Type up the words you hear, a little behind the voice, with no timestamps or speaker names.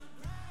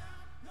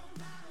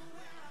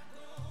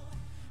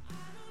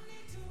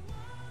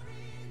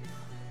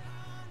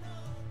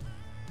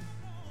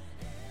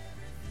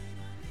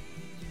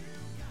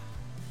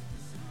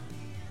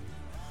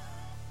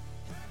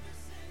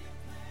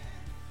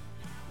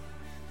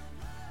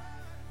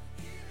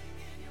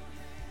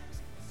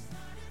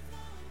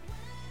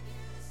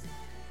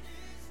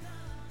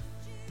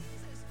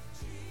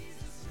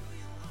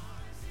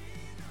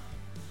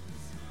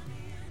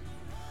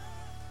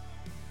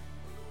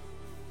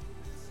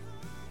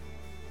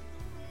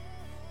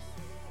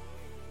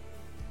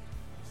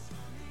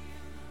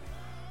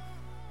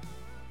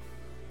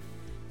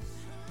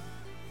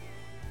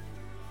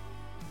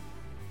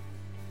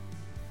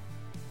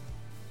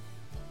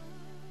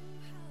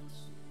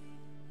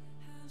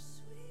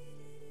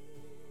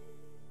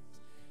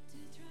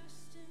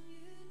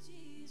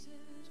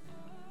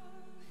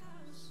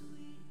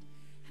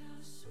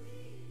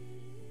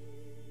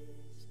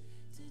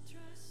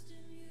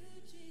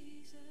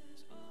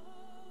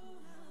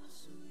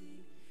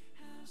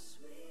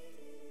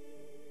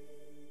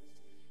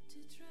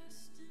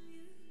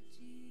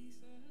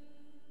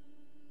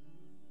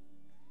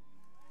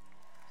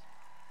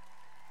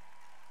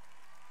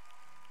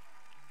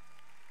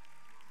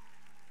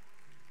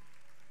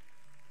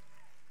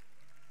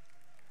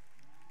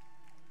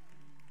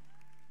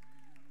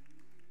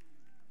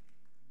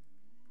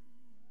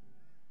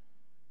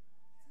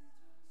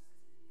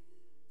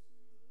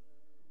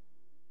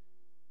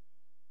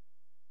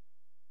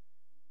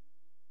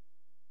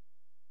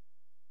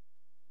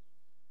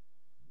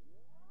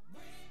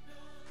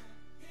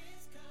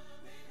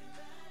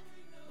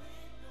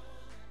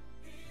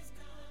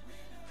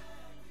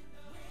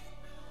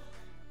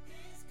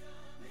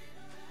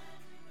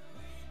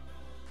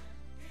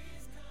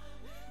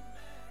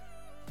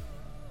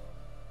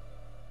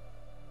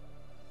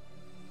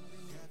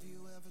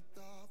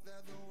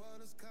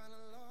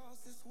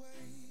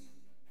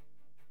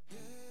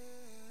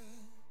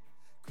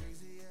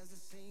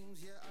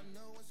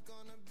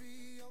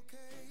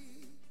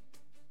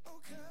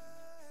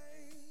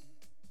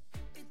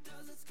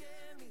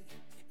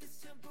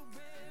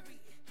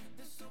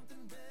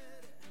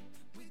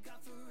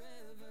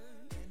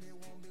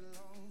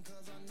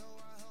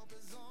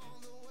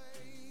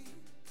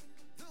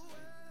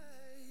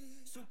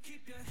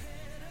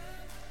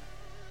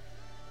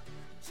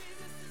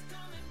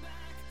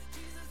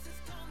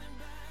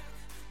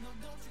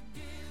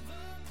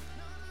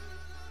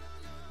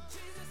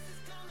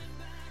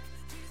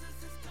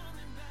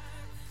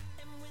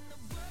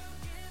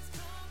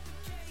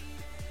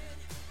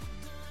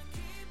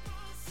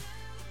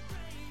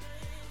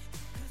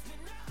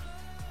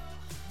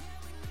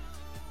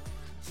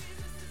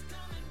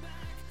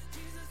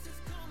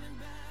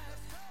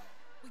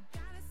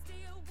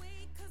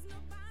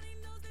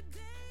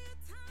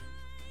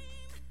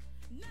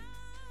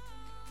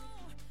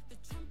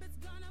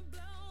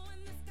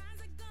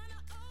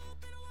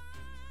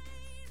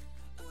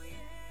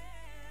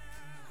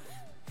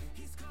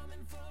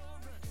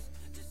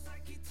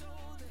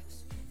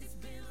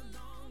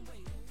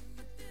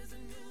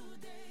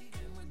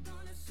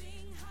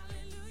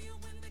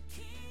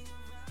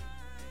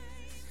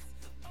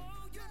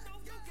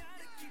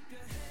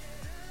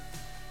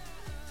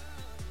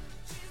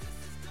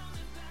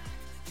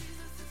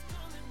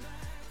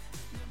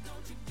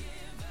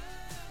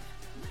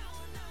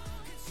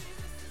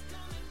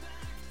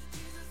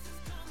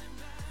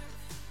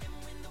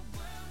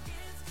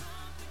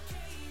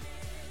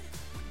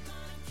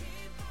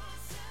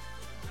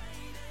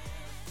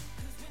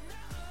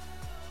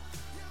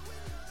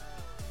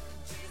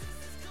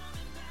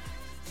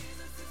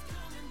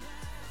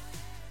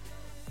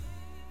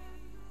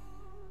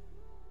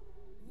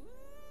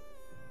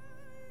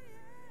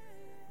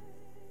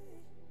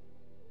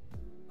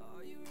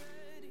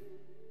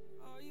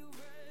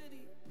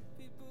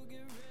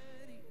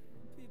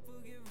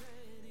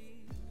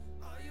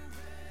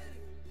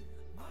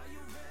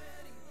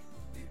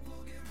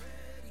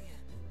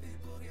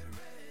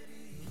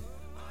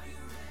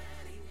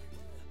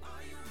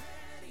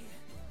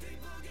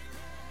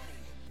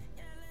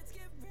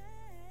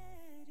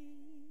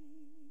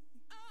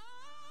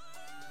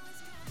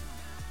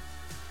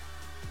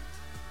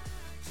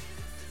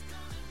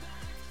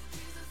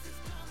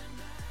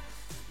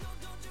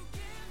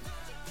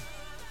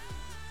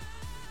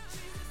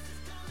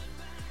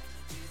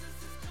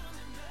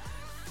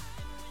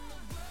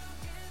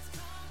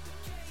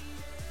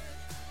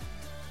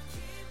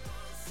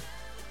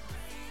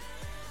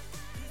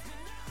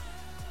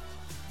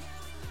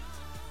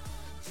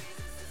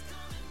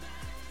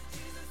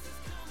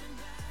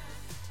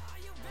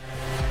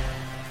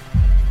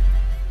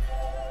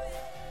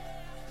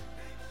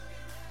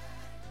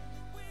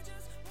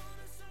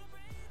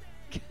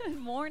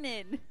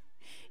morning.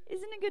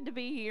 Isn't it good to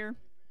be here?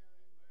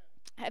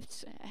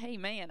 Hey,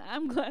 man,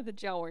 I'm glad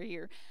that y'all are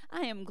here. I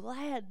am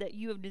glad that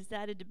you have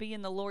decided to be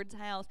in the Lord's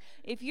house.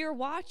 If you're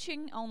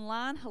watching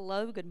online,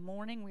 hello, good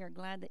morning. We are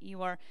glad that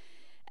you are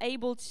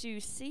able to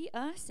see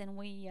us, and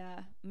we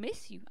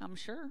miss you, I'm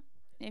sure,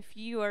 if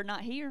you are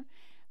not here.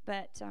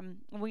 But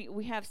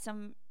we have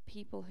some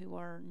people who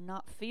are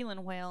not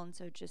feeling well, and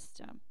so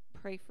just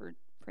pray for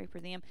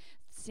them.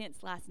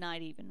 Since last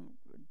night, even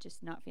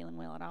just not feeling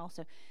well at all.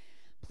 So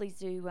please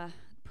do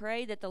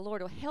pray that the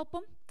Lord will help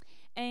them.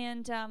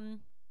 And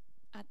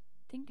I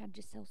think I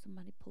just saw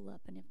somebody pull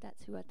up, and if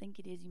that's who I think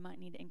it is, you might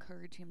need to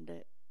encourage him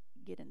to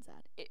get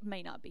inside. It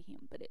may not be him,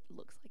 but it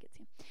looks like it's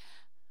him.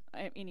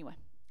 Anyway,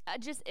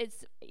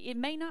 it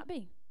may not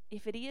be.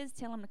 If it is,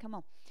 tell him to come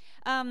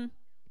on.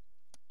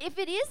 If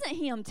it isn't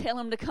him, tell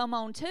him to come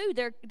on too.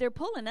 They're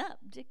pulling up.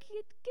 Get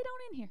on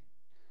in here.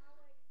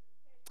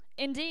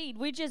 Indeed,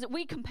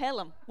 we compel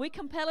them. We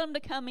compel them to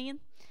come in.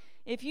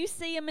 If you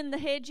see them in the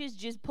hedges,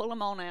 just pull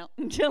them on out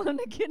and tell them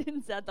to get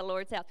inside the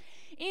Lord's house.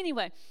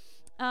 Anyway,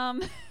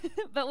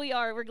 but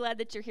we're glad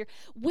that you're here.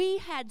 We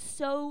had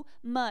so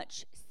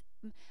much.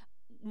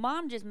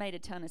 Mom just made a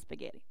ton of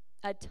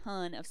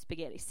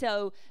spaghetti.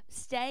 So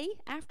stay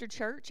after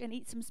church and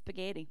eat some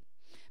spaghetti,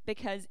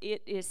 because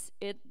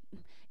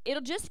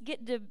it'll just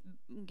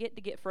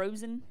get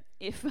frozen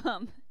if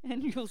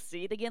and you'll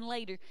see it again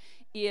later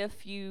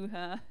if you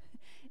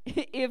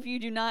if you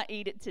do not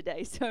eat it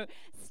today. So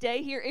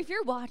stay here. If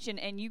you're watching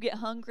and you get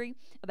hungry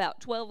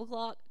about 12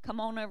 o'clock, come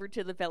on over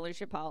to the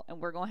fellowship hall and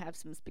we're going to have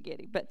some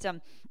spaghetti. But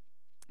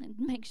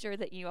make sure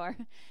that you are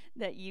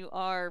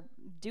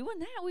doing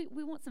that.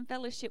 We want some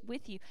fellowship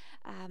with you.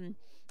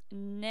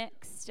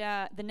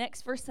 The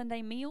next First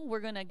Sunday meal,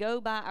 we're going to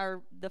go by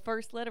the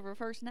first letter of our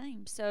first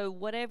name. So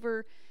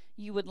whatever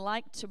you would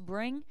like to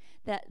bring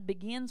that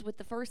begins with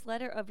the first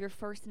letter of your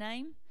first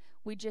name,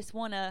 we just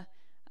want to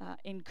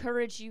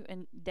encourage you.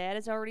 And Dad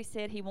has already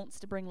said he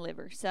wants to bring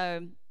liver,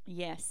 so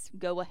yes,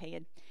 go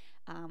ahead.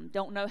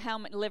 Don't know how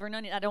much liver and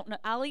onion. I don't know.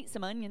 I'll eat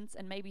some onions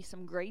and maybe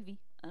some gravy.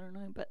 I don't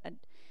know, but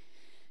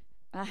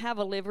I have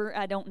a liver.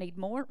 I don't need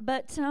more.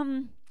 But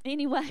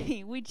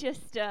anyway, we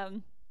just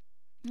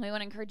we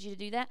want to encourage you to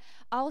do that.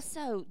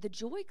 Also, the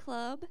Joy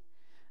Club.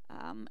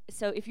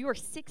 So if you are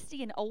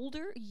 60 and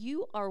older,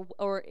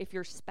 or if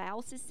your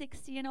spouse is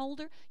 60 and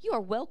older, you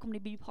are welcome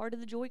to be part of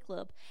the Joy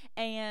Club.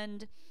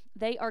 And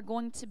they are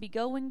going to be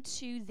going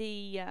to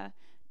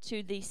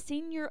the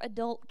senior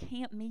adult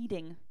camp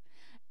meeting,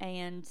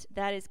 and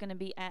that is going to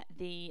be at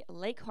the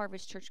Lake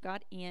Harvest Church of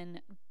God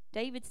in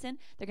Davidson.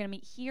 They're going to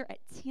meet here at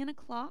 10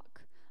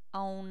 o'clock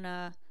on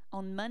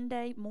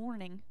Monday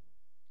morning,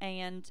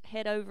 and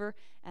head over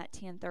at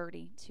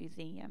 10:30 to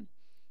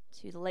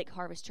the Lake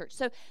Harvest Church.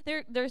 So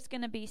there's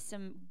going to be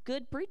some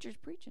good preachers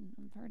preaching,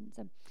 I've heard.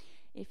 So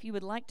if you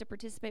would like to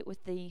participate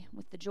with the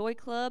Joy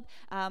Club,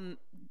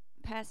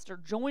 Pastor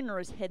Joyner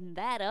is heading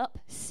that up.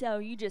 So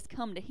you just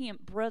come to him.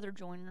 Brother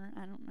Joyner,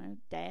 I don't know,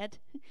 Dad,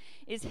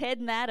 is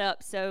heading that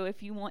up. So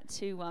if you want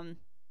to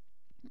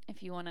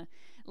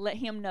let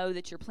him know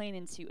that you're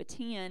planning to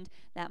attend,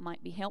 that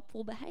might be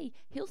helpful. But hey,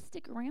 he'll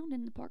stick around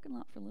in the parking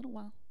lot for a little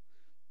while.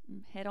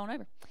 Head on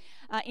over.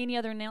 Any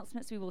other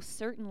announcements, we will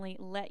certainly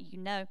let you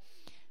know.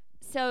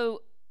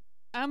 So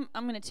I'm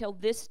going to tell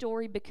this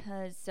story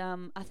because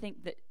I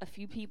think that a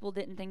few people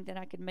didn't think that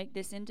I could make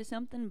this into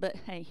something, but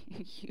hey,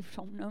 you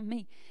don't know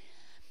me.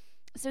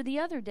 So the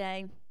other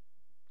day,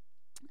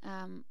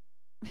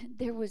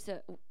 there was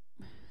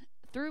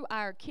through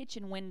our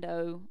kitchen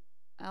window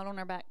out on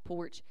our back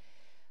porch,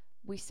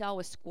 we saw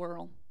a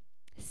squirrel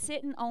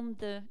sitting on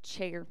the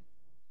chair.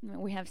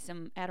 We have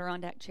some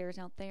Adirondack chairs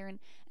out there, and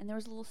there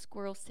was a little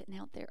squirrel sitting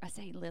out there. I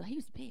say little, he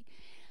was big.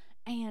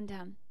 And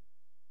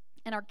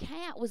our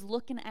cat was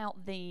looking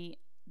out the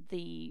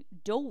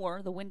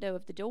door, the window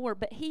of the door,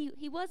 but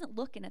he wasn't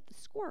looking at the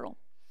squirrel.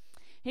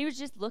 He was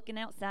just looking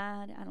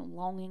outside, I don't know,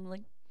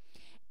 longingly.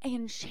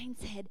 And Shane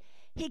said,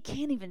 he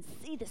can't even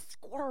see the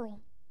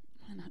squirrel.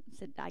 And I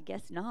said, I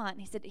guess not.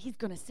 And he said, he's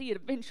going to see it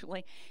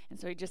eventually. And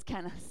so he just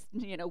kind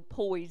of,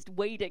 poised,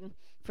 waiting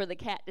for the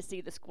cat to see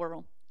the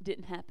squirrel.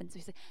 Didn't happen. So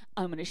he said,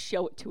 I'm going to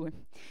show it to him.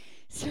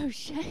 So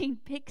Shane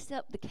picks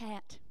up the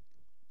cat,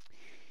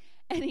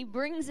 and he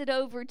brings it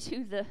over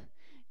to the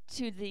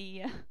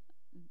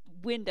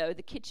window,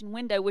 the kitchen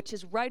window, which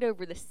is right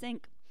over the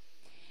sink.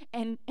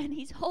 And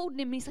he's holding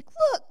him. He's like,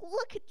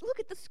 look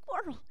at the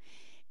squirrel.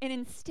 And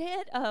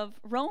instead of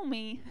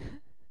Romy,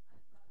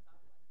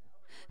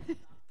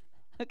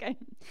 okay,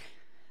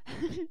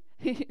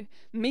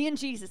 me and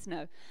Jesus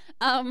know.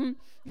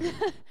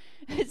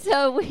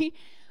 So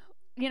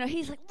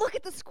he's like, look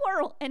at the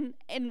squirrel, and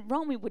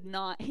Romy would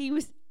not.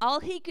 All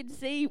he could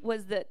see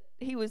was that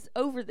he was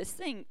over the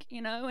sink,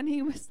 and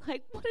he was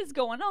like, what is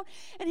going on?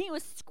 And he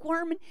was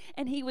squirming,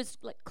 and he was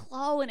like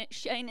clawing at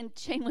Shane, and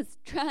Shane was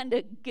trying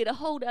to get a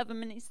hold of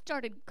him, and he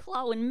started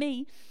clawing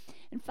me,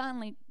 and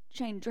finally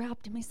Shane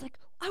dropped him. He's like,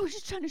 I was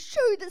just trying to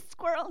show you this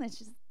squirrel. And it's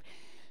just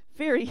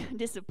very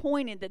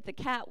disappointed that the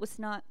cat was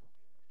not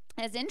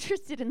as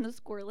interested in the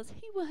squirrel as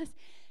he was.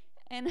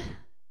 And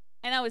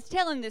I was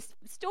telling this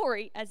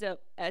story as a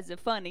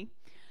funny,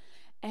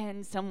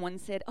 and someone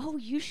said, "Oh,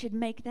 you should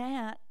make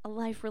that a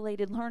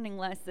life-related learning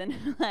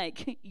lesson."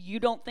 Like,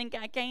 you don't think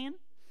I can?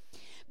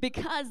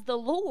 Because the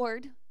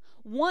Lord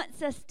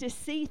wants us to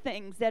see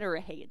things that are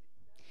ahead.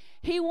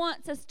 He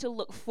wants us to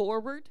look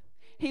forward.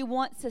 He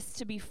wants us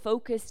to be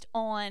focused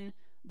on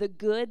the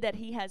good that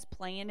He has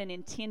planned and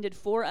intended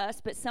for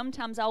us. But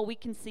sometimes all we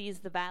can see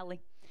is the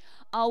valley.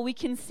 All we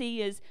can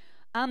see is,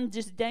 I'm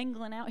just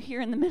dangling out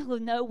here in the middle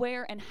of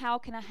nowhere, and how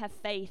can I have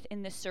faith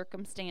in this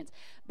circumstance?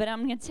 But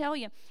I'm going to tell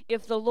you,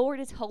 if the Lord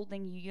is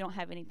holding you, you don't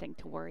have anything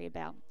to worry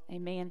about.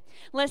 Amen.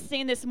 Let's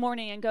stand this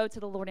morning and go to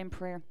the Lord in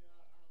prayer.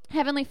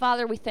 Heavenly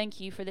Father, we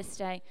thank you for this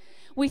day.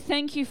 We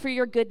thank you for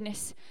your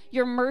goodness,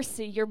 your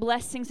mercy, your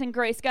blessings and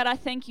grace. God, I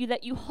thank you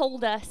that you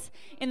hold us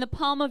in the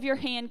palm of your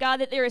hand.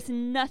 God, that there is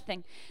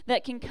nothing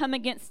that can come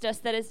against us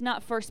that is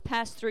not first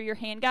passed through your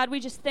hand. God, we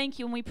just thank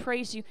you and we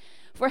praise you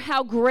for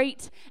how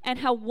great and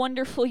how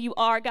wonderful you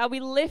are. God, we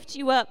lift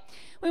you up.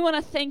 We want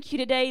to thank you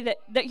today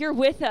that you're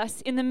with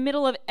us in the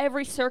middle of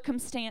every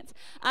circumstance.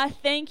 I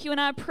thank you and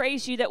I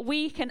praise you that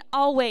we can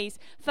always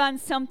find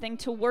something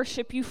to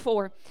worship you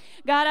for.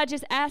 God, I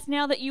just ask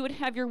now that you would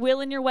have your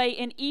will and your way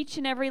in each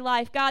and every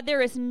life. God,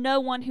 there is no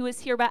one who is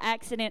here by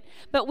accident,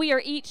 but we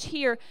are each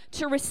here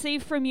to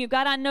receive from you.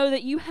 God, I know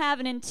that you have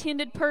an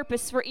intended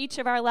purpose for each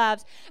of our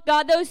lives.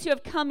 God, those who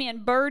have come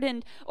in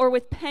burdened or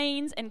with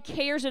pains and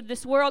cares of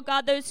this world,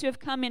 God, those who have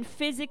come in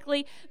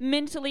physically,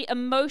 mentally,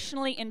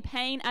 emotionally in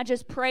pain, I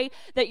just pray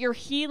that your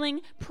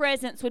healing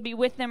presence would be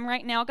with them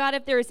right now. God,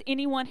 if there is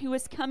anyone who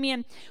has come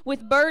in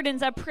with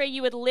burdens, I pray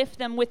you would lift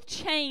them. With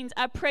chains,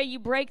 I pray you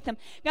break them.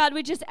 God,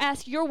 we just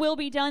ask your will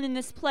be done in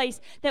this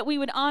place, that we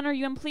would honor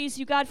you and please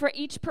you. God, for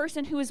each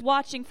person who is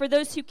watching, for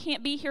those who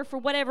can't be here for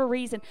whatever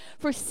reason,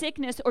 for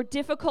sickness or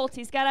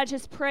difficulties, God, I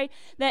just pray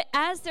that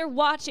as they're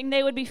watching,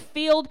 they would be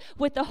filled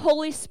with the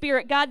Holy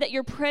Spirit. God, that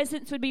your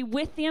presence would be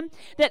with them,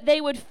 that they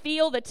would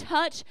feel the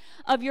touch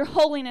of your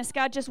holiness.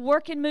 God, just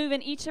work and move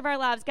in each of our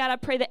lives. God, I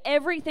pray that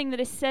everything that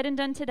is said and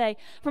done today,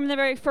 from the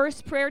very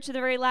first prayer to the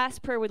very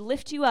last prayer, would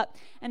lift you up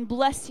and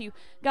bless you.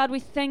 God, we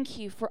thank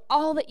you for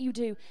all that you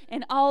do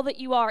and all that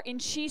you are. In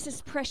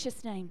Jesus'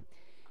 precious name,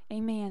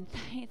 amen.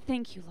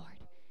 Thank you, Lord.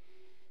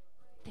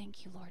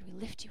 Thank you, Lord. We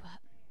lift you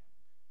up.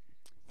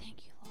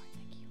 Thank you, Lord.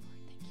 Thank you, Lord.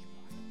 Thank you,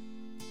 Lord.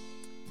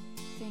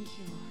 Thank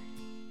you, Lord.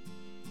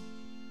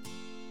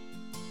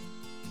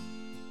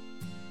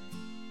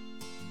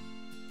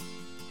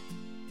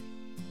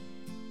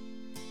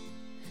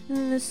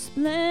 The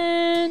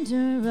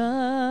splendor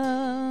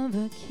of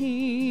a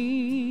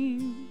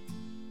king,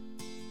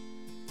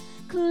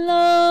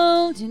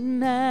 clothed in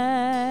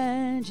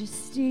majesty,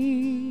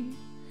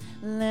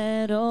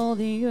 let all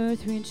the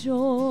earth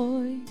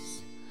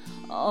rejoice,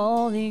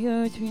 all the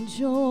earth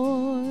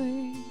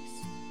rejoice.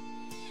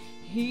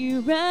 He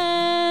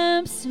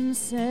wraps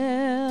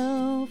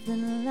himself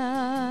in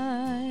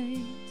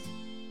light,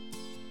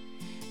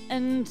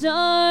 and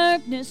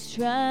darkness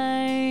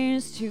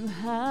tries to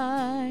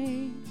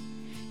hide,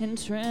 and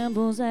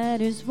trembles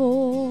at his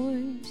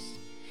voice,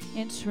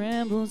 it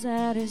trembles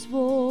at his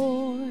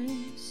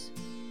voice.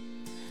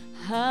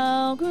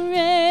 How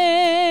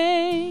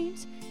great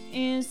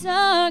is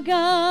our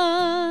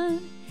God?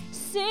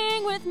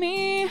 Sing with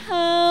me,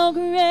 how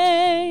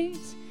great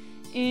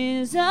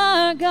is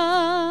our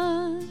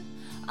God?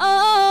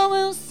 Oh,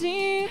 we'll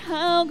see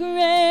how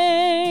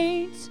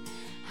great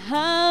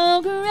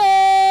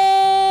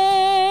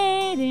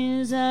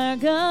is our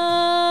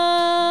God.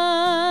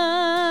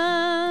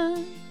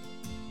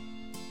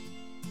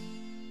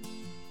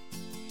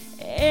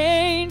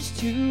 Age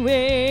to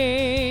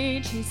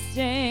age he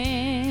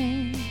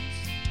stands,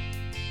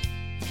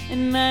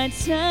 and my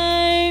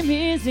time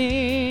is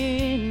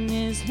in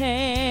his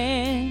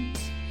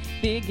hands,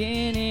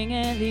 beginning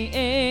and the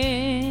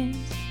end,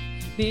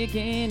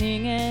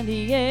 beginning and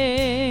the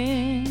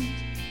end.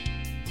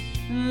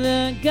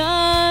 The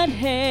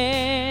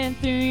Godhead,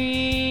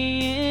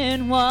 three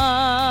in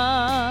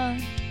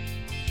one.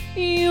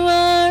 You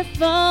are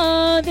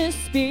Father,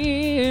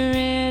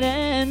 Spirit,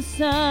 and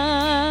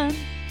Son,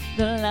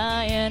 the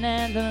Lion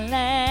and the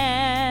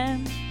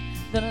Lamb,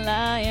 the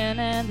Lion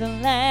and the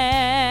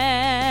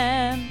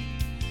Lamb.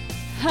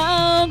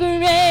 How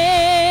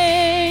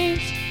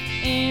great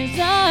is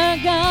our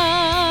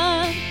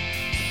God?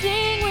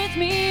 Sing with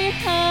me,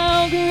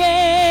 how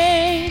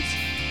great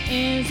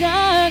is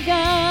our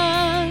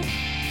God?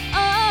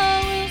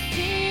 Oh, we'll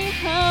see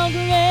how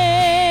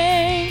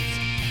great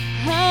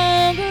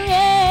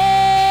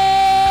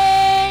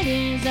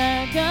is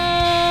our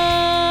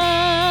God.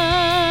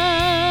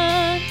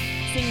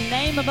 Sing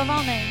name above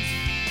all names.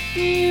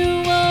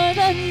 You are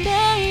the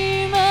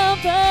name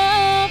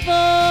above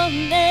all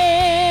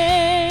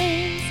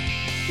names.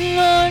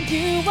 Lord,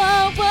 you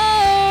are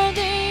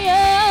worthy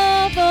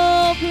of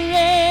all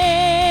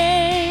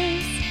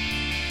praise.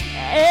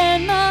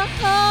 And my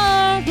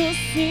heart will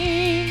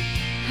sing,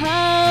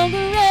 how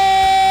great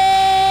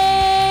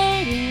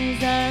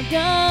is our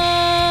God.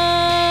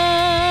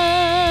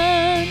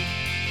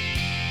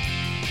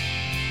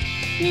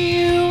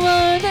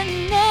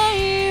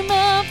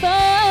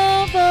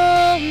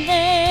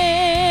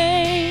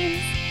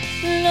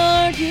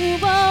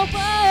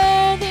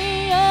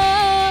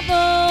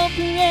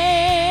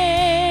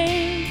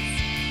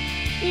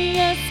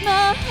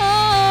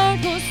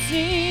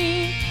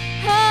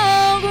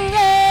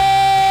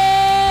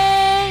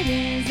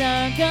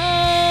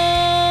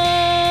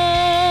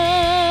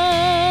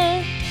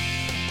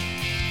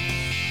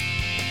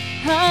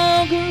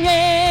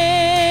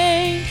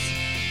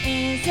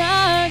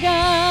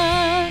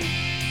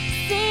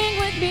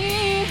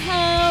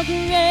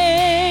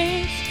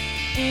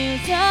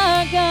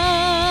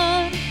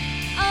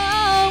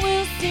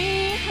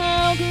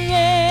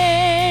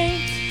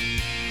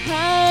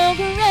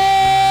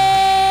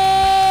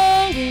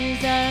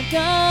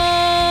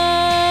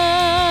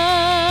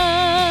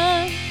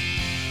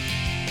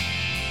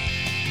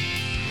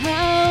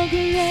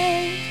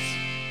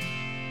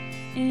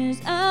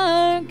 is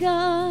our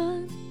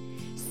God.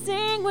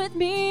 Sing with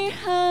me,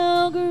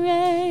 how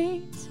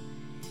great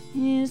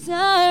is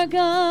our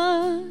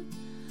God.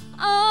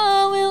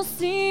 Oh, we'll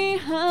see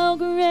how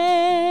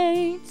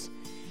great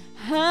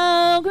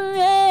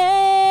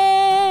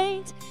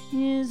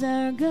is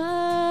our God.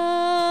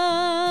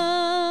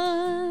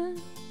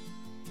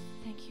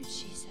 Thank you,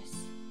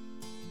 Jesus.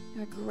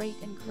 You are great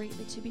and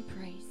greatly to be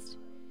praised.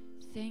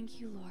 Thank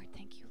you, Lord.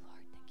 Thank you,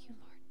 Lord. Thank you,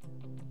 Lord.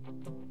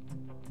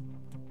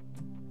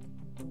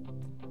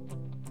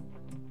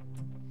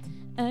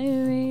 I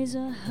raise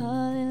a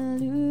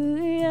hallelujah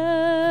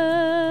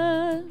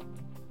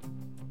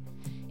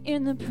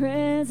in the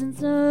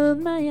presence of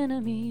my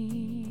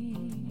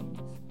enemies.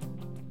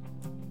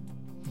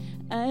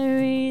 I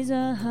raise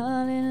a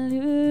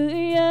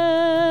hallelujah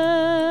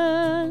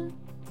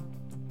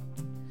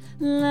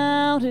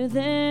louder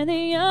than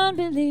the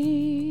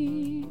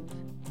unbelief.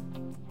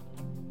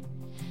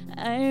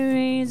 I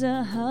raise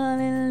a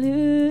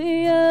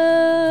hallelujah.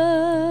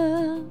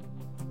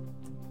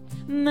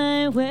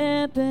 My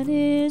weapon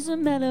is a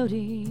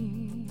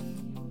melody.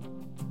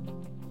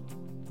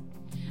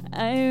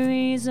 I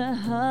raise a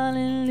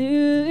hallelujah.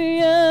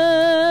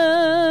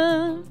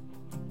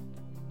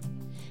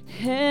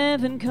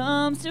 Heaven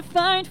comes to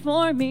fight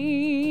for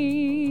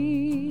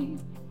me.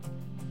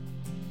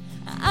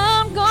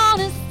 I'm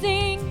gonna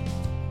sing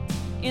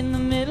in the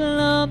middle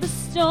of the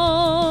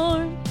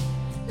storm.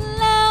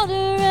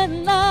 Louder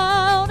and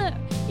louder,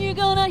 you're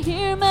gonna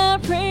hear my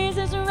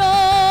praises roar.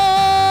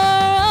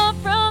 Up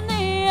from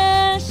the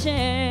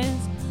ashes,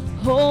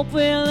 hope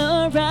will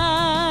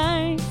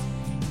arise.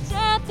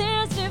 Death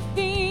is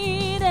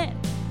defeated,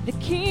 the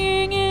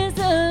King is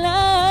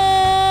alive.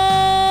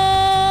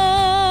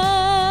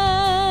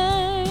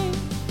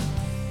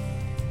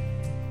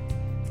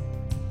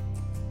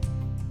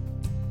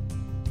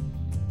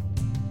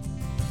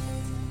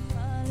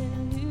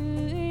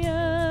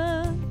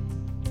 Hallelujah.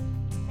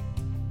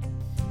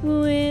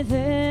 With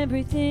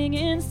everything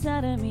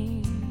inside of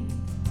me,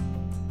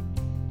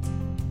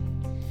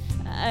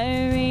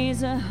 I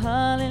raise a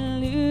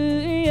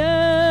hallelujah.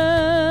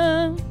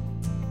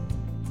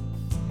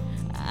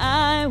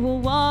 I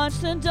will watch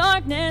the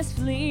darkness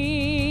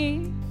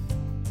flee.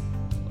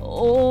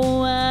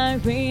 Oh, I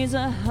raise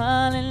a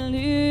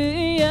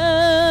hallelujah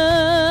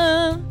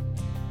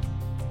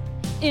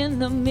in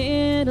the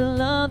middle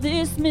of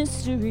this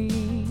mystery.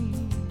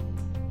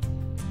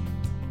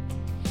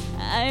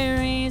 I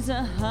raise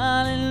a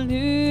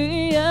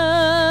hallelujah.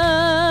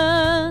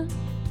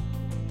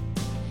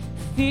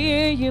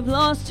 Fear, you've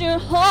lost your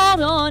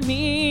hold on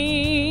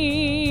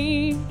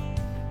me.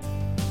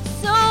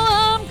 So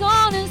I'm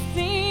gonna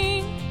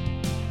sing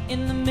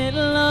in the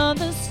middle of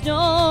the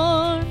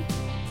storm.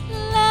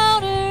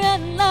 Louder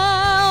and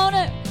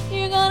louder,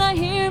 you're gonna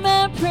hear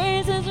my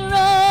praises roar.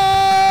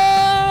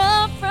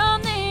 Up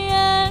from the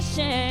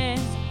ashes,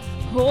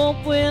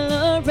 hope will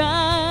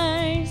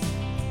arise.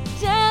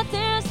 Death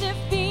is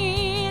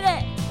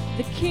defeated,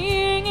 the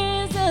King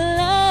is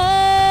alive.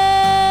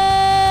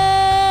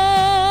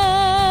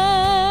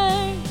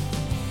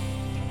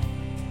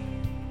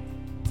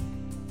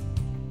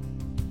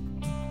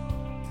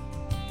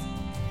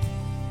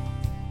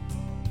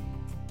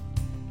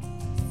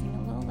 Sing a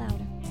little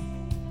louder.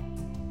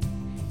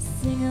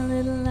 Sing a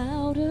little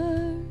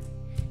louder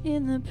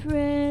in the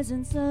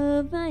presence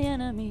of my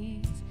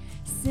enemies.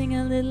 Sing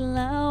a little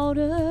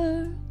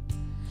louder,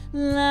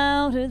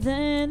 louder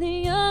than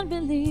the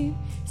unbelief.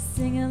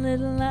 Sing a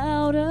little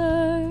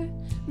louder,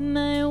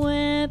 my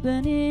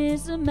weapon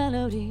is a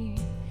melody.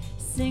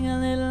 Sing a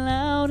little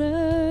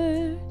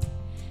louder,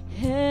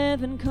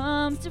 heaven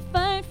comes to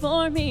fight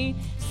for me.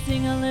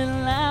 Sing a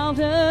little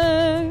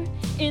louder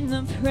in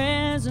the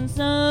presence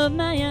of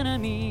my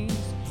enemies.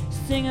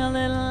 Sing a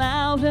little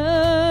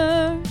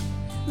louder,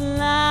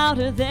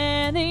 louder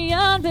than the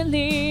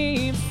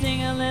unbelief.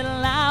 Sing a little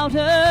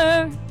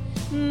louder,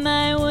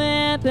 my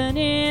weapon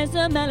is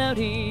a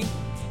melody.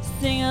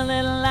 Sing a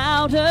little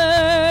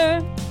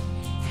louder,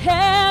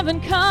 heaven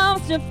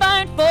comes to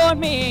fight for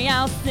me.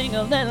 I'll sing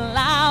a little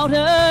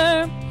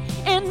louder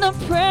in the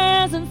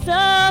presence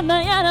of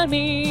my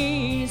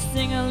enemies.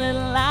 Sing a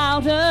little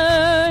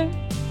louder,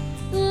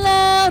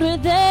 louder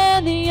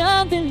than the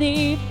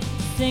unbelief.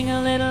 Sing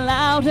a little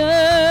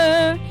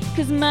louder,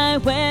 'cause my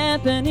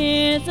weapon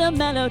is a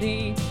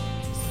melody.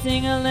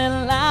 Sing a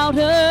little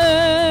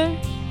louder,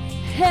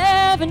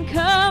 heaven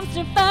comes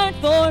to fight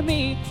for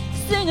me.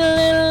 Sing a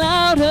little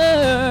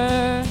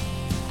louder.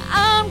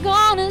 I'm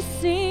gonna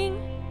sing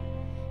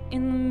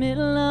in the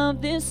middle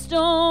of this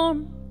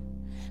storm.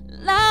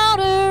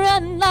 Louder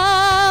and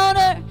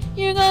louder,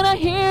 you're gonna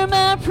hear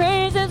my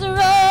praises roar.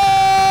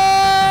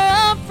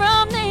 Up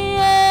from the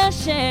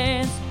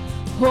ashes,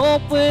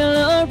 hope will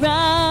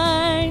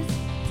arise.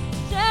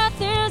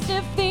 Death is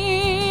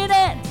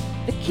defeated,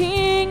 the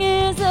King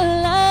is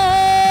alive.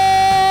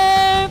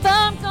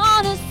 I'm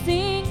gonna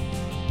sing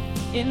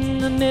in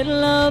the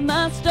middle of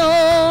my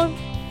storm.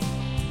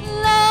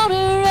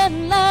 Louder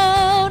and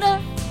louder,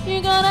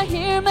 you're gonna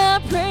hear my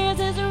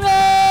praises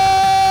roar.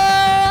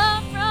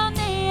 Up from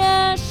the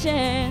ashes,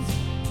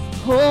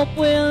 hope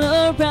will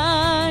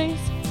arise.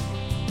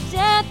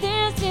 Death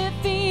is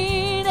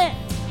defeated,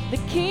 the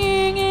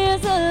King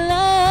is alive.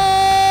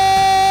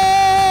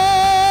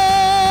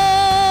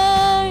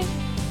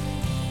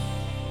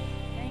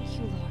 Thank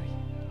you, Lord.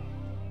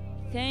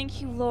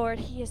 Thank you, Lord.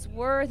 He is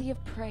worthy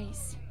of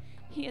praise.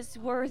 He is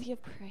worthy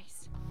of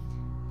praise.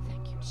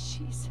 Thank you,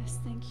 Jesus.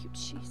 Thank you,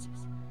 Jesus.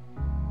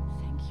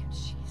 Thank you,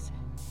 Jesus.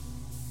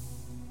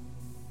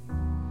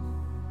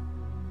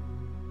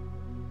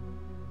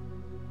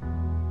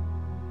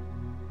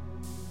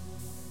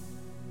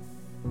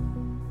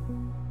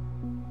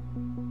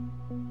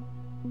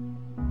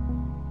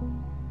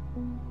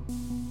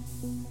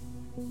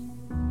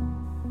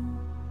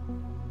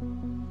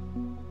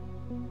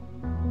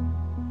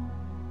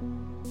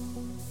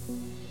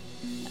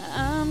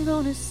 I'm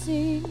gonna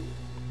sing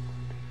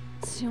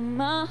till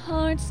my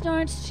heart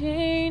starts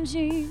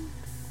changing.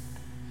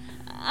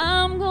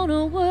 I'm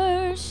gonna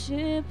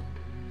worship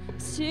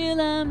till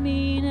I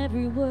mean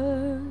every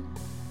word.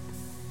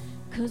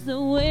 'Cause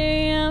the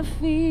way I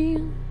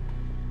feel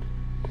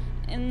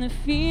and the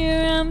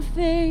fear I'm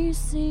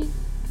facing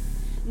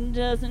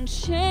doesn't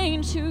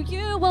change who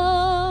you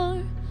are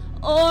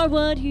or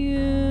what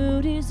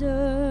you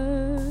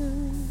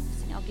deserve.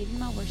 Sing, I'll give you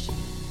my worship.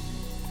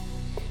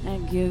 I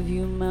give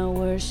you my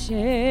worship.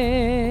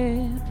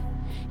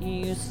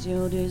 You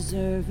still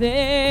deserve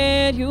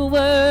it. You're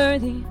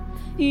worthy.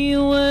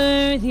 You're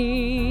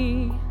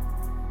worthy.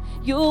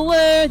 You're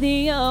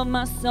worthy of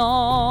my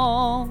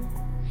song.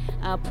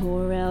 I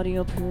pour out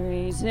your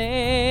praises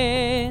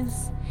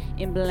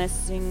in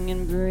blessing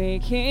and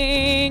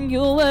breaking.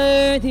 You're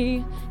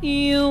worthy.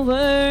 You're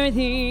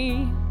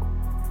worthy.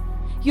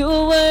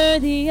 You're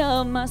worthy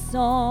of my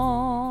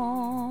song.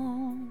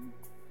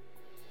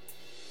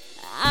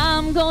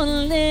 I'm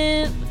gonna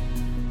live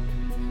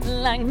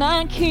like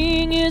my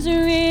King is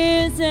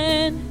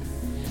risen.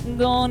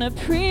 Gonna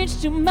preach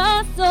to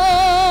my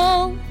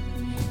soul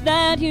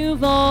that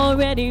you've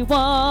already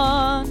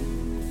won.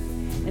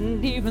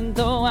 And even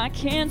though I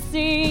can't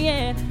see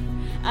it,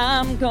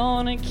 I'm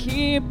gonna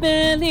keep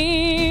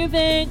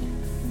believing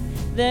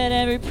that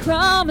every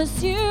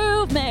promise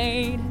you've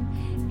made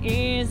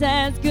is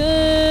as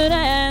good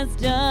as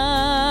done.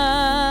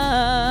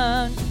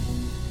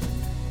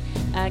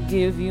 I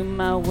give you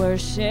my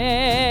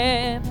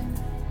worship.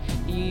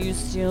 You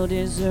still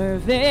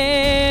deserve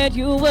it.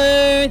 You're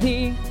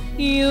worthy.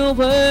 You're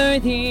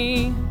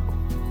worthy.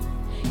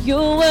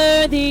 You're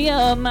worthy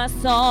of my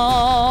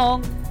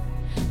song.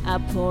 I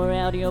pour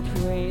out your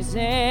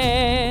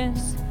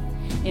praises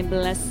in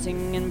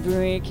blessing and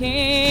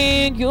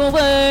breaking. You're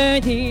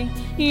worthy.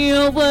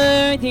 You're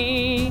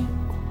worthy.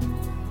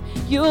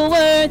 You're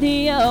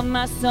worthy of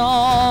my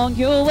song.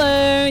 You're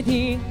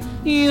worthy.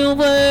 You're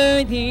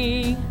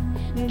worthy.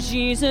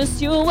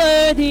 Jesus, you're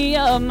worthy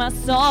of my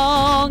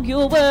song.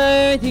 You're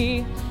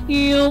worthy.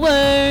 You're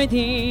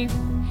worthy.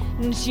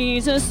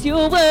 Jesus,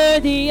 you're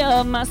worthy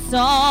of my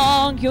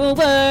song. You're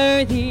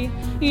worthy.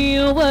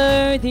 You're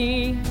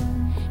worthy.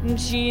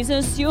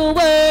 Jesus, you're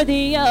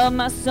worthy of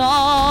my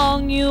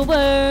song. You're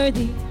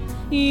worthy.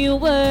 You're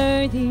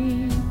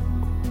worthy.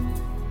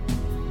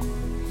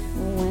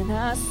 When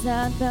I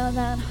sat by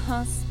that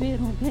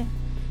hospital bed,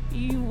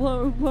 you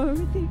were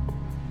worthy.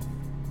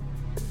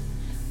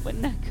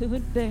 When I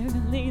could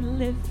barely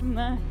lift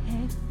my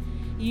head,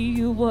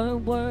 you were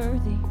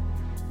worthy.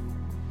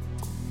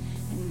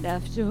 And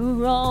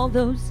after all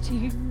those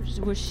tears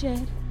were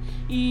shed,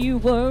 you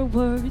were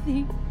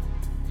worthy.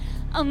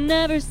 I'll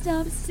never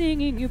stop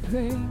singing your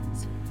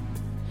praise.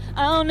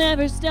 I'll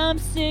never stop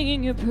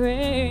singing your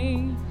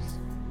praise.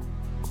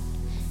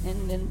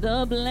 And in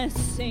the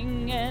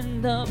blessing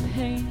and the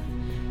pain,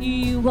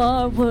 you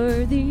are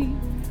worthy.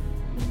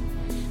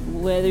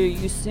 Whether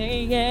you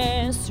say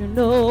yes or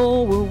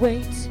no or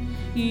wait,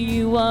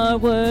 you are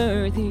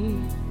worthy.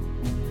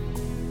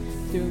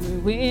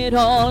 Through it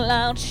all,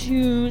 I'll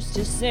choose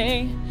to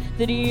say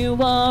that you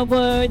are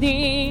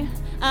worthy.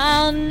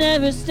 I'll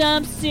never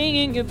stop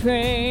singing your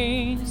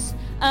praise.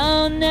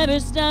 I'll never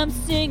stop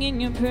singing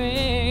your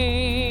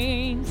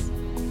praise.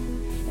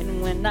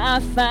 And when I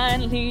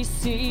finally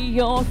see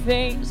your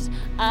face,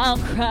 I'll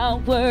cry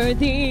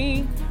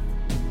worthy.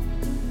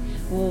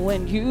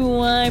 When you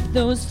wipe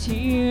those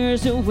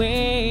tears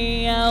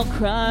away, I'll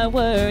cry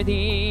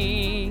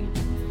worthy.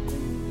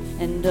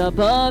 And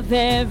above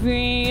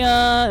every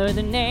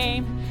other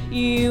name,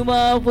 you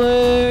are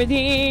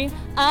worthy.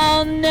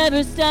 I'll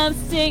never stop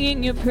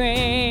singing your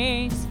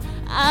praise.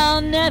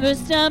 I'll never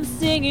stop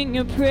singing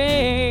your praise.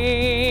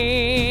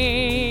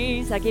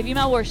 I give you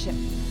my worship.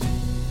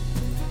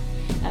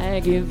 I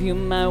give you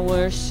my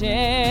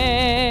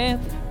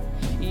worship.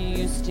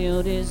 You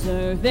still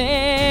deserve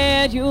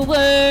it. You're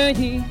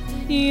worthy.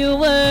 You're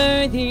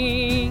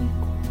worthy.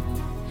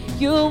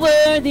 You're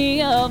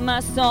worthy of my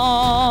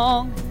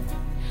song.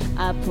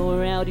 I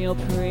pour out your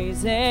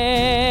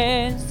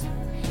praises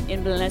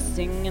in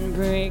blessing and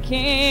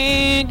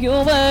breaking.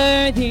 You're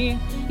worthy.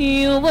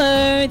 You're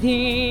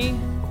worthy.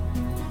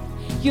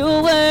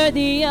 You're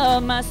worthy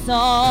of my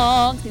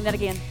song. Sing that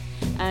again.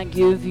 I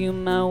give you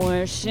my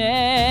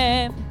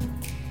worship.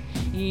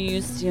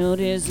 You still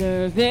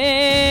deserve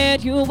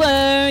it. You're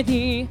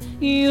worthy.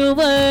 You're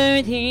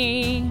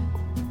worthy.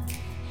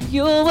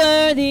 You're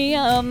worthy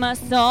of my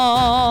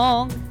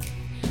song.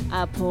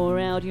 I pour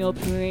out your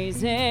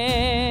praises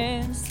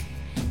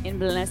in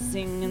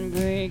blessing and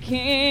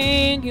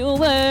breaking. You're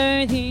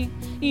worthy.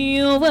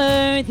 You're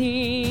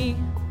worthy.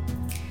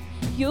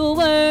 You're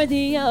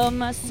worthy of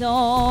my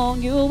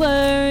song. You're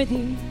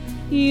worthy.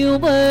 You're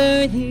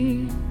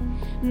worthy.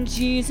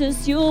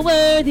 Jesus, you're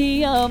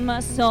worthy of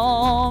my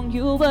song.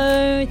 You're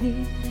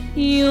worthy.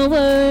 You're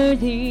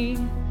worthy.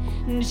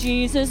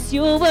 Jesus,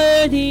 you're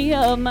worthy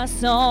of my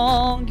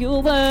song.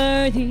 You're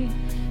worthy.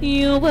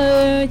 You're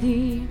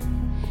worthy.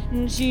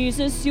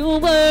 Jesus, you're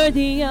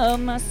worthy of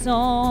my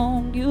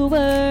song. You're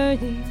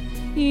worthy.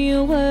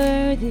 You're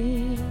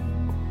worthy.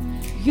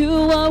 You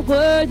are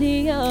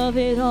worthy of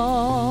it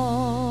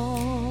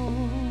all.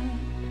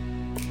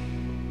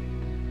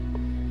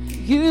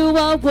 You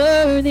are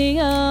worthy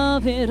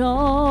of it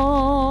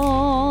all.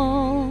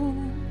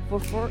 For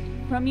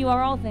from you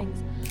are all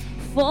things.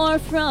 For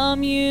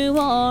from you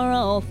are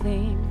all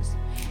things,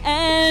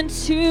 and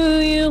to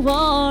you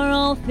are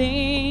all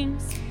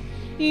things.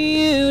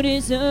 You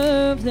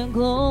deserve the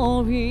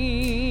glory.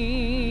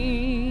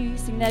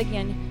 Sing that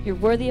again. You're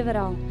worthy of it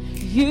all.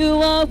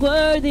 You are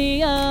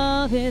worthy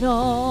of it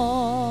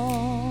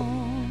all.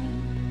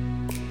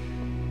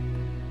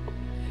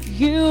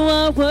 You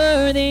are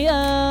worthy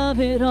of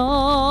it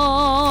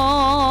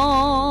all.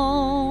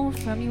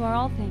 From you are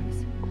all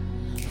things.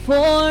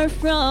 For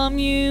from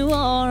you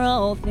are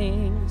all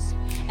things,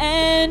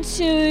 and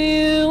to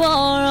you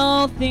are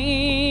all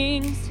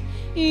things.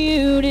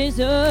 You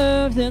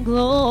deserve the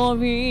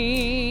glory.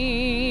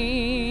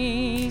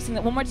 Sing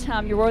that one more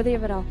time. You're worthy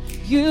of it all.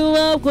 You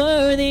are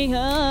worthy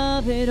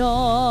of it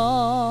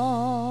all.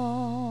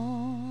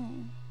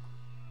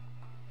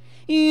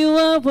 You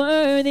are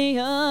worthy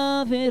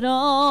of it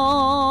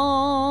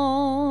all.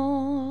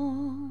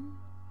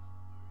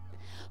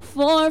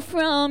 For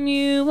from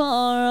you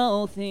are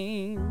all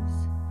things,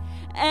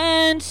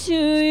 and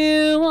to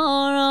you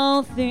are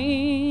all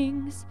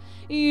things.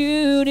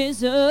 You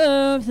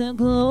deserve the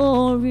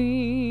glory.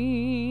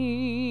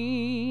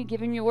 Give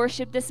him your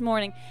worship this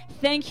morning.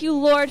 Thank you,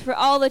 Lord, for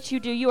all that you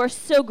do. You are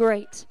so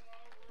great.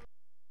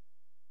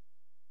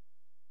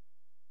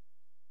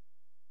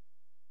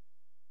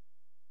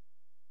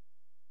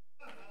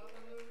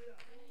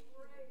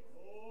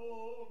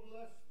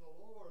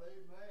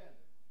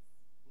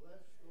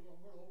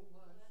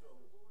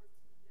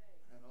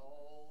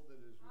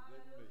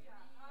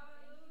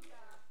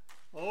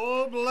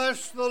 Oh,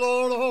 bless the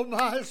Lord, oh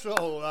my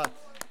soul,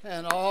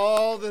 and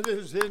all that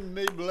is in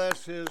me,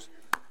 bless his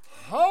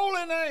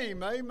holy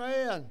name.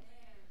 Amen.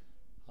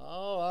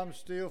 Oh, I'm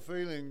still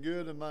feeling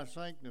good in my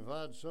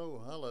sanctified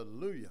soul.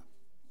 Hallelujah.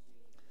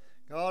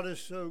 God is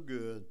so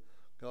good.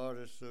 God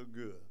is so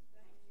good.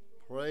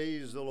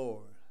 Praise the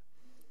Lord.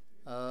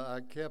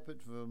 I kept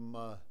it from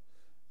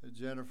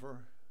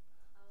Jennifer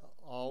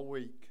all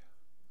week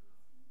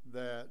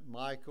that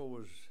Michael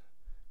was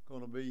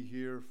going to be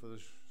here for the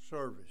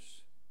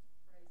service.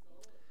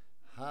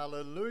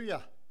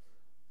 Hallelujah.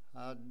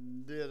 I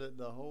did it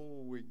the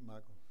whole week,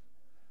 Michael.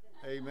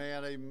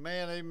 Amen,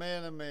 amen,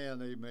 amen,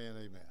 amen,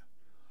 amen,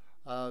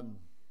 amen.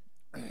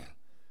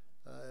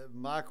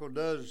 Michael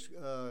does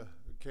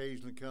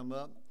occasionally come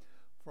up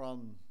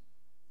from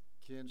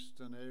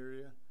Kinston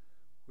area,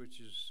 which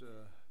is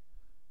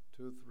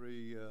 2 or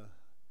 3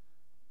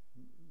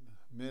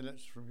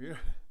 minutes from here.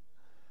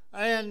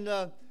 And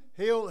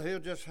he'll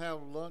just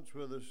have lunch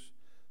with us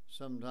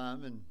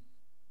sometime,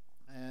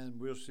 and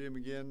we'll see him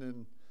again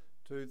in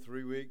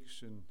 2-3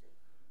 weeks,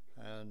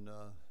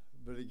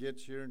 but he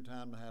gets here in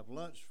time to have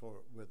lunch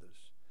with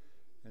us.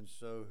 And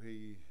so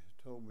he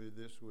told me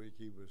this week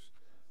he was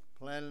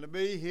planning to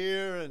be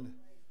here and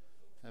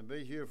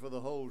be here for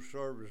the whole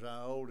service,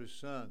 our oldest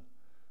son.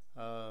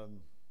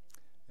 And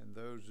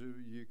those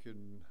of you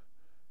can,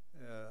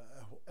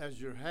 as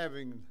you're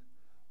having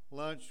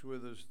lunch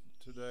with us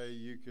today,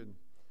 you can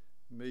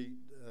meet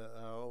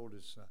our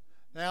oldest son.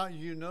 Now,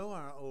 you know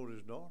our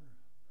oldest daughter,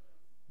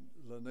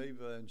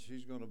 Leneva, and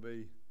she's going to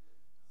be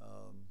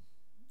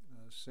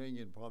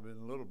singing probably in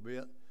a little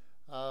bit.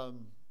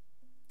 I'm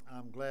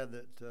glad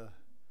that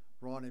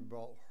Ronnie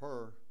brought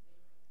her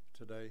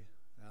today.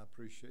 I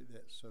appreciate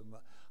that so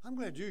much. I'm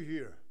glad you're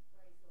here.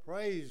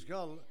 Praise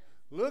God.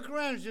 Look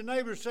around at your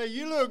neighbor and say,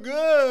 you look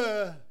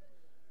good.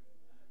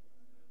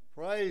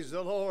 Praise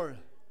the Lord.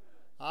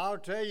 I'll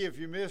tell you, if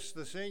you missed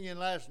the singing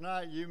last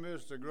night, you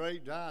missed a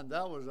great time.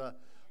 That was a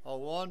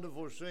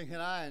wonderful singing.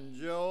 I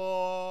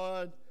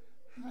enjoyed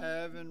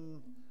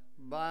having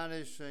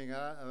Bonnie sing.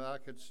 I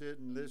could sit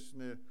and listen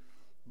to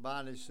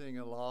Bonnie sing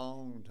a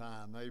long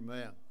time.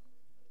 Amen.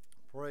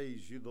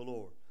 Praise you, the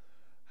Lord.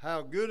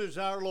 How good is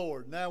our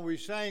Lord. Now we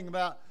sang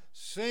about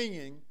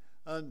singing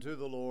unto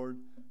the Lord,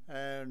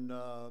 and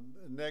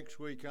next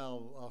week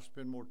I'll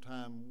spend more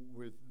time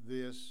with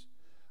this.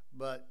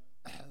 But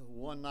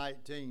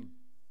 119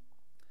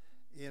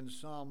 in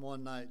Psalm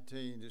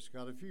 119. It's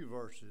got a few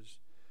verses.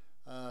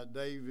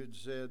 David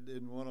said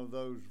in one of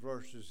those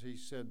verses, he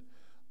said,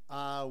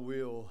 I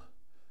will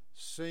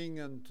sing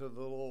unto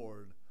the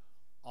Lord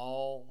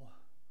all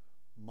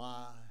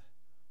my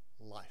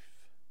life.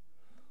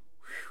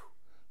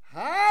 Whew.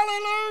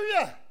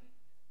 Hallelujah!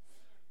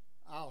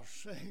 I'll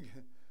sing.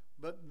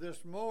 But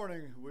this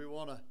morning we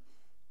want to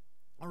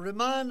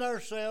remind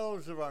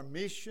ourselves of our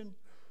mission.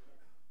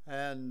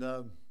 And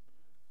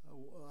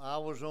I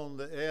was on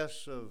the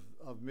S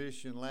of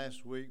mission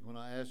last week when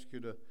I asked you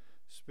to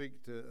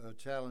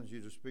challenge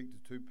you to speak to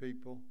two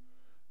people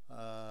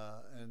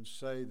and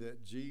say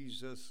that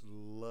Jesus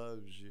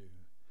loves you,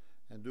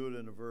 and do it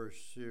in a very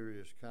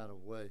serious kind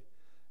of way.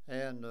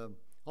 And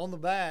on the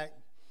back,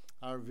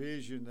 our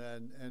vision,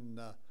 and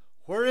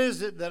where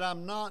is it that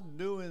I'm not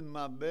doing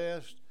my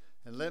best?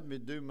 And let me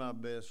do my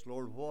best,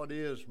 Lord. What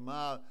is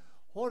my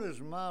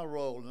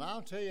role? And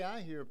I'll tell you,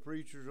 I hear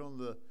preachers on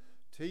the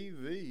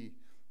TV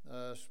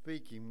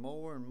speaking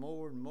more and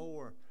more and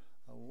more.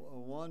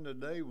 One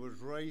today was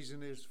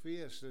raising his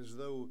fist as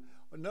though,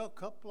 a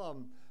couple of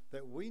them,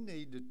 that we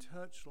need to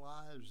touch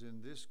lives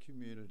in this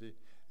community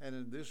and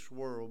in this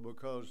world,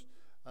 because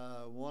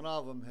one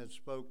of them had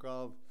spoke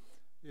of,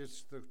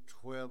 it's the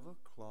 12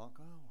 o'clock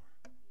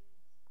hour.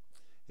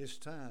 It's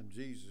time.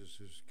 Jesus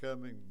is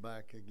coming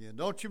back again.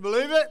 Don't you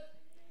believe it?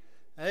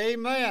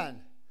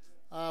 Amen.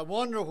 I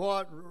wonder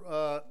what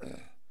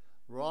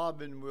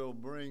Robin will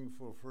bring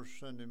for First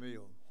Sunday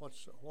meal.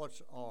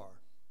 What's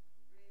R?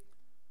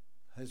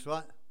 It's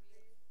what?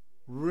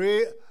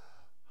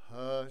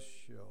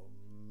 Hush your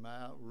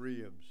mouth,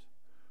 ribs.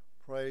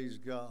 Praise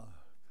God.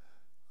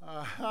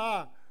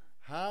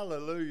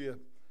 Hallelujah.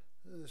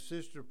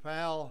 Sister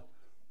Powell,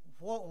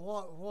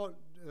 what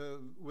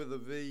with a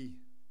V?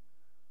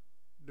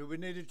 Do we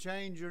need to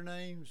change your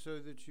name so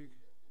that you?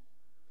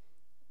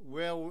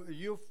 Well,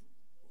 you'll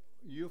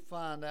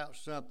find out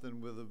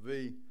something with a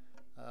V.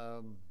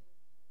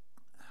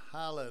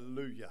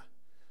 Hallelujah.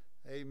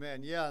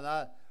 Amen. Yeah,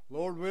 and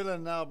Lord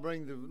willing, I'll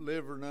bring the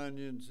liver and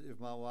onions if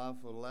my wife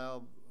will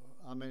allow.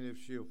 If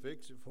she'll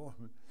fix it for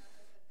me.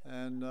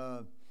 And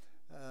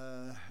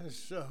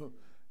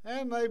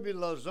and maybe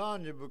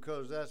lasagna,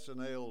 because that's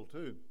an L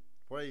too.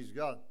 Praise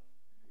God.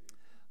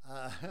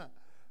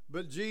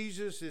 But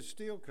Jesus is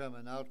still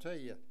coming, I'll tell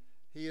you.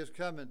 He is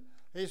coming.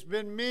 It's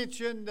been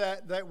mentioned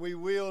that we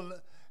will,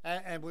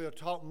 and we'll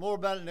talk more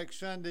about it next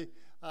Sunday.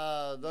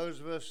 Those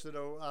of us that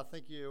are, I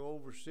think you're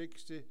over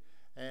 60,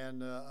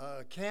 and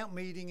a camp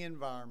meeting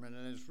environment,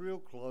 and it's real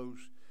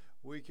close.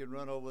 We can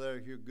run over there,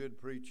 hear good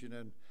preaching,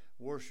 and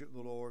worship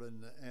the Lord.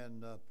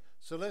 And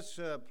so let's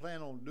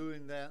plan on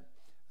doing that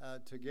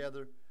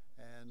together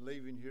and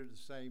leaving here at the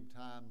same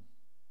time.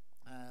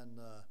 And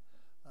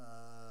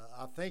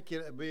I think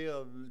it'll be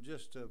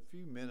just a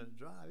few minute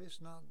drive. It's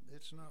not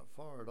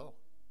far at all.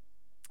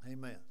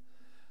 Amen.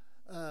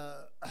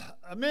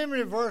 A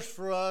memory verse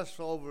for us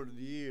over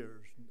the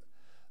years.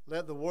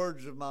 Let the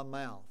words of my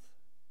mouth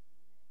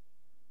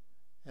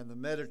and the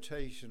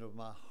meditation of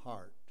my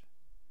heart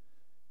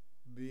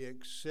be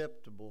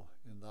acceptable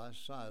in thy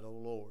sight, O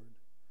Lord,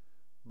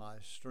 my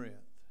strength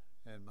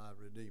and my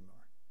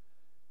Redeemer.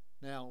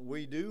 Now,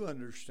 we do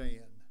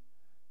understand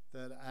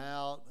that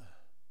out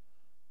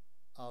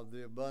of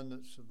the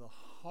abundance of the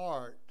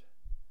heart,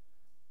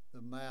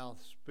 the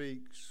mouth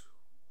speaks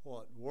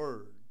what?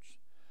 Words.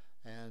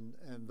 And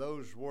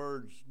those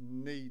words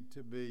need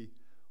to be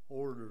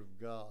ordered of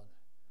God,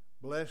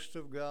 blessed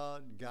of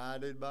God,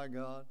 guided by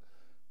God.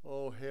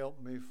 Oh,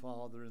 help me,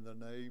 Father, in the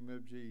name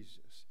of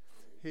Jesus.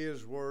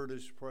 His word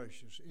is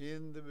precious.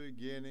 In the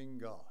beginning,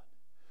 God.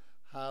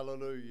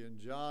 Hallelujah. And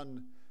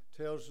John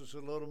tells us a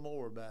little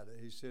more about it.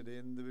 He said,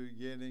 in the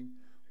beginning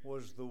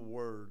was the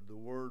Word. The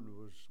Word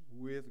was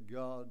with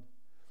God.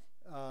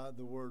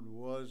 The Word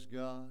was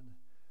God.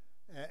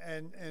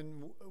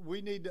 And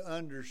we need to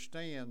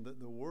understand that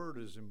the Word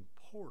is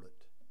important.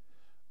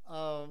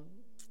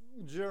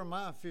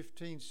 Jeremiah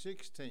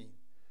 15:16,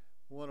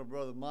 one of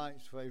Brother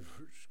Mike's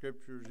favorite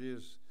scriptures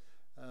is,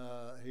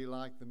 he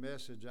liked the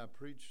message I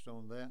preached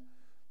on that.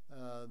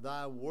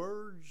 Thy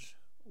words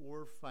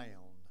were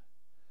found,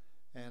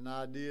 and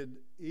I did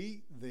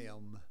eat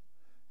them,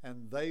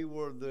 and they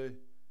were the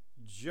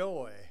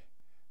joy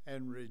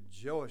and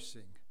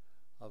rejoicing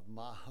of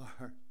my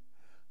heart.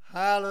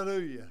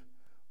 Hallelujah.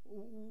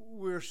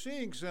 We're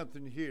seeing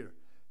something here.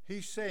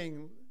 He's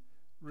saying,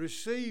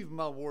 receive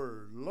my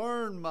word,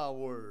 learn my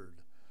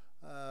word,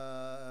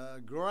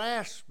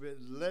 grasp it,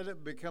 let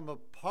it become a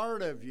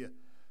part of you.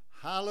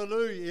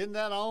 Hallelujah. In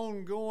that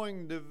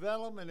ongoing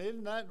development,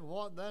 isn't that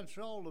what that's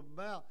all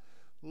about?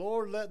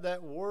 Lord, let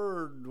that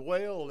word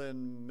dwell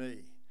in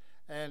me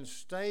and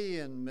stay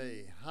in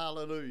me.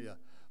 Hallelujah.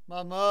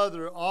 My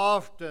mother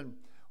often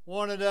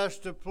wanted us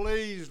to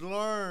please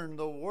learn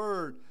the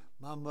word.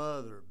 My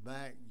mother,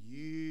 back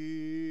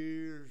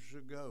years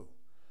ago,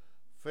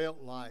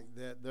 felt like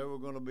that there were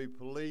going to be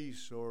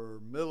police or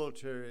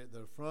military at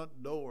the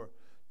front door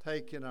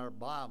taking our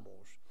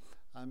Bibles.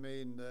 I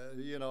mean,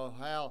 you know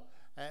how,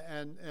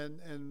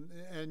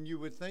 and you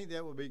would think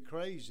that would be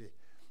crazy.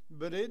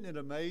 But isn't it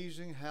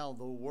amazing how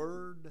the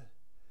Word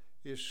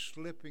is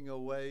slipping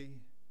away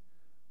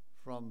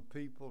from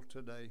people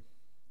today?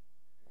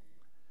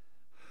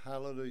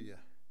 Hallelujah.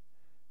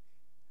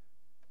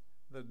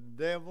 The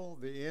devil,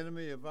 the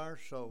enemy of our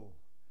soul,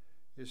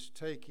 is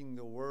taking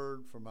the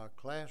Word from our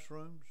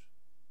classrooms,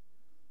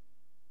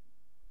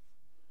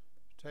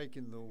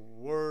 taking the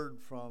Word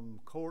from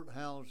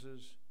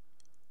courthouses,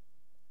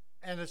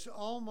 and it's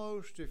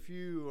almost, if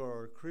you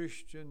are a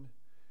Christian,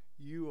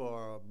 you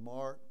are a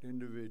marked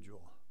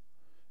individual.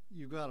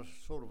 You've got a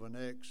sort of an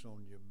X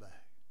on your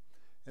back.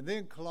 And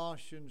then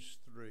Colossians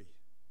 3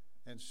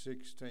 and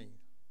 16.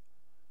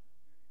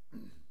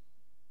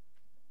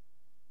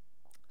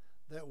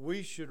 That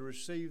we should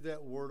receive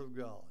that Word of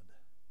God.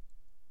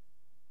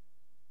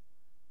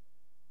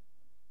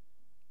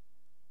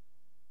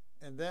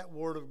 And that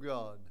Word of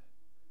God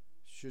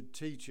should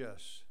teach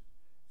us,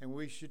 and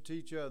we should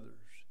teach others,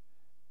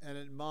 and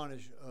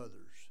admonish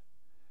others,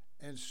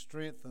 and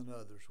strengthen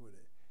others with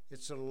it.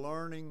 It's a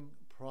learning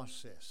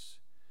process.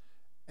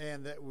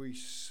 And that we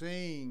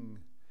sing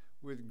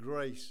with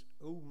grace.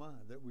 Oh my,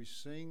 that we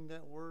sing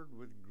that word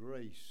with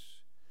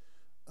grace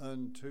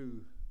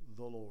unto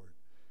the Lord.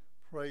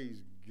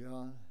 Praise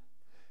God.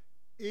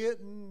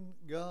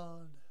 Isn't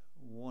God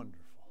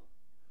wonderful?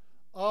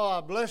 Oh,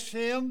 I bless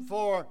Him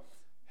for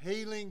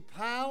healing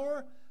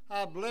power.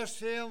 I bless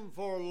Him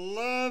for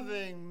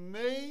loving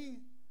me.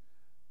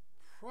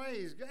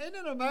 Praise God. Isn't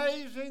it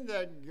amazing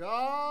that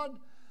God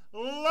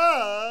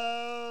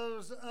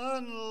loves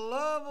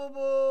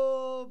unlovable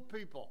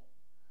people?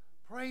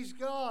 Praise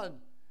God.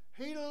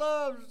 He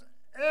loves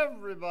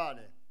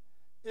everybody.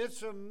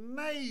 It's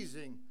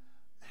amazing.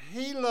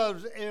 He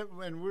loves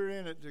everyone, and we're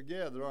in it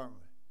together, aren't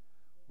we?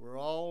 We're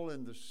all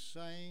in the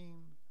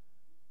same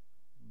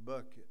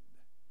bucket.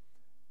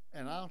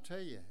 And I'll tell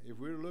you, if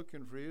we're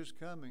looking for His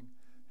coming,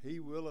 He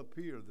will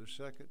appear the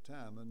second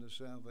time in the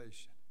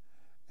salvation.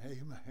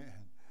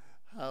 Amen.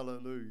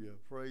 Hallelujah.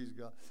 Praise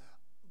God.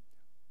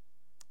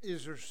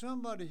 Is there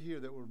somebody here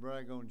that will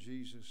brag on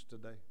Jesus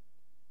today?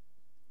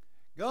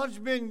 God's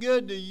been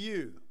good to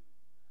you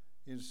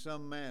in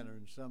some manner,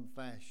 in some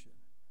fashion.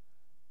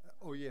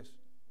 Oh, yes.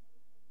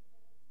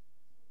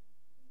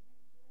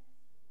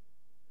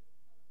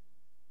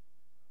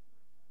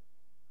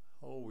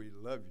 Oh, we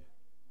love you.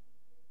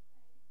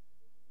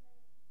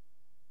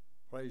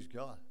 Praise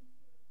God.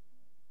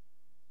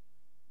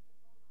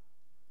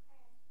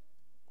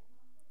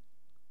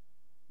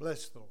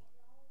 Bless the Lord.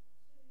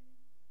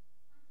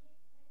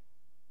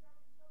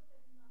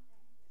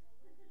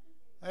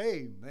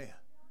 Amen.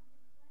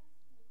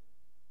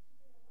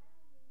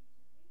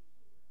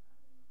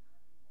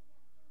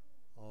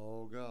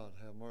 Oh, God,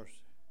 have mercy.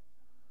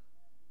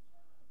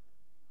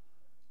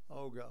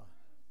 Oh, God.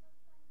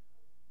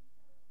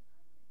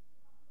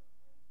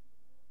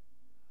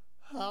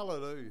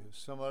 Hallelujah.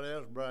 Somebody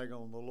else brag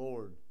on the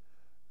Lord.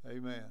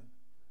 Amen.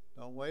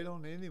 Don't wait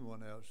on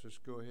anyone else.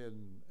 Just go ahead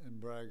and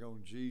brag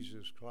on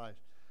Jesus Christ.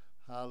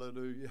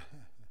 Hallelujah.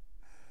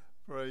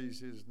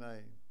 Praise His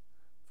name.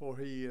 For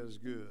He is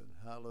good.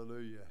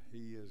 Hallelujah.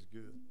 He is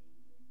good.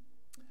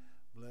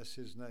 Bless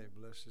His name.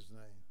 Bless His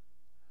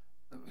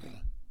name.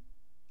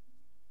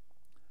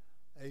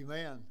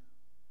 Amen.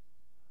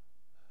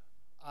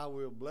 I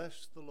will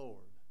bless the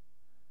Lord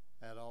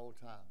at all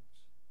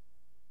times.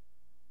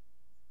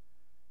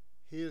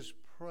 His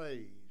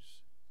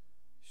praise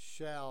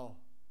shall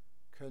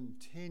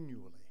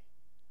continually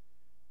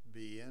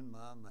be in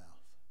my mouth.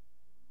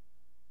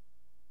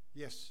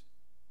 Yes.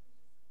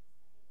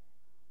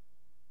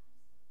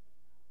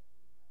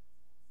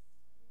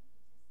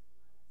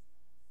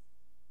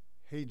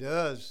 He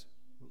does.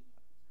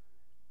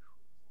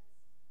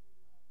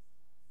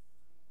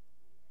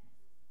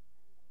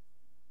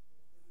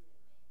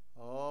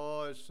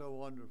 Oh, it's so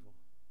wonderful.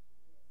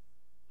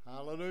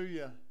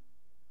 Hallelujah.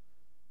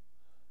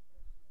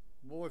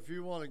 Boy, if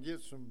you want to get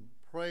some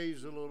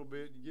praise a little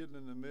bit, you get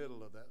in the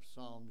middle of that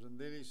Psalms. And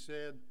then he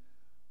said,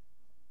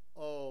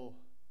 oh,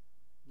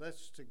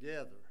 let's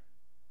together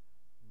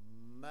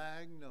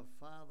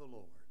magnify the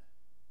Lord.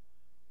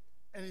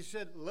 And he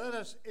said, let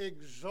us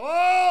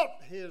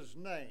exalt His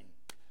name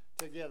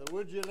together.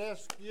 Would you?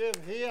 Let's give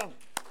Him.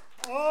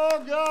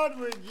 Oh, God,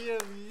 we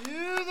give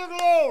You the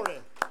glory.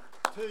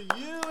 To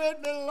You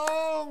it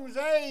belongs.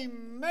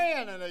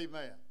 Amen and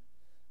amen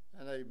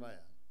and amen.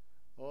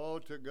 Oh,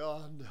 to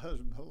God does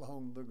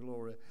belong the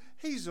glory.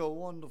 He's a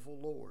wonderful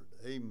Lord.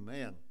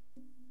 Amen.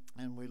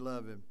 And we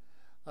love Him.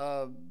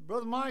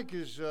 Brother Mike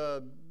is,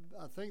 I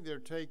think they're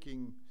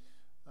taking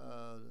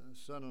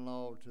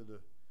son-in-law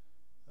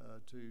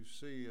to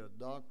see a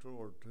doctor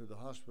or to the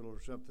hospital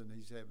or something.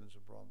 He's having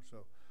some problems.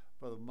 So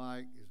Brother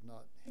Mike is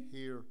not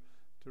here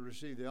to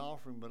receive the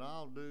offering, but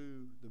I'll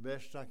do the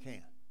best I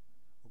can.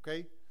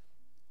 Okay?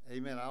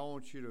 Amen. I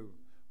want you to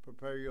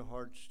prepare your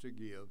hearts to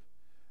give.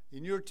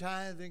 In your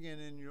tithing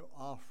and in your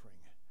offering,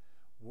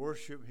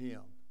 worship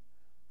Him.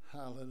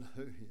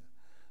 Hallelujah.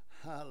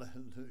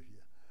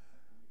 Hallelujah.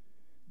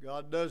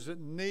 God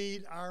doesn't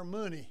need our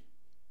money,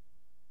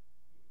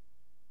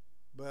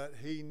 but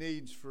He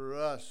needs for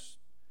us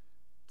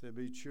to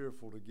be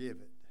cheerful to give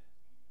it.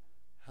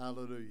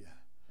 Hallelujah.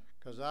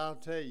 Because I'll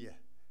tell you,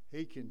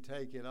 He can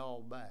take it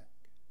all back.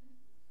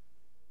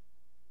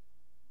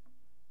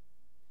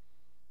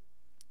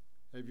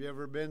 Have you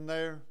ever been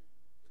there?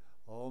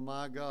 Oh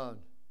my God.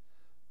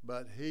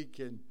 But He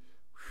can,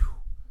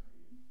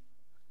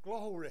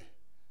 glory.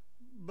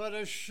 But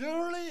as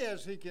surely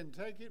as He can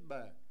take it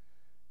back,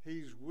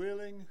 He's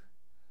willing,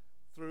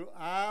 through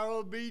our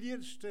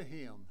obedience to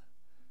Him,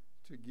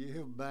 to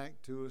give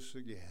back to us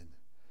again.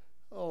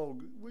 Oh,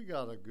 we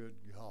got a good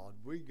God.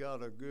 We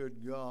got a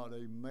good God.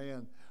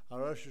 Amen.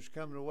 Our ushers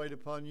coming to wait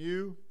upon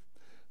you.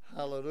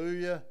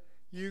 Hallelujah.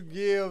 You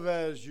give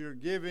as you're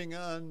giving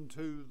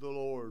unto the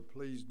Lord.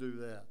 Please do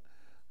that.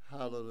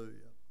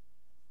 Hallelujah.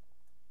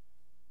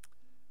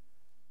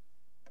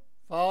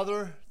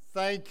 Father,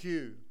 thank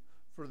you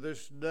for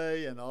this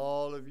day and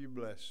all of your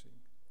blessing.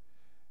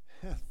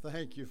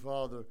 Thank you,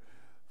 Father,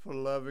 for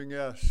loving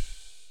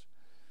us.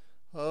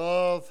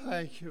 Oh,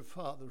 thank you,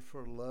 Father,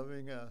 for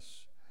loving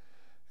us.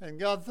 And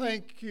God,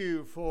 thank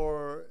you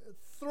for,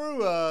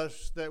 through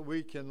us, that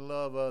we can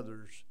love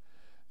others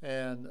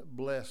and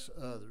bless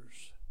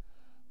others.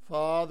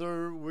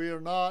 Father, we are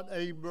not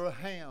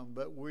Abraham,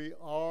 but we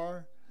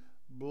are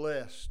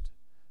blessed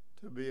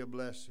to be a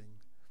blessing.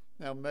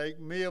 Now make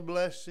me a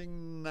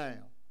blessing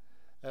now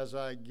as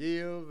I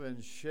give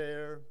and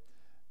share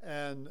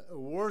and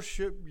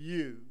worship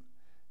you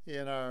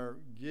in our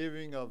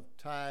giving of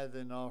tithe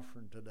and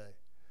offering today.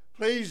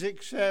 Please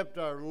accept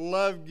our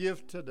love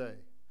gift today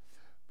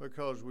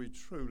because we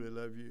truly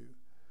love you.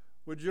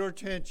 Would your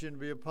attention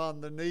be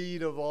upon the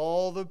need of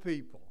all the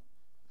people?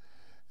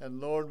 And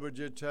Lord, would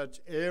you touch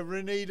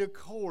every need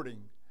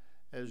according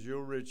as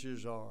your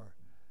riches are.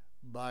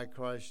 By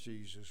Christ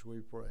Jesus we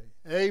pray.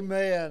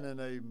 Amen and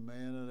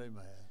amen and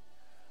amen.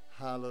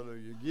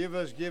 Hallelujah. Give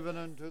us given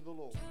unto the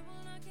Lord.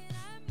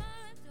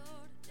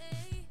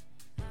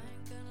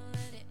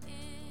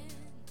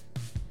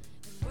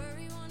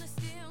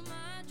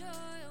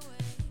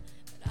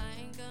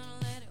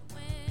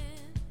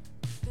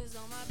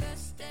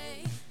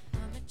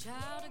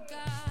 Child of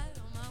God,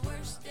 on my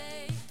worst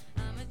day,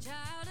 I'm a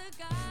child of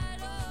God.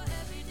 Oh,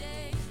 every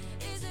day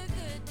is a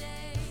good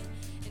day,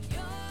 and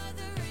you're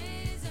the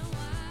reason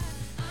why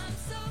I'm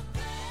so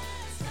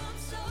blessed. I'm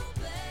so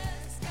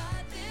blessed.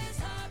 Got this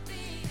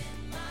heartbeat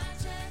in my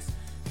chest.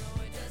 No,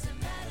 it doesn't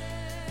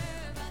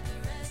matter about the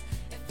rest.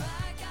 If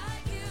I got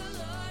you,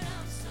 Lord,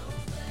 I'm so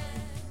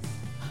blessed.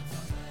 I'm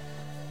so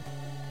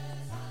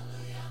blessed.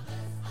 Hallelujah, I'm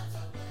blessed. I'm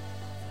so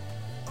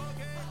blessed.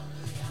 Okay.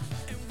 Hallelujah, I'm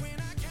blessed. And when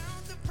I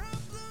count the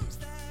problems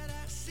that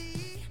I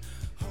see,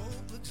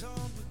 hope looks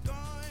all but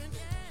gone.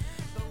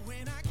 But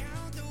when I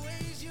count the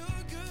ways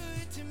you're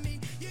good to me,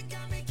 you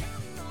got me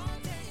counting all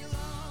day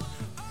long.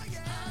 Oh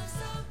yeah. I'm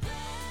so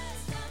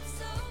blessed, I'm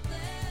so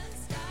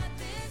blessed. Got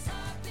this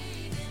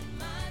heartbeat in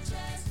my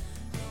chest.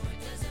 No, it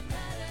doesn't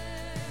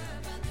matter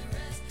about the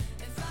rest.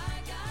 If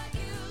I got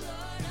you,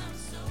 Lord, I'm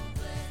so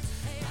blessed.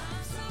 Hey,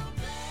 I'm so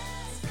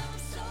blessed, I'm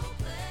so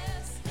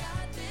blessed.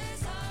 Got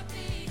this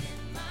heartbeat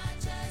in my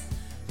chest.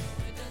 No,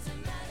 it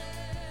doesn't matter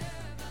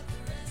about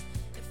the rest.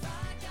 If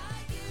I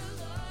got you,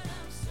 Lord,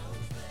 I'm so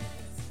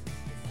blessed.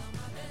 'Cause on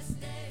my best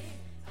day,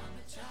 I'm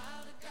a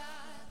child of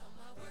God. On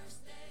my worst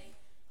day,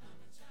 I'm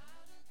a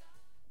child of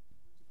God.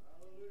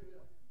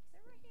 Hallelujah.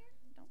 They're right here.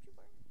 Don't you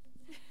worry.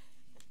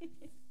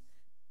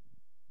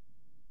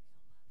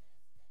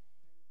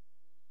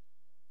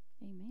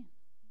 Amen.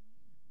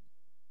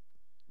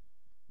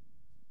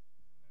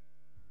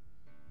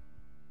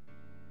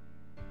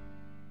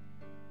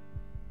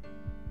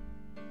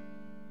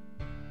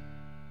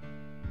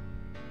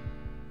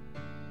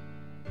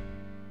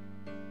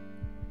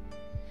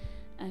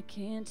 I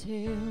can't tell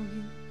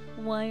you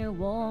why you're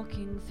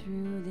walking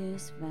through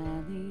this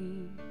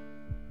valley,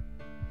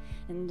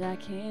 and I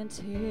can't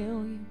tell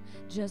you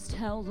just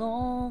how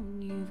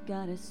long you've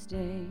got to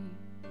stay,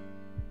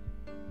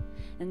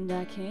 and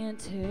I can't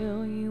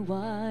tell you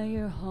why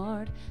your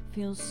heart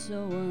feels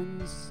so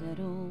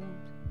unsettled,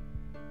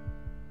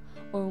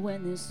 or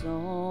when this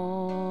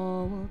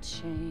all will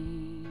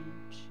change.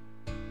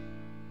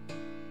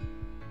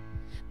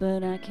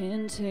 But I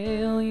can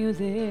tell you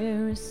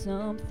there is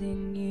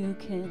something you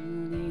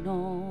can lean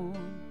on.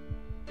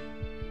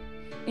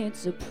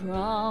 It's a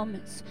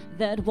promise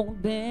that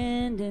won't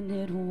bend and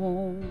it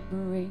won't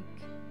break.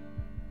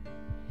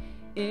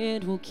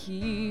 It will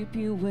keep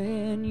you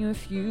when your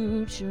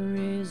future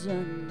is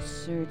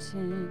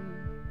uncertain.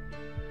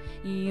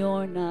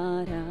 You're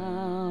not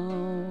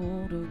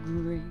out of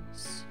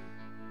grace.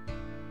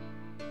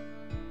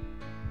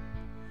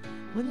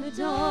 When the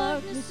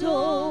darkness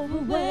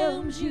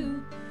overwhelms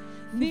you,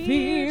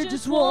 fear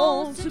just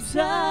won't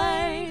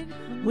subside.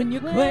 When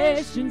your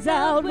questions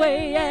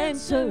outweigh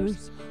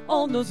answers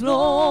on those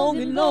long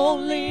and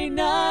lonely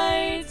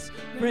nights,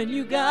 friend,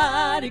 you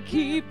gotta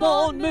keep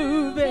on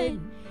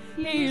moving.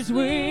 He's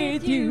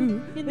with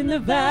you in the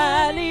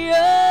valley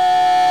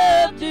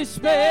of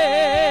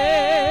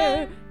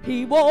despair.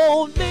 He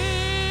won't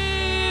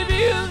leave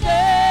you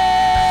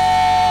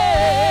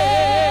there.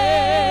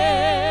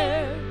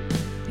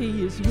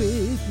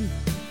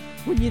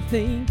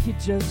 think you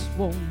just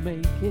won't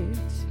make it,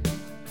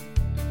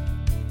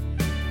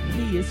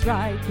 He is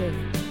right there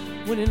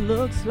when it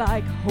looks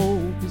like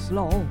hope is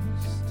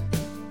lost.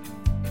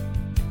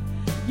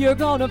 You're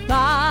gonna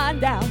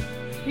find out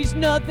He's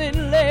nothing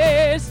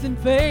less than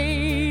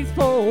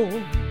faithful.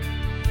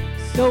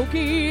 So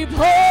keep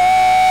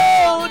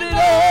holding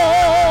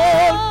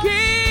on,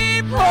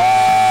 keep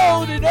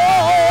holding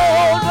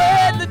on.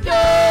 When the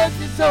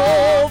darkness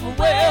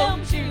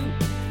overwhelms you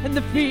and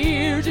the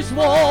fear just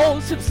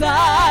won't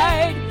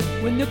subside,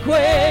 when the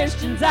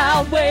questions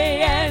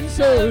outweigh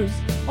answers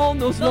on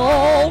those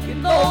long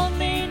and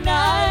lonely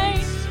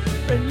nights,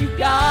 friend, you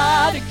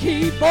gotta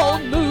keep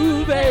on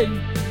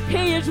moving.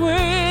 He is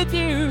with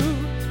you.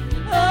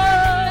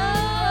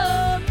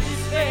 Love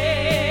is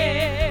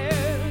there.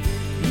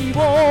 He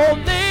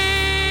won't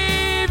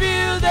leave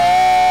you there.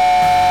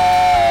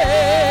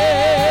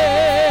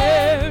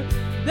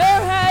 There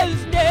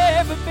has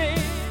never been,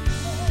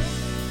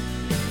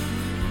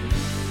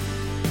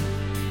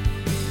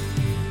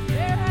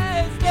 there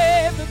has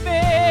never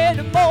been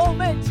a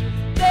moment,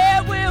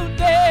 there will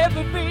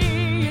never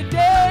be a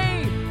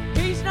day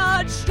He's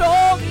not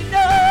strong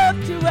enough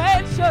to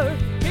answer.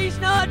 He's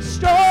not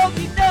strong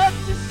enough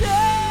to save.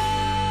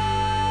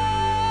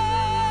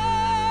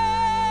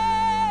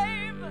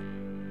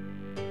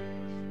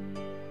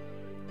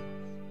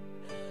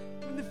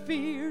 When the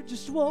fear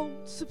just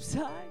won't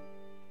subside,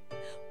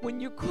 when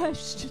your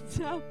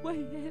questions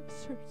outweigh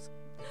answers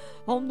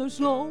on those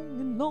long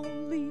and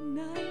lonely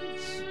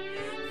nights,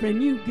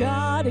 friend, you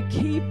gotta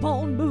keep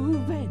on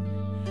moving.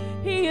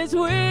 He is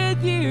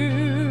with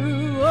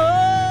you.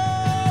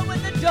 Oh,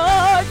 when the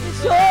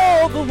darkness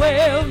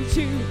overwhelms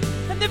you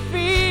and the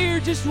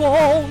fear just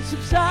won't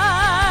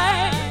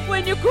subside,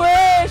 when your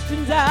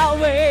questions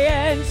outweigh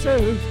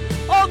answers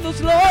on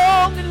those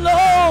long and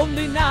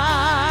lonely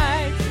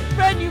nights,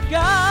 friend, you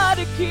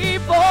gotta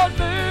keep on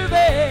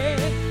moving.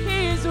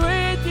 He's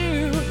with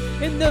you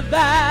in the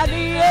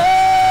valley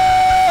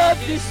of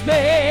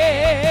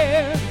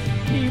despair.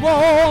 He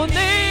won't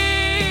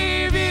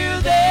leave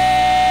you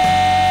there.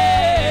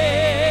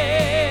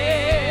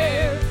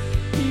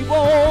 He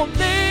won't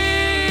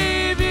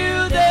leave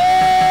you there.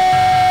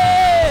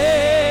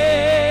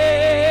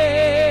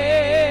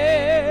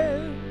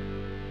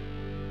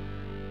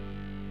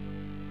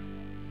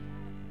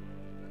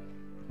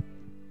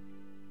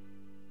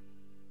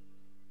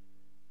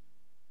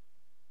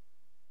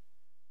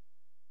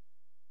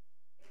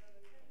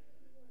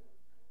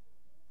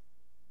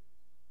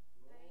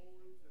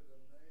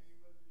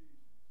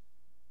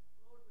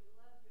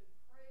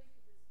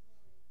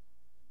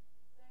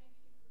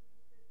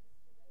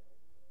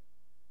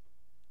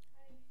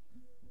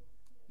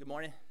 Good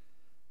morning.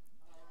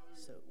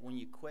 So when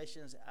your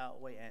questions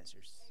outweigh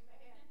answers,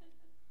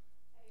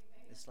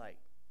 it's like,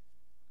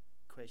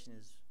 question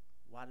is,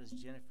 why does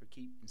Jennifer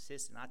keep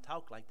insisting? I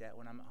talk like that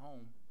when I'm at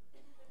home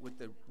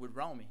with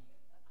Romy,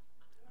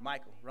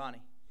 Michael,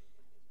 Ronnie.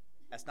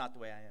 That's not the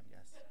way I am,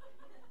 guys.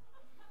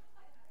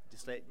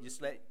 Just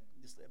let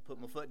put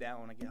my foot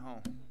down when I get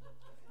home.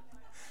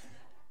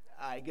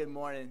 All right, good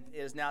morning. It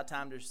is now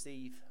time to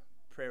receive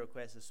prayer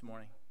requests this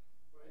morning.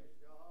 Praise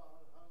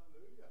God.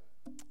 Hallelujah.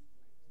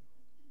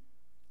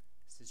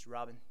 Sister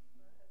Robin.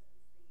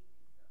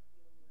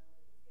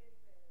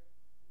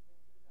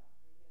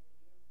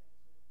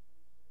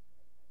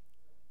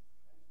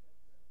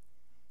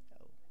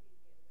 Oh,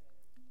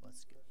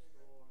 that's good.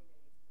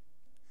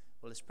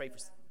 Well, let's pray for.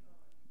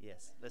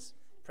 Yes, let's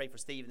pray for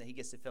Stephen that he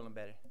gets to feeling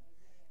better,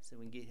 so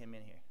we can get him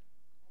in here.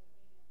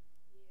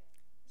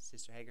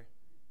 Sister Hager.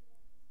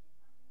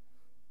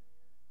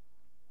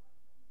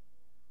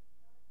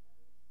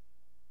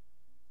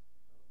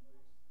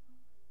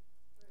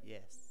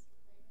 Yes.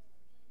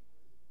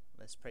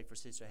 Let's pray for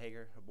Sister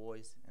Hager, her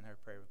boys, and her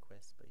prayer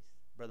requests, please.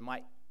 Brother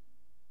Mike.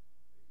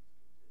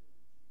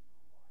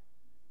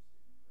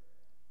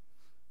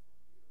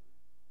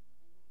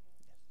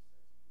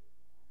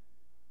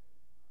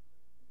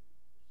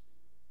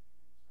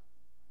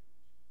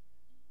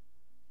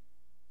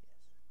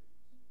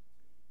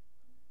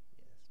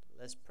 Yes.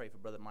 Let's pray for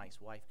Brother Mike's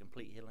wife,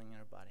 complete healing in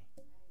her body.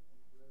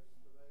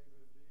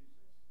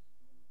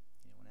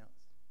 Anyone else?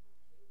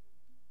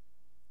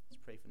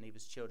 Let's pray for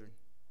Neva's children.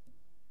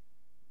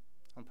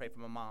 I'm going to pray for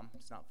my mom.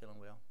 She's not feeling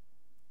well.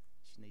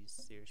 She needs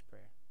serious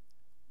prayer.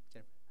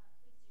 Jennifer.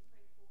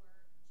 Please do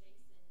pray for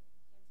Jason.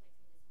 Kim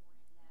texted me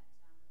this morning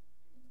that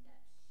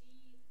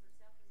she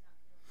herself is not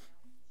feeling well.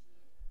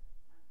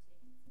 She had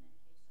taken some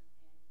medication,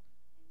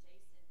 and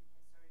Jason has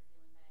started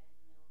feeling bad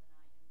in the middle of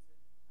the night,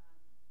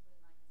 and so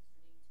Brother Mike and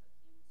Sister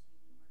Dee took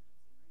him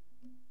to the emergency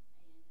room.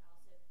 And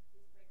also,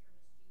 please pray for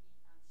Miss Judy.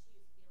 She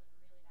was feeling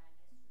really bad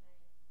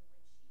yesterday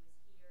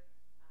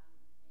when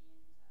she was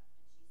here, and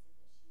she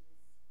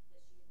said that she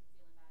had been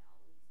feeling bad all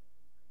week. So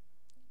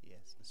please pray.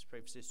 Yes, let's pray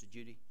for Sister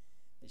Judy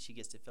that she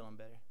gets to feeling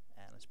better.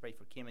 And let's pray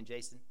for Kim and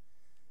Jason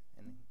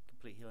and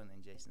complete healing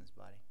in Jason's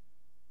body.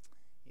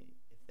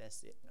 If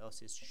that's it. Oh,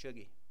 Sister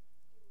Shuggy.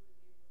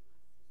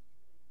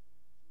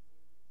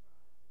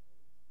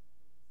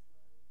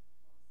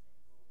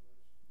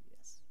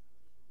 Yes.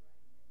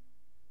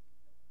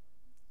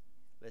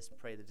 let's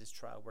pray that this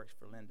trial works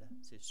for Linda,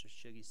 Sister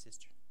Shuggy's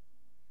sister.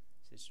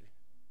 Sister.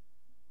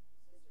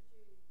 Sister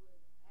Judy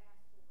would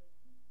ask for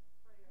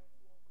prayer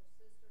for her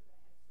sister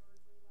that had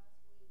surgery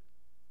last week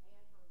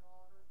and her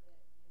daughter that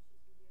she's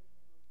been giving them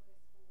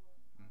requests for.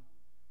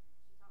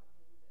 She talked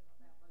to me a little bit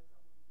about both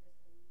of them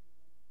yesterday evening.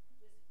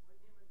 Just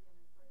remember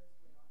them in prayer as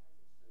well. I know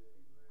that she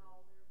would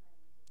call their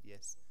names.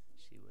 Yes,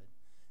 she would.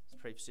 Let's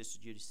pray for Sister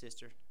Judy's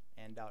sister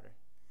and daughter.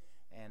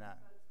 And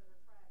Folks that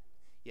are traveling.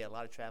 yeah, a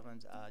lot of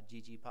traveling.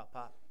 Gigi, Pop,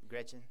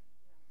 Gretchen.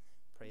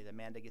 Pray that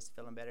Amanda gets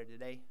feeling better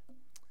today.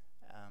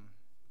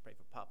 Pray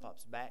for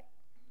Pop's back.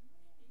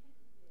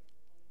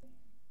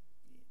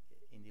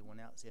 Anyone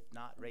else? If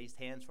not, raised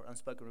hands for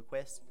unspoken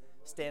requests.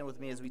 Stand with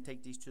me as we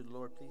take these to the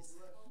Lord, please.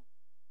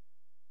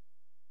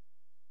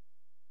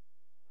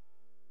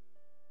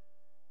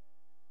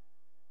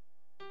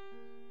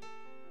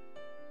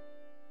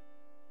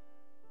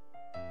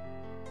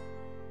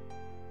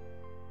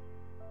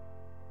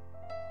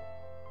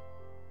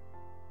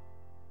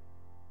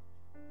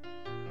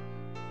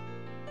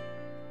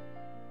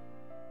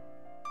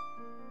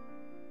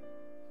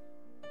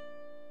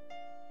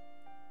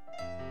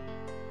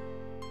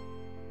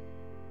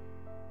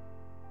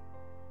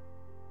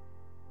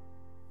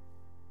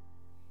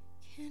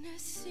 Can I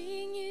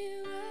sing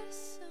you a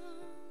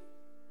song?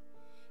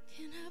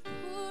 Can I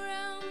pour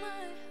out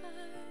my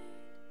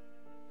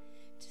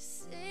heart to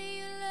say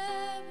your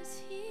love is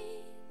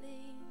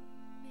healing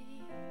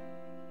me?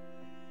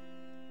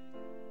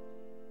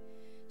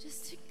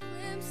 Just a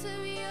glimpse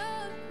of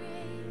your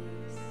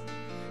grace,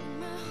 and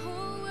my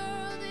whole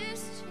world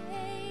is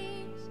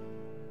changed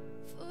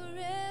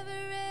forever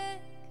and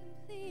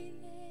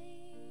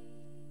completely.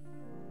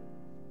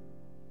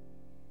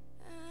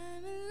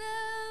 I'm in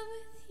love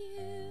with you.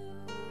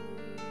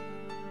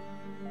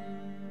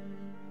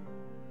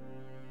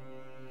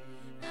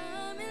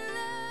 I'm in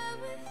love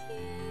with you.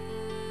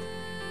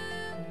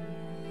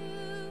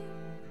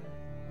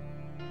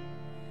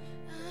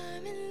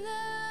 I'm in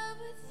love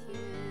with you.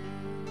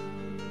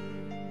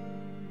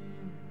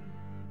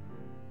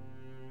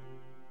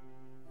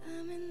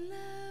 I'm in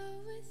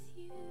love with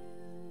you.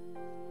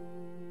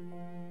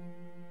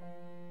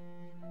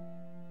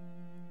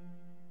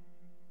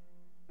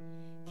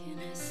 Can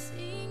I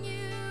sing you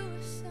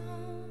a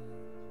song?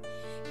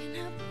 Can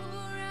I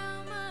pour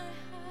out my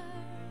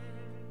heart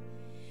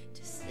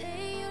to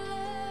say your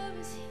love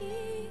is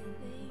healing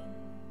me?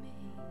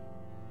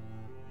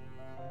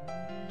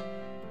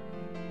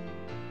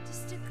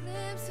 Just a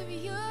glimpse of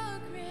your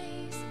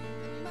grace,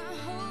 and my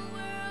whole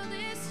world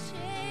is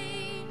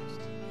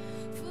changed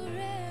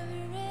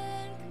forever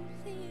and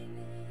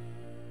completely.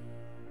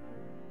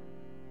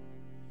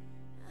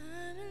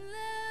 I'm in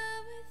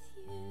love with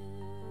you.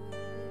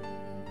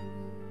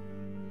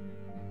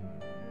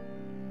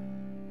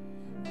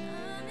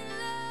 I'm in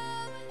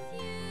love with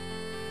you.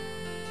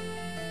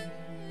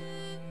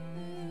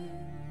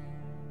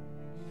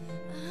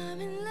 I'm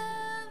in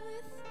love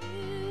with you.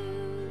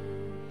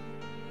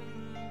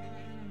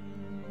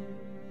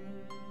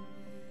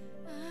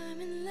 I'm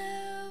in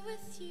love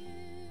with you.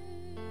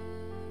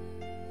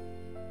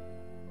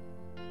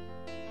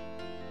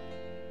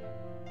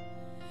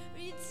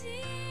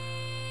 Redeemed,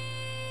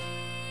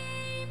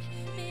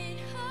 made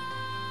whole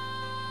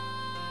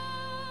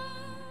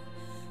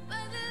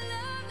by the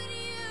love that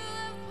you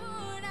have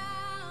poured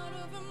out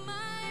over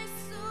my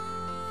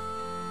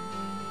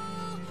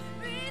soul.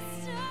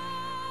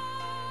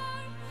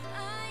 Restored, I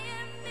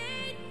am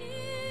made new.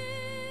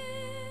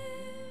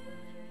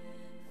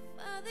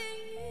 Father,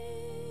 you,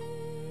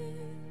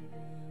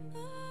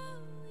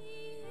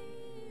 only you.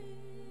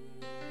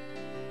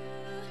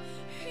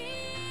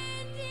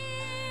 Redeemed,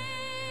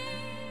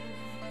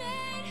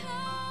 made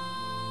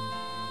whole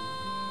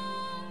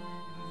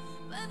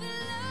by the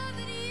love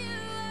that you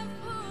have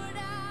poured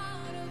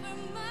out over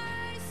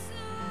my soul.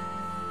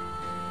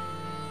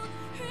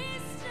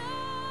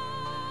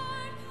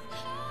 Restored, I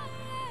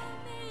am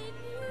made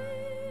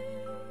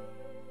new.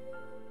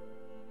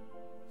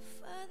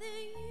 Father,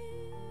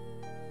 you,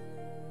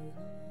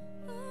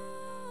 only you.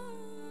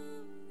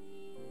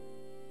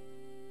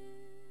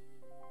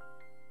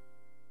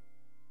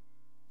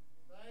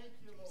 Thank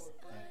you, Lord.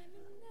 I'm in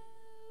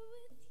love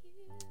with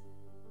you.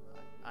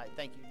 All right,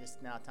 thank you. It's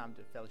now time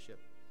to fellowship.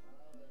 I'm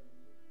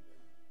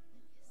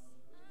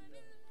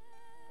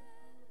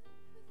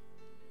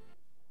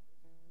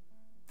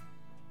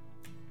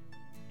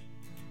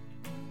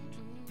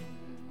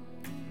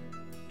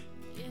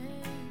in love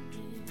with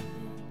you.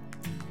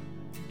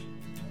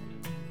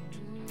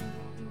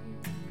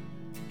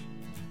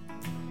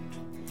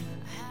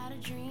 I had a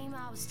dream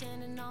I was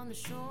standing on the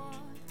shore,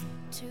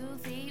 2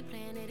 feet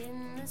planted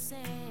in the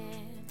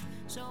sand,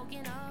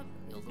 soaking up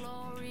your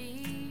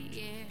glory,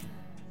 yeah.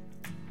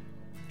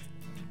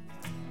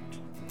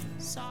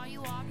 Saw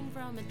you walking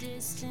from a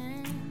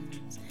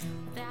distance,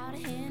 without a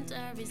hint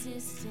of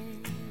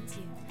resistance.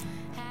 You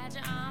had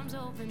your arms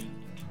open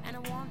and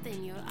a warmth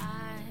in your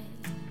eyes.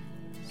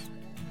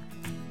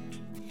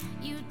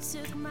 You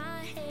took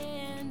my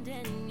hand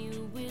and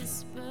you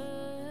whispered,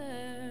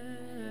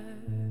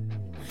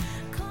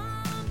 "Come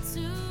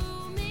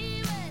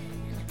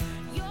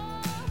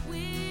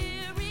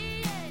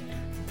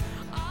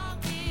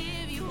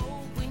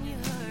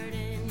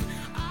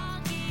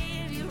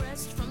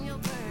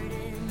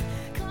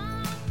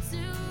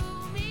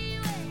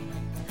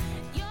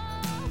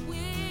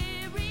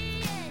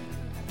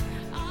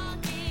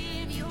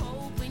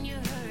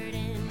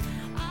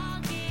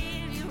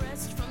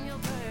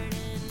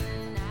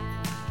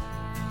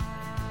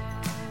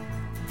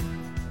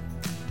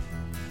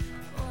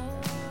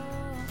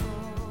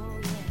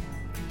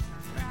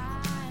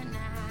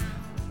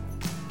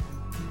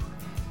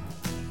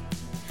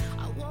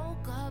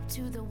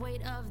into the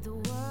weight of the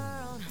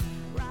world,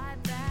 right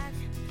back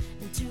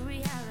into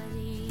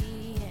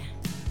reality,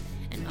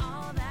 and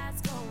all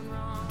that's going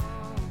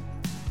wrong.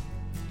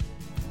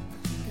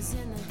 'Cause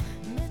in the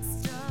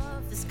midst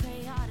of this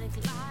chaotic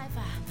life,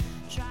 I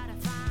try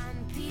to find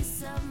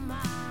peace of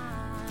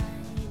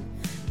mind,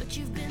 but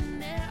you've been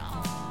there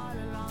all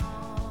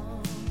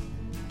along.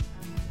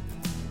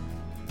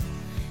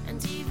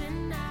 And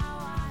even now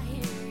I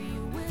hear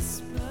you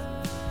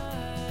whisper,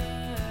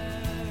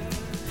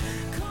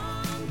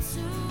 come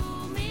to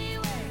me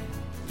when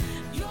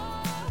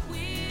you're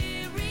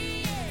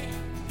weary, yeah.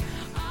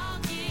 I'll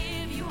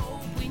give you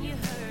hope when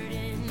you're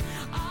hurting,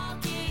 I'll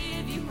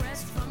give you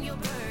rest from your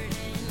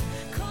burden.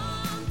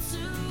 Come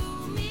to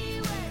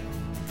me when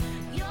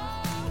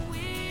you're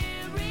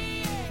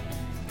weary, yeah.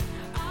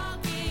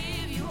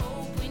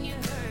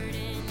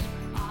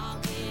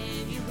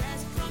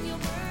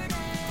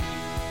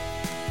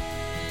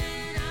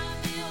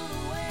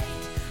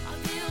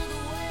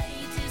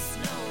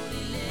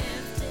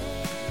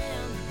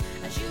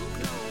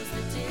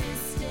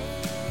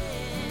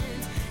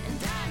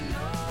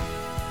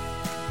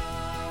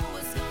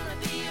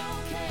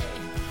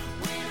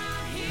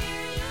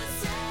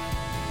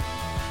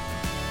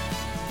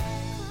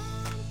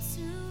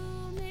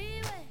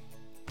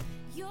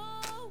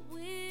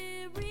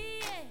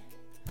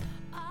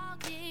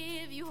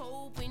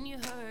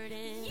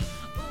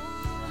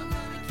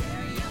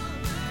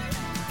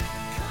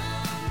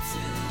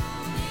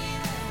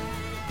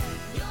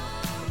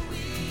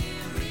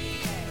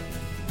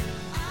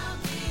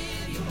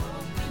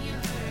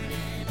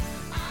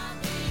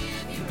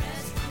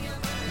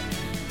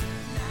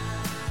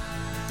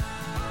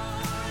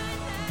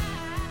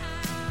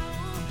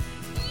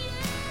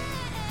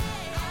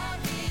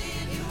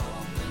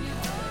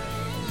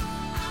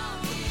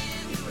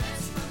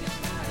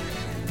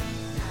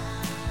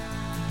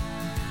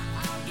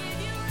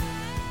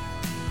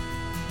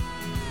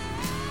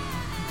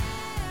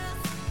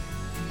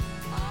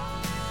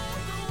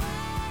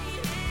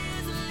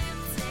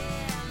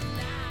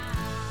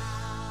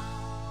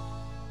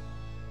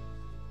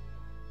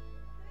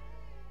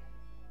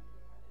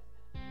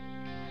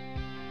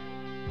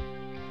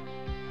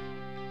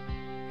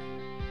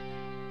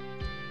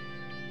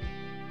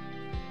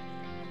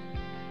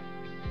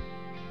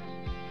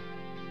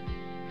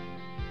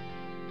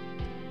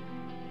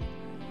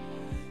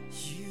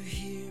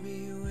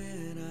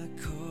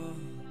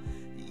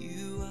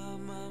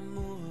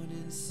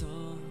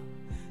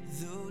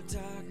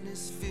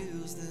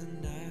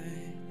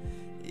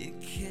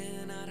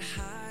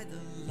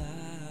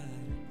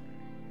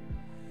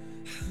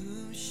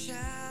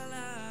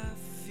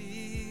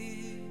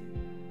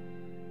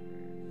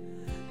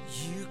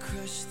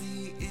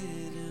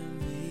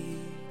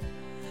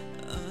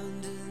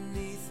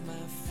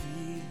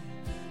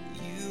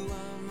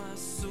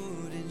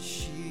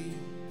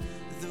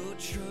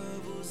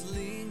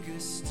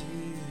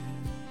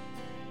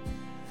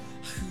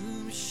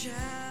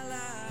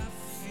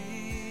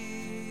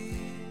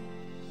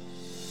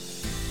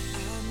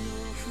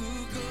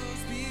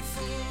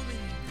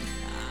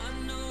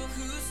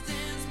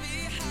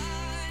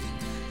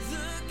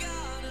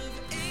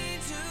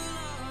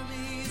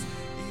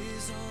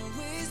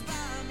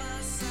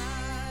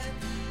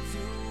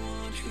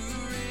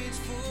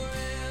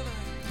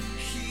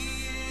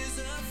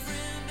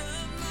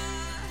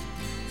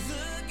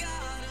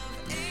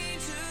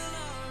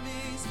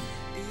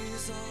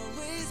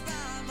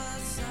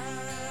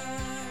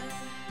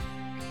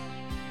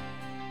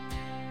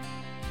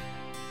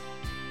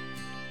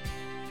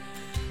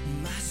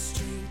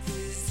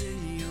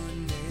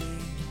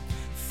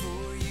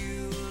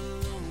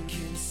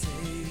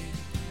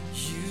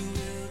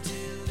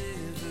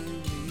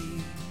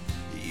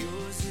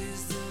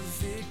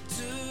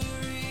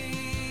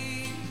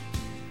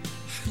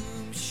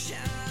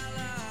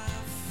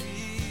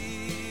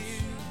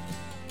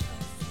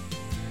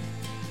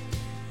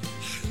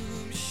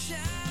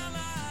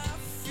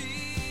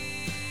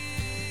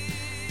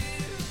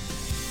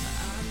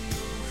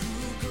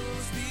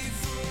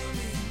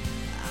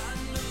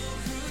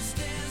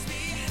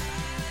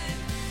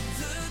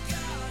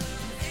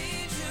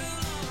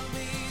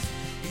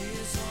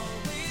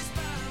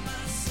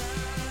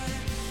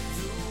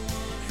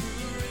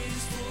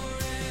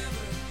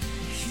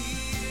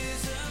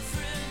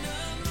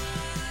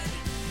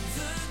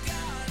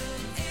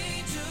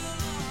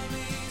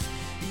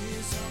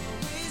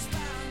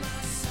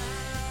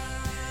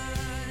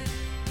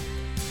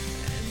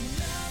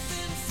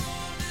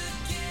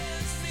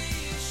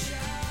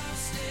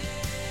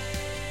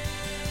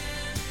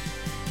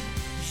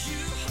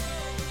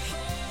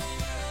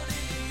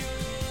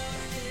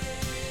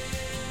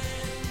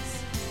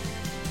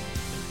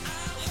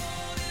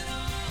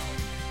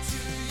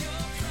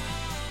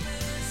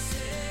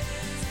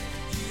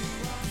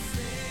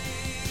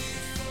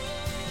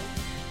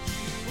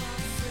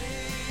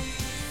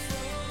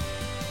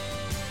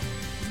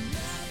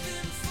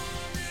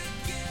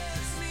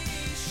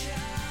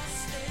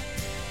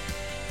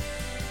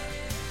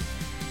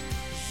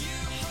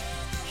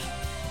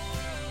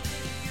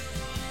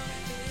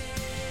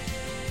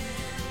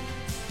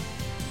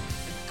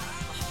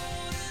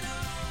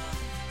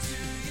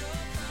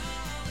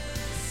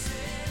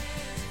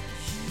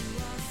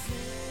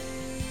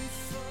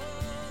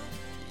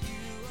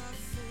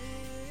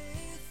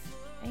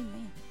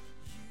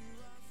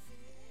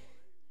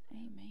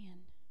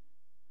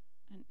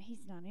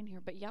 in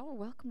here, but y'all are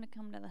welcome to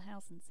come to the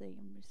house and see.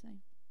 I'm just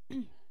saying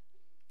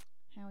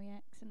how he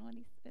acts and what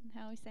he and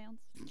how he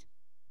sounds.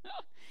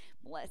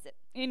 Bless it.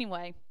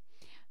 Anyway,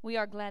 we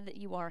are glad that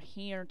you are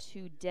here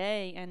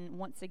today. And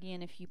once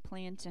again, if you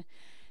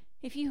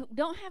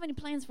don't have any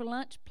plans for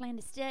lunch, plan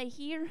to stay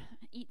here,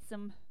 eat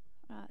some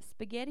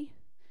spaghetti.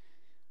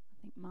 I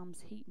think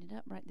Mom's heating it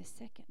up right this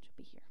second. She'll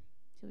be here.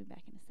 She'll be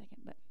back in a second,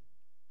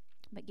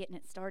 but getting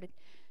it started.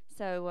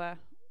 So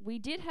we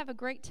did have a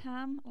great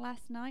time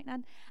last night.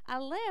 And I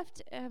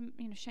left.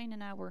 Shane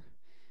and I were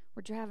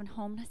driving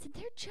home, and I said,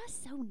 they're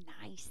just so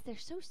nice. They're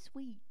so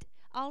sweet.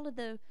 All of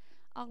the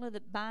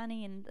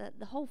Bonnie and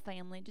the whole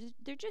family,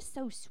 they're just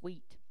so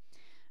sweet.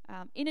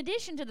 In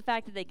addition to the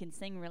fact that they can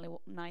sing really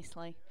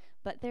nicely,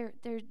 but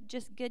they're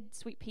just good,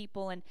 sweet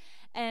people.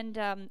 And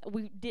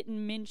we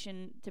didn't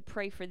mention to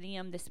pray for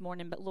them this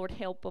morning, but Lord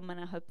help them, and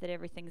I hope that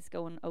everything's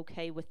going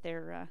okay with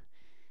their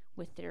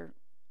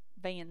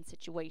van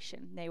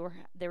situation. They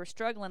were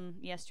struggling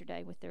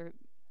yesterday with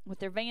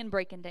their van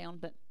breaking down,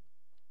 but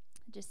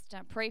just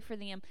pray for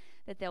them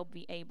that they'll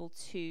be able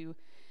to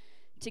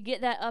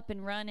get that up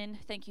and running.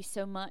 Thank you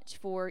so much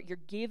for your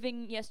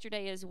giving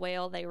yesterday as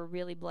well. They were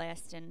really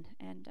blessed, and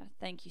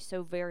thank you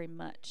so very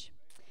much.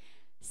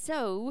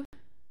 So,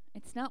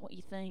 it's not what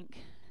you think.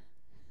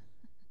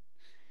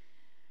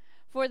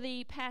 For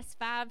the past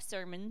 5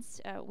 sermons,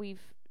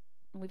 we've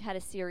had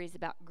a series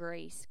about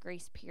grace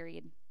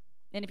period.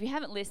 And if you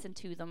haven't listened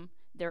to them,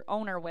 they're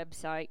on our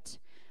website,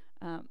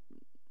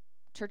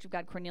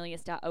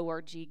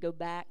 churchofgodcornelius.org. Go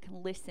back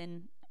and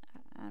listen.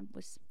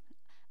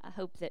 I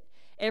hope that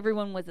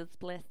everyone was as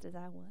blessed as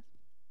I was.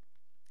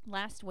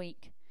 Last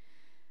week,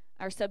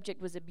 our subject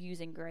was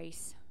abusing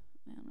grace.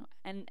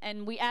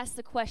 And we asked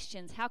the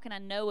questions, how can I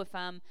know if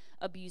I'm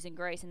abusing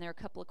grace? And there are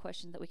a couple of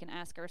questions that we can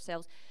ask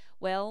ourselves.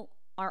 Well,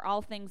 are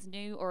all things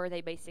new, or are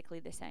they basically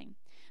the same?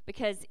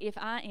 Because if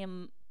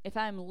I'm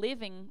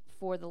living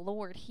for the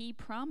Lord, He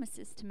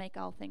promises to make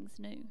all things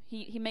new.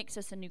 He makes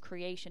us a new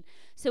creation.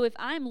 So if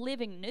I'm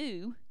living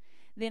new,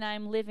 then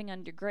I'm living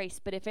under grace.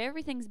 But if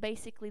everything's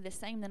basically the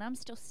same, then I'm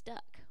still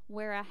stuck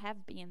where I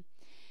have been.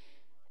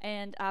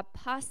 And I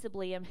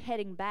possibly am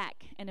heading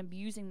back and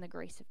abusing the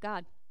grace of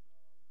God.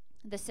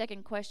 The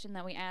second question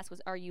that we asked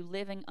was, are you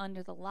living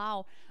under the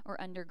law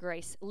or under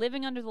grace?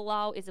 Living under the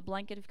law is a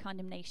blanket of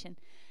condemnation.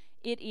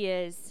 It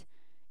is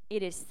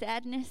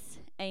sadness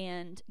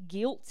and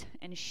guilt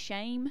and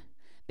shame,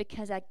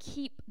 because I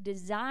keep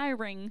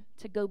desiring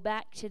to go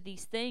back to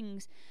these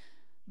things,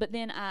 but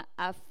then I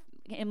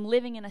am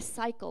living in a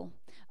cycle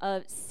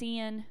of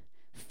sin,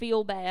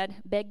 feel bad,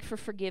 beg for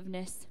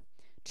forgiveness,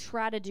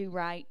 try to do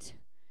right.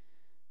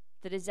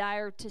 The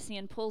desire to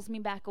sin pulls me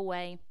back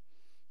away.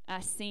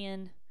 I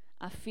sin,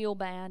 I feel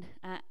bad,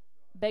 I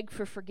beg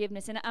for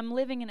forgiveness, and I'm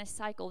living in a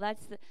cycle.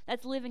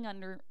 That's living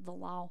under the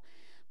law.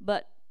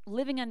 But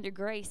living under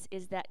grace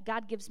is that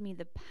God gives me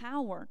the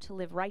power to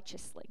live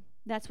righteously.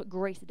 That's what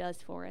grace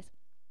does for us.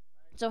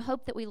 So I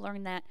hope that we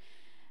learn that,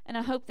 and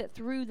I hope that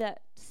through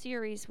that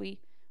series we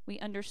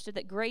understood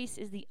that grace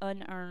is the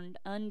unearned,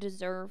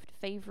 undeserved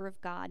favor of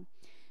God,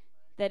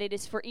 that it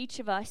is for each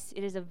of us,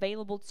 it is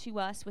available to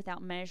us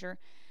without measure,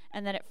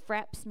 and that it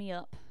fraps me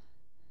up.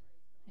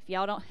 If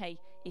y'all don't, hey,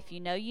 if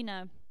you know, you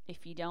know.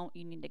 If you don't,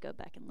 you need to go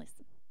back and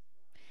listen.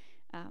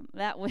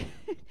 That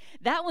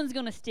one's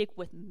going to stick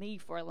with me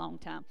for a long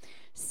time.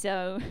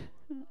 So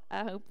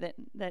I hope that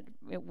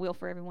it will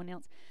for everyone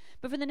else.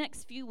 But for the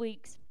next few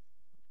weeks,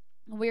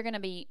 we're going to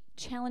be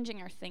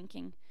challenging our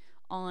thinking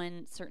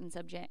on certain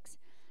subjects.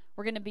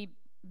 We're going to be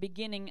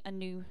beginning a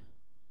new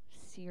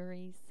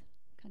series,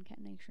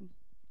 Concatenation.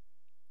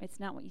 It's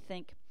not what you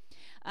think.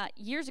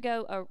 Years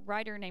ago, a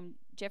writer named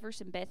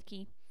Jefferson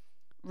Bethke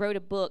wrote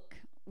a book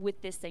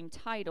with this same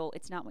title,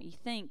 It's Not What You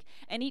Think.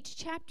 And each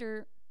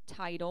chapter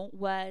title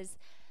was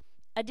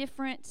a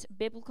different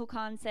biblical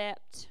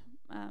concept,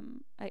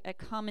 a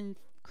common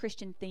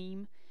Christian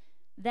theme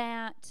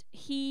that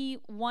he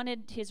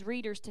wanted his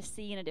readers to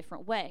see in a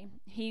different way.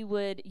 He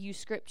would use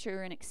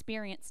scripture and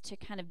experience to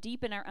kind of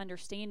deepen our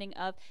understanding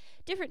of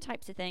different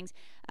types of things.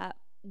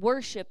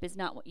 Worship is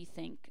not what you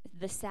think.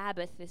 The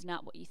Sabbath is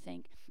not what you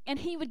think. And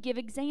he would give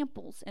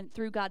examples, and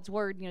through God's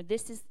word,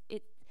 this is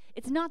it.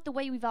 It's not the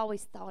way we've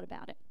always thought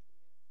about it.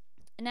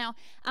 Now,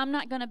 I'm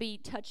not going to be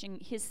touching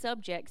his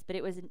subjects, but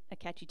it was a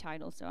catchy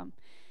title, so I'm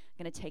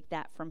going to take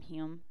that from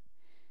him.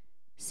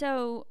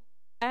 So,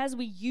 as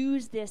we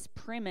use this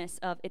premise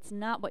of it's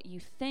not what you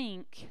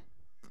think,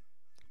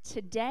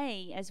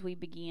 today, as we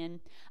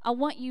begin, I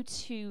want you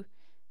to,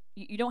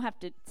 you don't have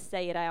to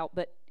say it out,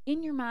 but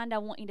in your mind, I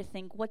want you to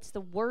think, what's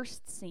the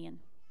worst sin?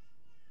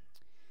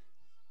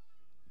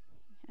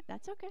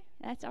 That's okay.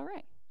 That's all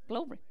right.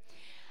 Glory.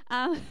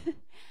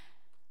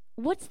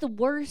 What's the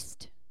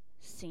worst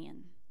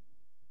sin?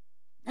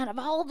 Out of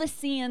all the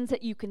sins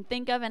that you can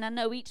think of, and I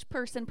know each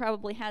person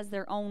probably has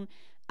their own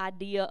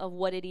idea of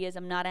what it is.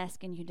 I'm not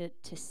asking you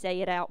to say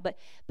it out, but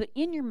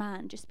in your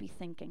mind, just be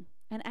thinking.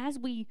 And as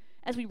we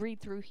read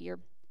through here,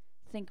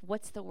 think,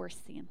 what's the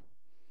worst sin?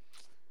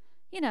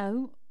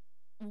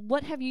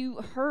 what have you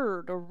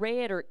heard or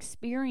read or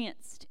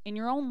experienced in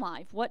your own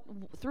life? What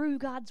through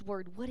God's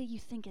word, what do you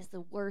think is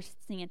the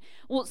worst sin?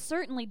 Well,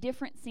 certainly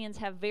different sins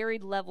have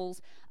varied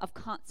levels of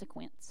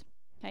consequence.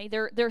 Okay,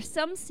 there are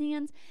some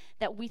sins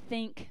that we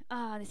think,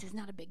 this is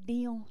not a big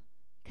deal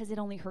because it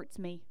only hurts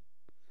me.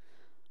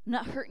 I'm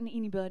not hurting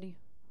anybody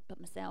but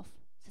myself.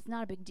 So it's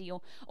not a big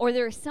deal. Or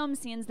there are some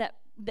sins that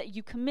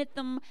you commit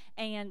them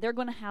and they're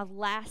going to have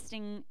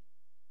lasting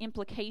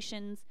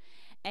implications,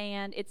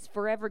 and it's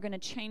forever going to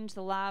change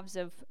the lives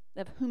of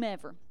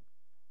whomever.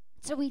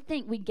 So we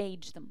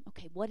gauge them.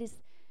 Okay,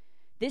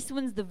 this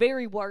one's the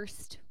very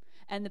worst,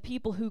 and the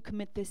people who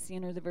commit this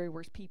sin are the very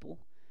worst people.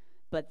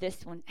 But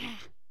this one,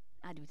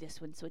 I do this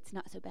one, so it's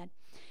not so bad.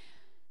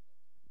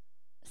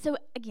 So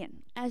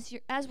again, as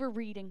we're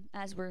reading,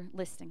 as we're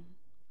listening,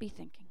 be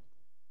thinking.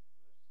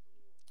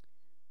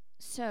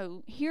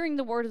 So, hearing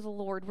the word of the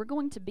Lord, we're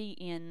going to be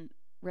in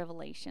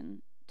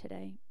Revelation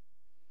today.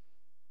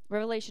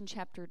 Revelation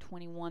chapter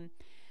 21.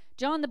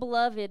 John the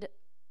Beloved,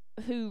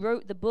 who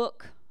wrote the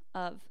book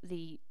of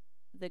the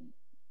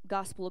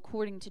Gospel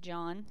according to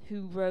John,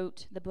 who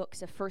wrote the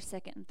books of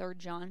 1st, 2nd, and 3rd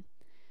John,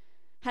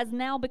 has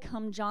now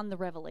become John the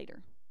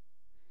Revelator.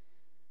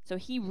 So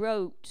he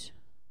wrote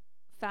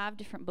 5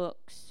 different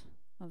books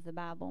of the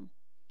Bible.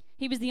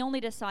 He was the only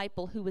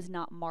disciple who was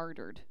not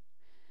martyred.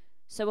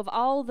 So of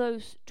all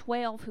those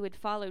 12 who had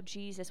followed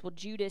Jesus, well,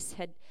 Judas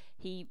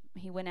he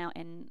went out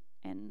and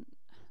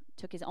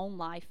took his own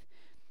life.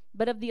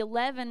 But of the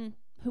 11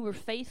 who were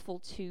faithful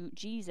to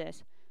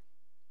Jesus,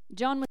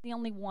 John was the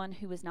only one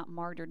who was not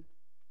martyred.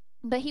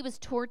 But he was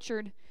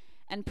tortured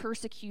and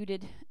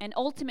persecuted, and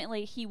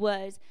ultimately he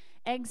was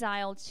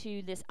exiled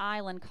to this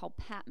island called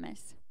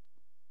Patmos.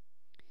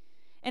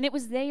 And it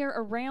was there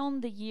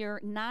around the year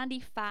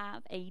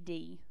 95 AD,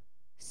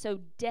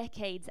 so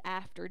decades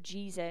after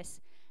Jesus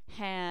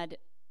had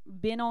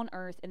been on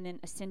earth and then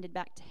ascended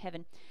back to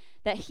heaven,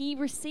 that he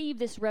received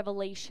this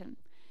revelation.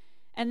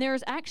 And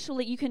there's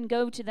actually, you can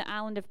go to the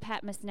island of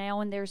Patmos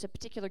now, and there's a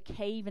particular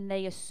cave, and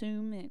they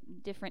assume,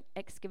 different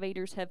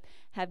excavators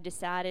have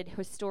decided,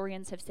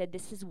 historians have said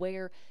this is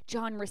where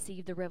John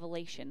received the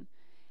revelation.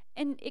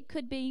 And it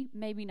could be,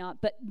 maybe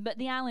not, but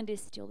the island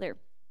is still there.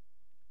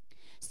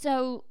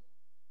 So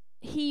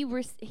he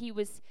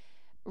was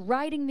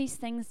writing these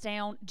things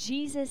down.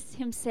 Jesus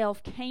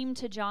himself came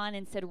to John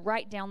and said,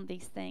 write down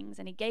these things.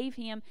 And he gave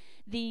him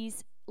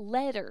these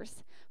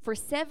letters for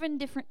 7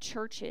 different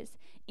churches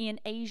in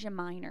Asia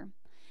Minor.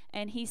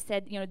 And he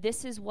said,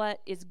 this is what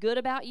is good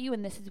about you,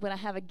 and this is what I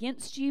have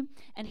against you,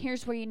 and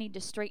here's where you need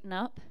to straighten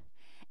up.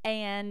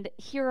 And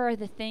here are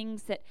the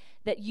things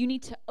that you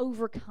need to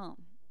overcome.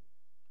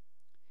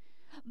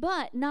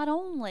 But not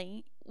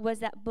only was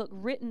that book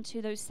written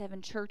to those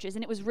 7 churches,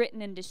 and it was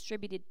written and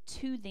distributed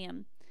to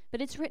them,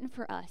 but it's written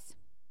for us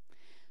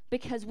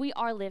because we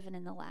are living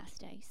in the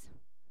last days.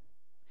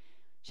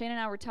 Shane and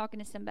I were talking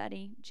to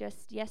somebody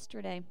just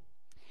yesterday,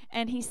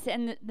 and he said,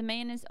 and the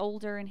man is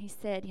older, and he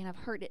said, I've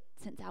heard it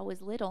since I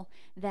was little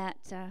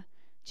that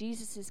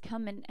Jesus is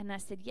coming. And I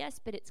said, yes,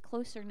 but it's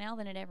closer now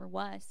than it ever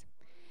was.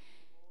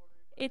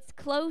 It's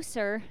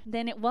closer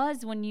than it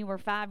was when you were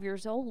 5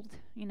 years old,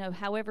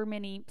 however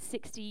many,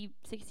 60,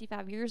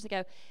 65 years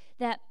ago,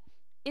 that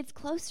it's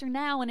closer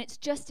now, and it's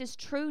just as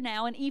true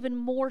now, and even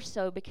more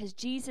so because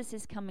Jesus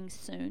is coming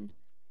soon.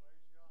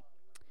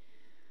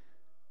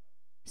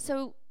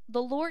 So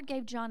the Lord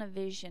gave John a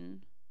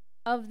vision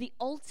of the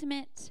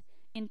ultimate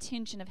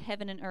intention of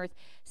heaven and earth,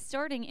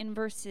 starting in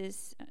verse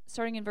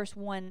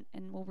 1,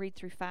 and we'll read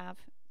through 5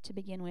 to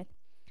begin with,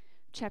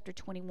 chapter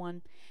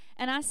 21.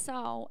 And I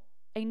saw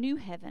a new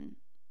heaven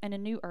and a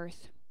new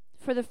earth,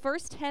 for the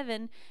first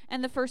heaven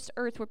and the first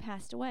earth were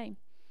passed away,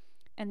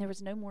 and there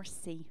was no more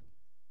sea.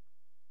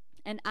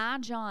 And I,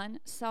 John,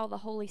 saw the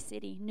holy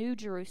city, New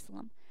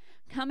Jerusalem,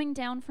 coming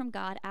down from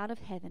God out of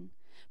heaven,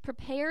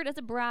 prepared as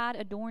a bride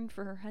adorned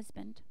for her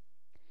husband.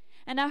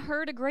 And I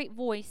heard a great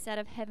voice out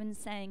of heaven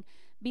saying,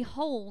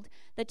 behold,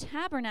 the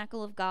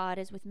tabernacle of God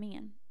is with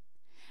men,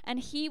 and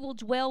he will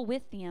dwell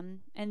with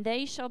them, and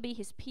they shall be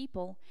his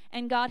people,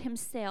 and God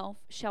himself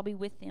shall be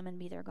with them and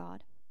be their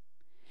God.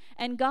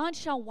 And God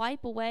shall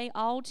wipe away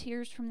all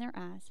tears from their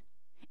eyes,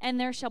 and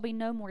there shall be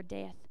no more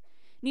death,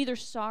 neither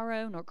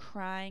sorrow nor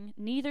crying,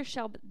 neither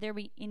shall there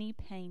be any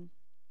pain.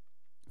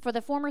 For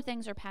the former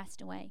things are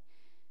passed away.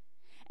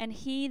 And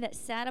he that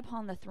sat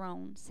upon the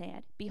throne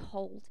said,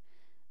 behold,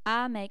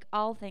 I make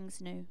all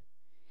things new.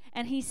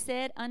 And he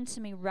said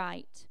unto me,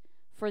 write,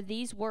 for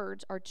these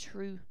words are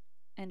true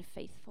and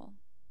faithful.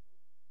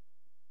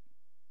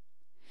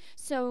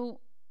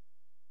 So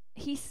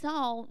he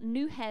saw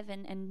new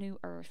heaven and new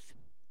earth.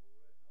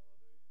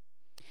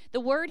 The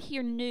word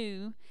here,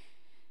 new,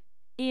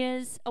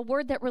 is a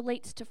word that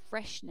relates to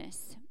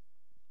freshness,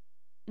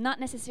 not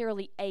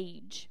necessarily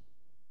age.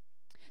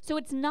 So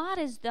it's not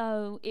as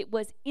though it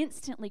was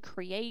instantly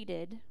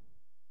created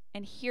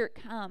and here it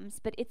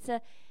comes, but it's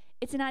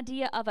an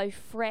idea of a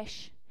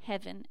fresh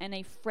heaven and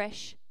a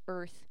fresh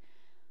earth,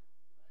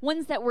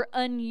 ones that were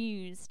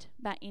unused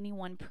by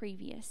anyone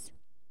previous.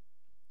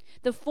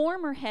 The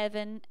former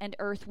heaven and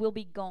earth will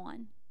be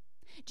gone.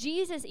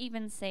 Jesus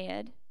even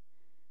said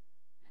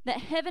that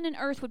heaven and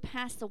earth would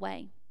pass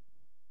away.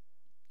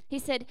 He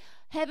said,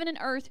 heaven and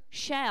earth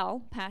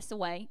shall pass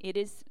away. It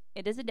is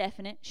a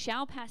definite,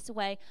 shall pass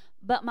away,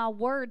 but my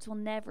words will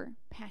never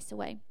pass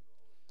away.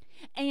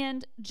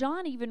 And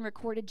John even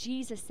recorded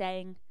Jesus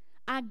saying,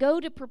 I go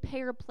to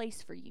prepare a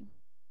place for you.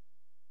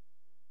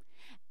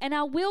 And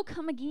I will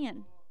come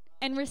again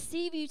and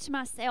receive you to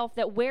myself,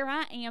 that where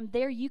I am,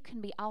 there you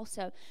can be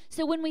also.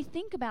 So when we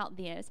think about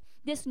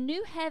this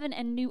new heaven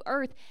and new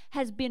earth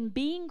has been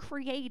being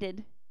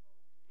created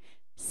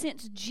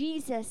since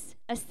Jesus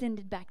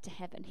ascended back to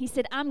heaven. He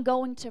said, I'm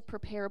going to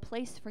prepare a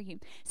place for you.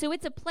 So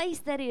it's a place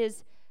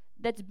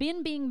that's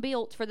been being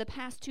built for the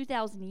past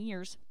 2,000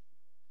 years,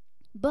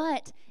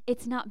 but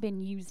it's not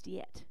been used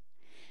yet.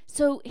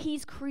 So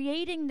he's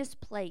creating this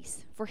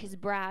place for his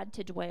bride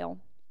to dwell.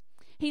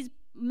 He's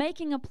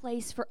making a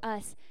place for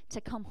us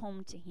to come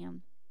home to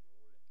him.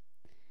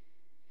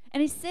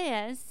 And he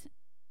says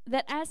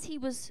that as he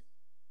was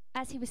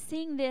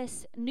seeing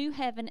this new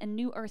heaven and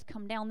new earth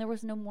come down, there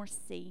was no more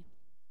sea.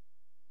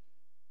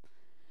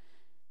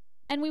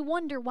 And we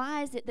wonder,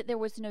 why is it that there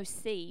was no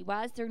sea?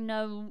 Why is there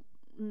no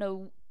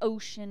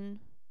ocean?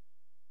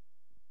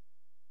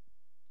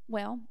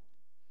 Well,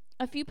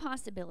 a few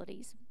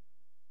possibilities.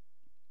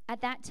 At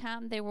that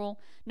time, there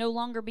will no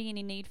longer be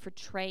any need for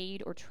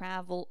trade or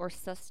travel or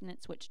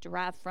sustenance which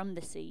derive from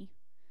the sea.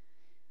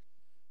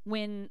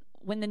 When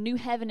the new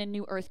heaven and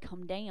new earth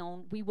come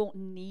down, we won't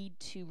need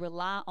to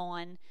rely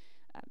on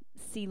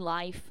sea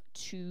life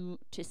to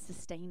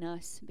sustain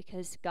us,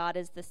 because God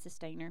is the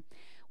sustainer.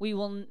 We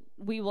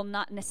will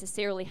not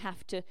necessarily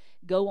have to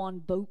go on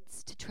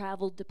boats to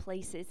travel to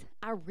places.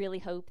 I really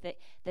hope that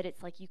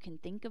it's like you can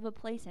think of a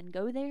place and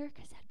go there,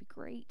 because that'd be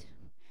great.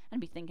 I'd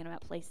be thinking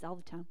about places all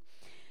the time.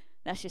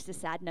 That's just a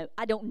side note.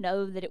 I don't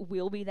know that it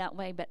will be that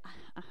way, but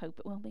I hope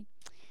it will be.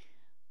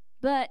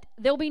 But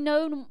there'll be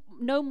no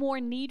more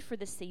need for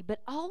the sea.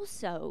 But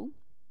also,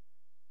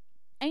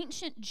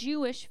 ancient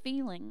Jewish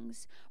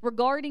feelings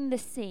regarding the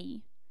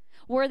sea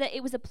were that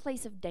it was a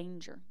place of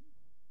danger.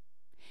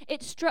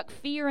 It struck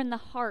fear in the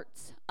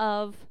hearts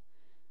of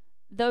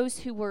those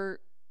who were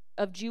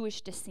of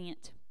Jewish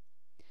descent.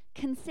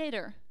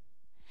 Consider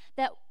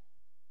that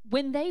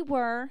when they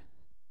were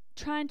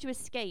trying to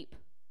escape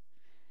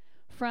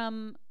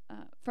from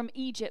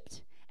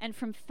Egypt and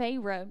from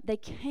Pharaoh, they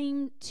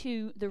came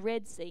to the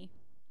Red Sea.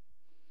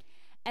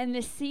 And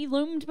the sea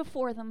loomed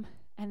before them,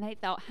 and they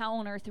thought, how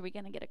on earth are we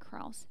going to get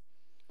across?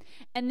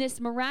 And this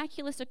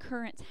miraculous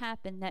occurrence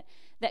happened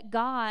that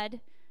God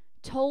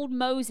told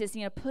Moses,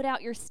 put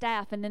out your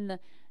staff, and then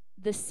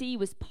the sea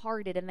was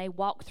parted and they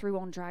walked through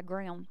on dry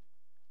ground.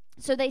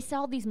 So they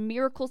saw these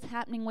miracles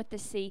happening with the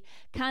sea,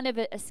 kind of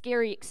a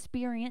scary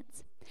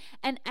experience.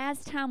 And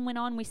as time went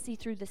on, we see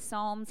through the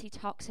Psalms, he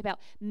talks about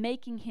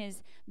making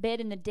his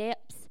bed in the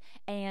depths.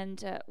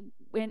 And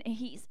when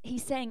he's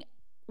saying,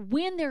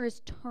 when there is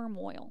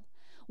turmoil,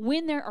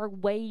 when there are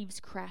waves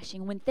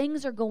crashing, when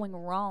things are going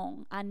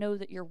wrong, I know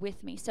that you're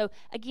with me. So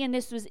again,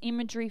 this was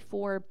imagery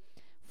for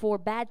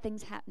bad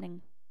things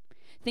happening.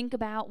 Think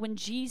about when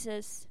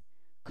Jesus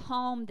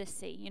calmed the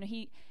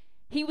sea.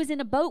 He was in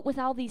a boat with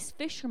all these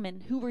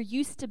fishermen who were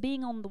used to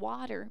being on the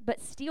water,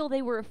 but still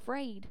they were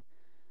afraid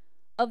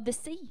of the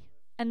sea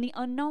and the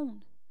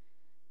unknown.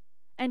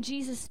 And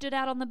Jesus stood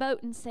out on the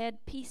boat and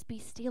said, peace be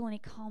still, and he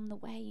calmed the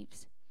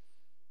waves.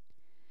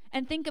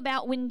 And think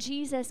about when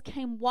Jesus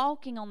came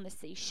walking on the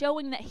sea,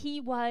 showing that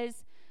he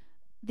was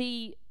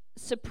the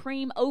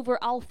supreme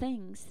over all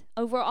things,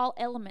 over all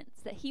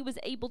elements, that he was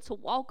able to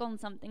walk on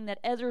something that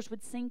others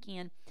would sink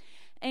in.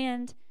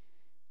 And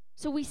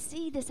so we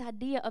see this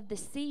idea of the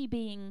sea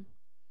being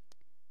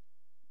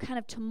kind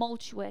of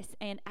tumultuous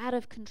and out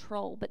of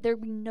control, but there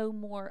will be no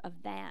more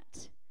of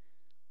that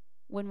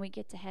when we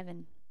get to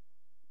heaven.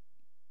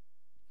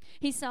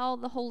 He saw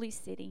the holy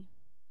city,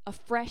 a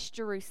fresh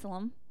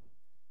Jerusalem,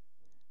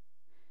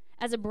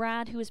 as a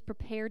bride who is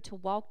prepared to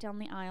walk down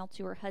the aisle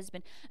to her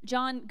husband.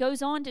 John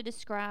goes on to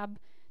describe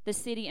the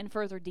city in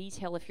further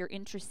detail if you're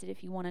interested,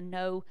 if you want to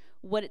know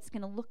what it's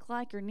going to look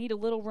like or need a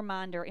little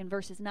reminder in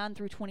verses 9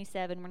 through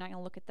 27. We're not going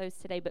to look at those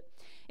today, but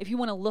if you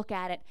want to look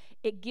at it,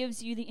 it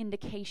gives you the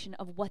indication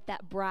of what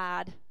that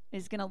bride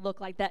is going to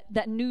look like,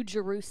 that new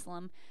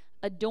Jerusalem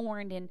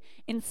adorned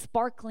in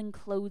sparkling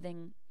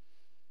clothing.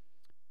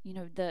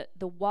 The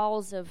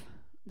walls of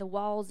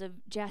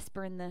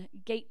jasper and the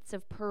gates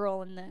of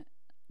pearl and the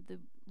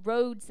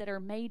roads that are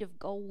made of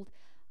gold,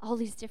 all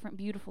these different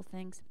beautiful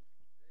things.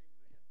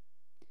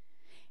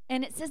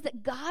 And it says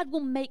that God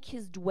will make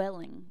his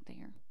dwelling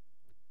there.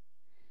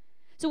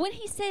 So when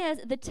he says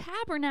the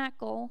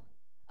tabernacle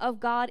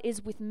of God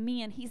is with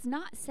men, he's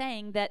not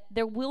saying that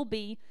there will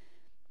be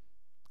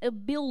a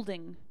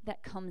building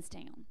that comes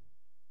down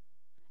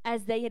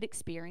as they had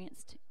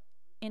experienced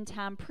in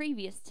time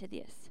previous to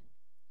this.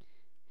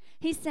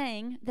 He's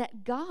saying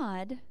that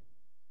God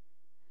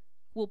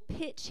will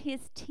pitch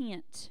his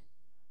tent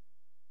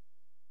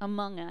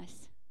among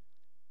us.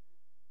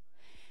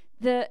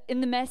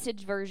 In the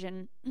Message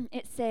version,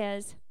 it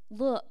says,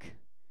 "Look,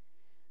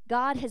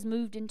 God has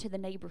moved into the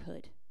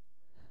neighborhood."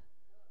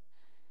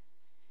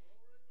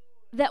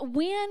 That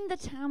when the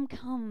time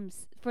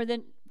comes for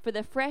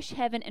the fresh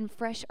heaven and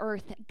fresh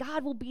earth, that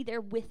God will be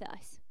there with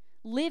us,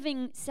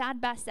 living side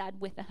by side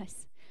with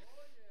us,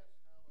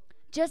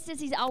 just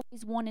as He's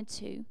always wanted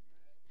to.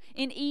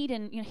 In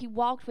Eden, He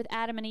walked with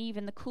Adam and Eve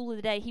in the cool of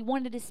the day. He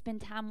wanted to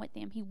spend time with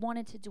them. He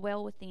wanted to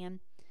dwell with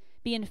them,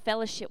 be in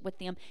fellowship with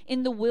them.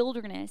 In the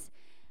wilderness,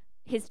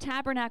 His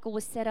tabernacle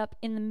was set up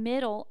in the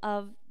middle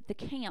of the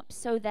camp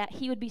so that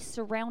He would be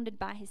surrounded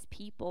by His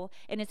people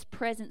and His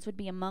presence would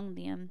be among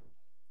them.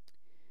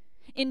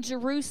 In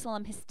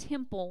Jerusalem, His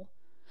temple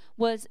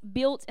was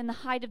built in the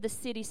height of the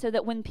city so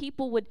that when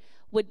people would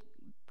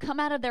come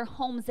out of their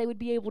homes, they would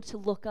be able to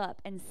look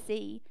up and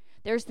see,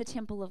 there's the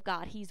temple of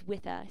God. He's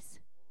with us.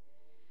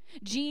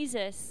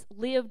 Jesus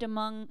lived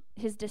among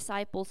His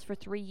disciples for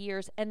 3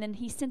 years, and then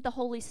He sent the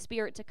Holy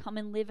Spirit to come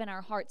and live in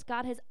our hearts.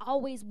 God has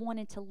always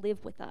wanted to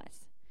live with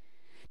us.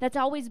 That's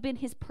always been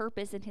His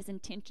purpose and His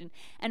intention.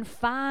 And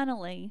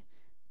finally,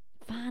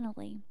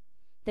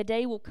 the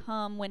day will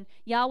come when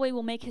Yahweh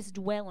will make His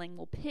dwelling,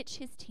 will pitch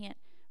His tent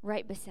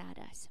right beside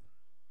us.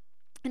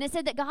 And it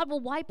said that God will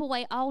wipe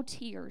away all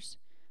tears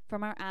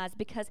from our eyes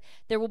because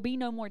there will be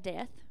no more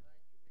death.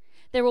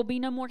 There will be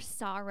no more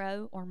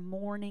sorrow or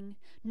mourning,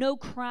 no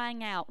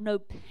crying out, no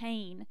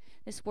pain.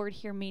 This word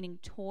here meaning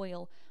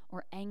toil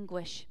or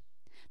anguish.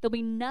 There'll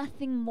be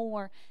nothing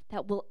more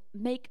that will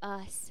make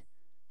us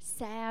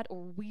sad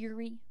or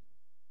weary.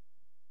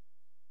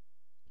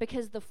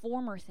 Because the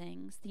former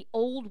things, the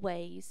old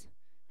ways,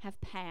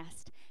 have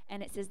passed.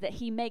 And it says that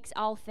He makes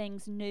all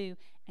things new.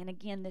 And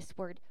again, this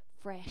word,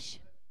 fresh.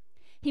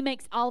 He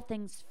makes all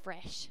things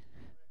fresh.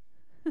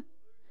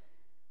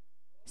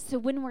 So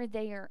when we're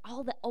there,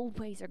 all the old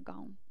ways are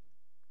gone.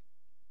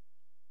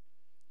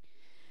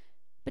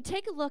 But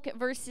take a look at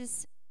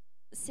verses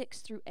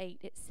 6 through 8.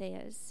 It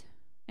says,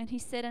 "And He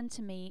said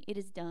unto me, It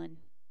is done.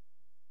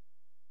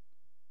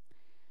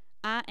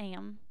 I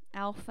am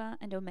Alpha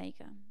and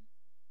Omega,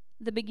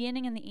 the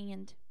beginning and the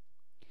end.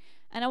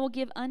 And I will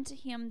give unto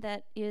him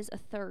that is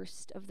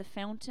athirst of the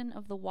fountain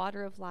of the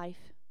water of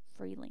life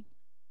freely.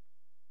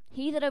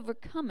 He that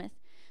overcometh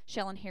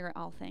shall inherit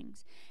all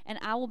things, and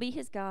I will be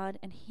his God,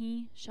 and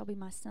he shall be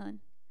my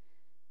son.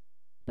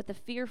 But the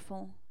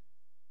fearful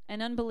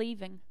and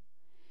unbelieving,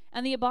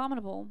 and the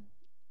abominable,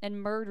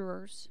 and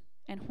murderers,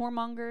 and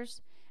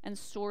whoremongers, and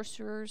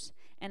sorcerers,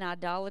 and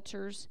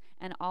idolaters,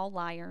 and all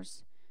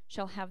liars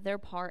shall have their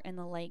part in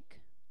the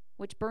lake,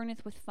 which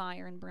burneth with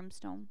fire and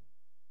brimstone,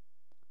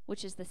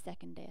 which is the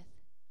second death."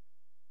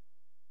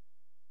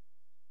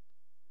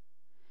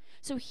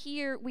 So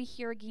here we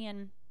hear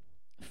again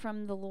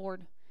from the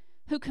Lord,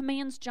 who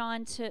commands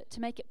John to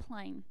make it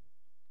plain.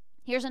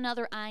 Here's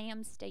another I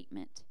am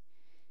statement.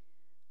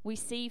 We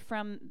see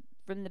from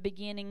the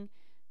beginning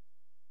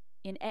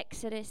in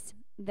Exodus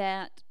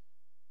that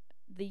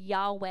the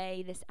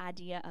Yahweh, this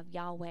idea of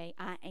Yahweh,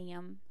 I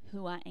am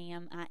who I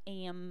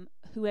am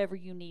whoever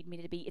you need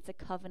me to be. It's a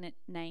covenant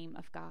name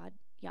of God,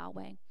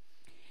 Yahweh.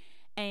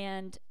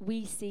 And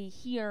we see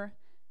here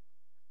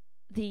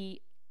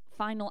the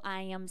final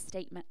I am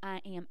statement.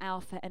 I am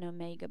Alpha and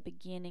Omega,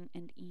 beginning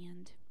and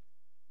end.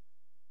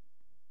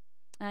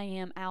 I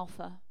am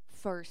Alpha,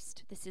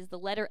 first. This is the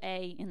letter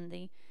A in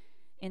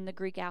the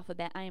Greek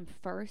alphabet. I am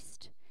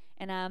first,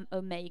 and I'm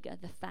Omega,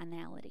 the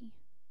finality,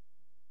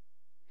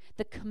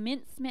 the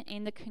commencement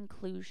and the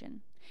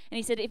conclusion. And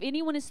he said, if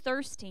anyone is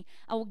thirsty,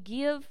 I will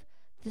give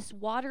this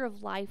water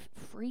of life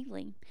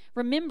freely.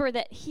 Remember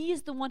that he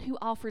is the one who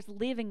offers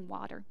living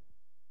water.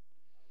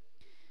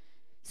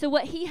 So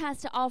what he has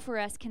to offer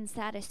us can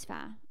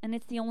satisfy, and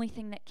it's the only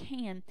thing that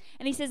can.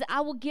 And he says,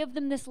 I will give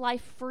them this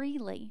life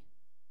freely.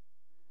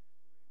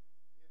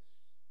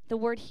 The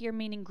word here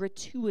meaning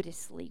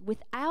gratuitously,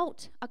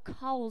 without a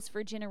cause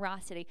for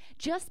generosity.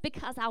 Just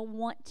because I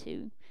want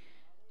to,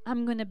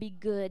 I'm going to be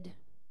good.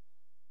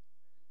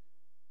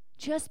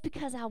 Just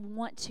because I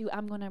want to,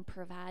 I'm going to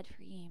provide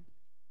for you.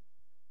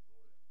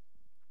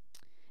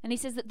 And he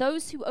says that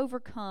those who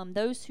overcome,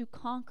 those who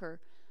conquer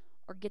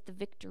or get the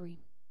victory,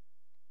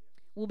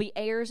 will be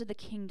heirs of the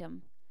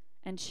kingdom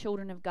and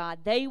children of God.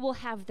 They will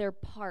have their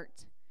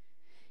part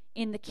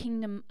in the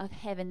kingdom of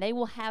heaven. They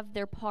will have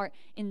their part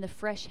in the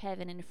fresh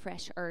heaven and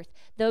fresh earth.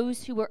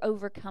 Those who are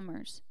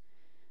overcomers,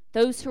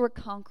 those who are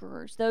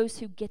conquerors, those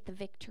who get the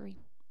victory.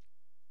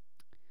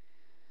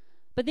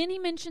 But then he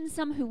mentions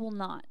some who will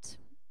not.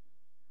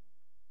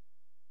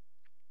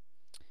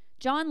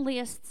 John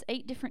lists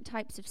 8 different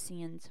types of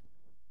sins.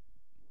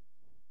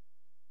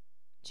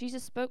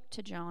 Jesus spoke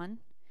to John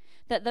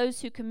that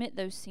those who commit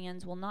those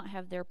sins will not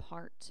have their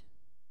part.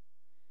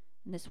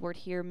 And this word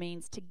here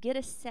means to get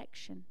a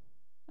section.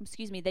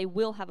 They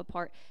will have a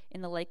part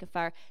in the lake of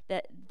fire.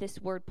 That this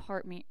word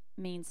part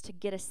means to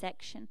get a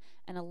section,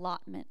 an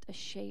allotment, a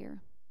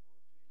share.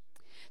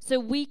 So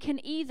we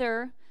can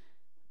either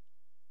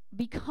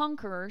be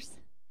conquerors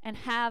and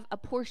have a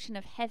portion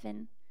of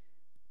heaven,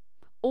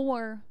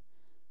 or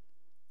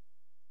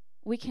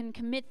We can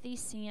commit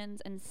these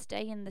sins and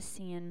stay in the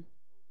sin,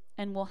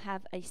 and we'll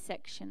have a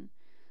section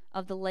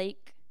of the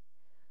lake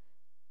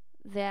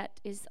that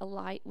is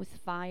alight with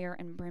fire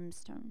and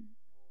brimstone.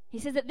 He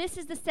says that this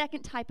is the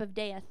second type of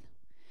death.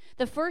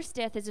 The first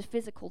death is a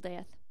physical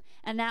death,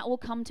 and that will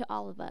come to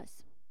all of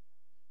us.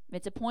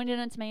 It's appointed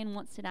unto man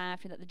once to die,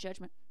 after that the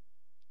judgment.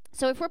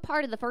 So if we're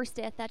part of the first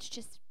death, that's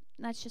just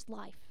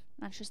life.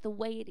 That's just the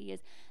way it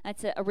is.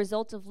 That's a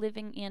result of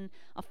living in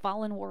a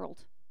fallen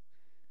world.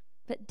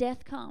 But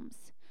death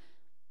comes.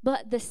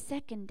 But the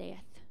second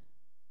death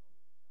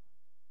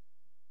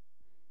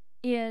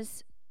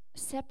is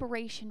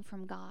separation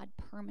from God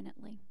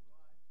permanently.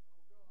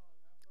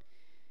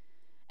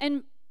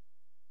 And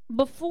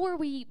before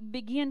we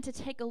begin to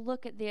take a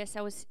look at this,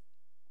 I was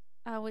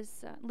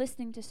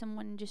listening to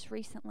someone just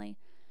recently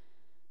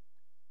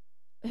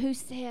who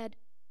said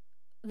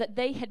that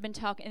they had been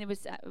talking, and it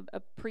was a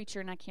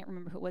preacher, and I can't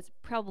remember who it was,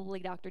 probably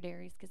Dr.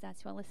 Darius, because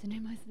that's who I listen to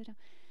most of the time.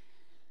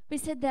 But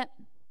he said that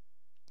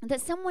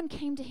someone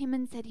came to him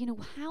and said,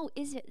 how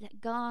is it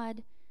that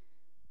God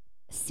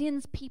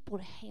sends people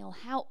to hell?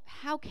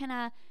 How can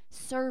I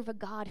serve a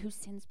God who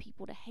sends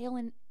people to hell?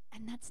 And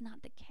that's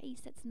not the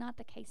case. That's not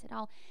the case at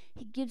all.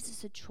 He gives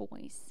us a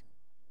choice.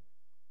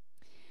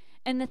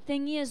 And the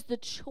thing is, the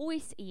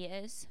choice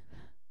is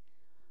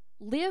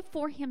live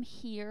for him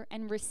here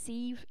and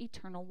receive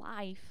eternal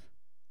life,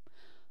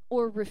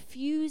 or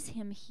refuse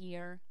him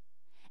here,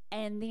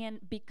 and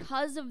then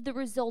because of the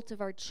result of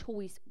our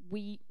choice,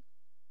 we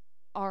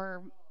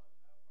are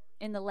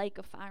in the lake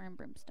of fire and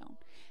brimstone.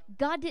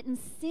 God didn't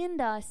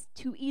send us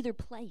to either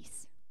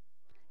place.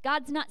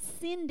 God's not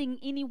sending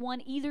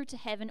anyone either to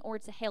heaven or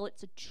to hell.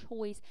 It's a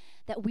choice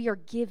that we are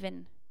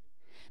given.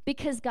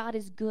 Because God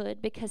is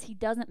good, because he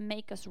doesn't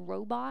make us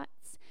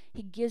robots,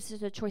 he gives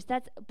us a choice.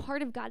 That's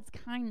part of God's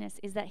kindness,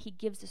 is that he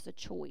gives us a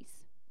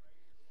choice.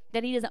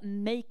 That he doesn't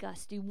make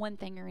us do one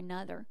thing or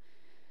another.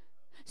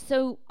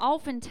 So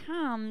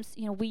oftentimes,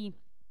 we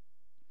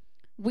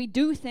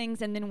do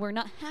things and then we're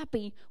not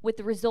happy with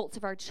the results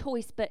of our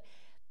choice, but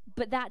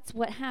that's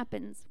what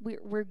happens.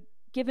 We're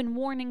given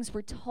warnings,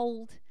 we're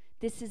told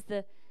this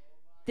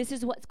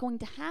is what's going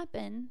to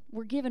happen.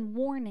 We're given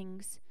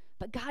warnings.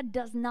 But God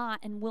does not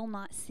and will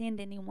not send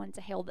anyone to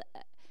hell.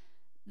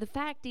 The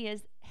fact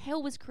is,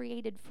 hell was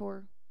created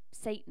for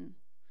Satan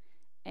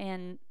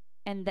and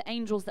the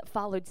angels that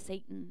followed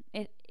Satan.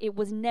 It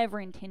was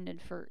never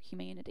intended for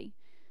humanity.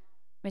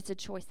 It's a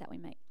choice that we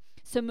make.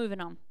 So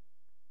moving on.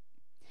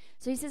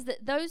 So he says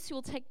that those who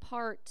will take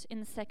part in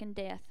the second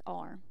death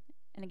are,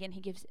 and again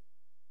he gives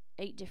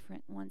 8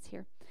 different ones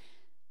here.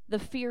 The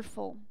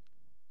fearful.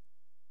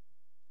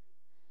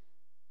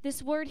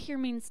 This word here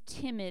means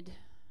timid,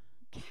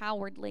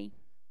 cowardly.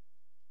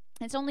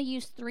 It's only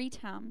used 3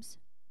 times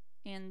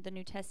in the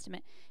New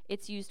Testament.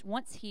 It's used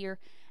once here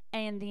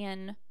and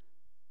then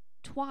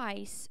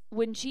twice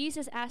when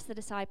Jesus asked the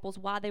disciples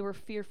why they were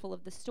fearful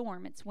of the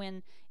storm. It's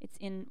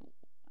in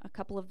a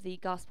couple of the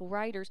gospel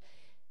writers,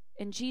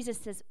 and Jesus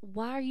says,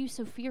 "Why are you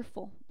so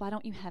fearful? Why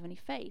don't you have any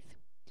faith?"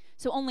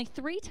 So only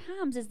 3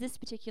 times is this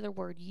particular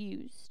word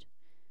used.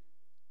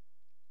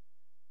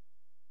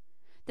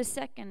 The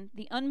second,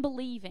 the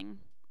unbelieving.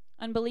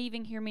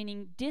 Unbelieving here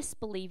meaning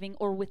disbelieving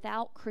or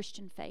without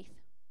Christian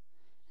faith.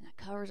 And that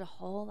covers a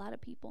whole lot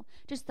of people.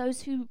 Just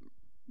those who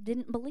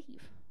didn't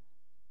believe.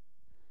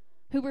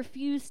 Who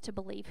refused to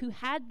believe. Who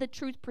had the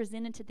truth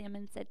presented to them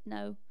and said,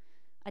 "No,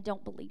 I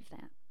don't believe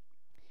that."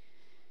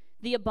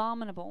 The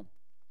abominable.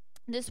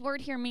 This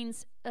word here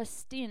means a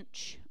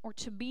stench or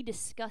to be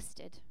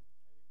disgusted.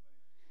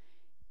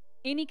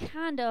 Any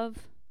kind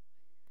of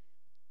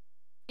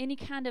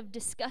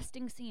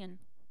disgusting sin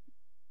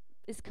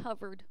is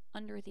covered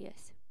under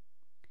this.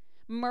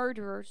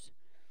 Murderers,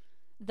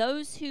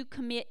 those who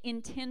commit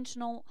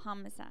intentional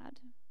homicide.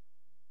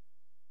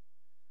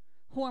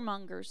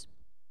 Whoremongers,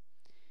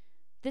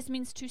 this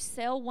means to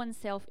sell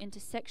oneself into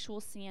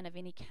sexual sin of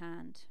any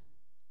kind.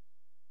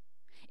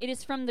 It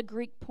is from the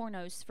Greek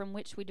pornos, from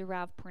which we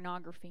derive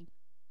pornography.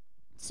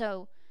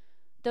 So,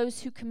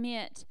 those who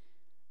commit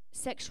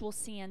sexual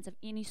sins of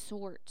any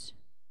sort,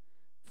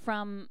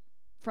 from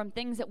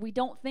things that we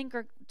don't think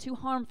are too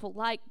harmful,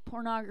 like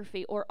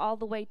pornography, or all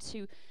the way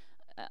to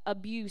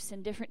abuse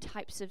and different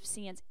types of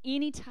sins.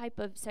 Any type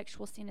of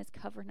sexual sin is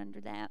covered under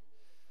that.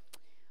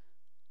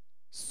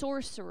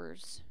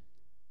 Sorcerers.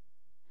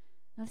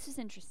 Now this is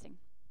interesting.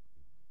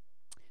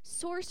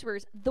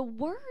 Sorcerers. The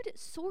word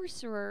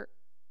sorcerer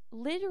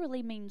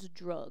literally means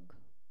drug.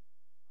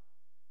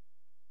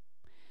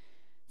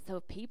 So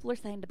if people are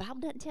saying the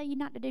Bible doesn't tell you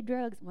not to do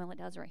drugs, well, it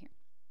does right here.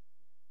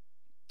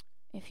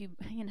 If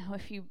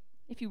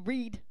you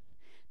read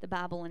the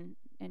Bible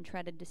and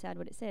try to decide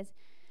what it says,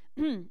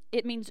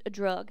 it means a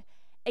drug.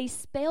 A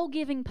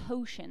spell-giving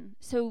potion.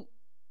 So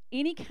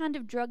any kind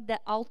of drug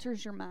that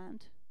alters your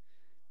mind.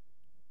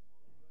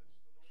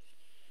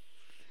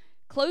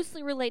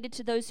 Closely related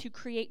to those who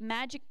create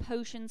magic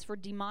potions for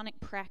demonic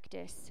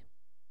practice.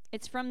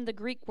 It's from the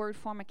Greek word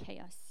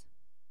pharmakeia.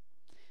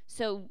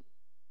 So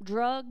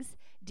drugs,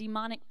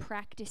 demonic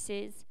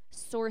practices,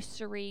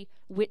 sorcery,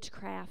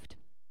 witchcraft.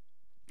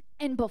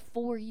 And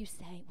before you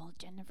say, well,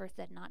 Jennifer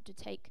said not to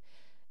take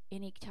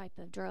any type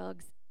of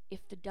drugs,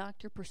 if the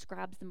doctor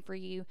prescribes them for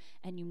you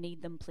and you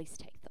need them, please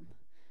take them.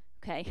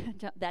 Okay?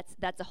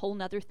 That's a whole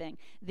nother thing.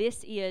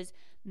 This is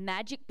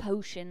magic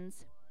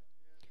potions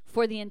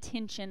for the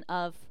intention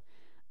of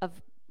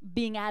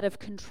being out of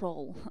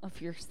control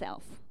of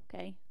yourself.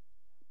 Okay?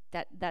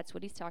 That's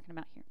what he's talking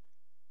about here.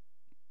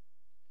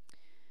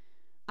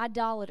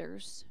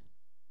 Idolaters,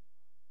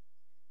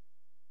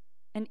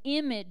 an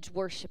image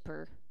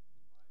worshiper.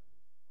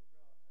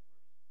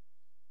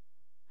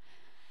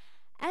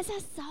 As I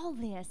saw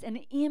this, an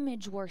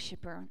image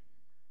worshiper,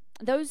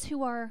 those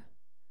who are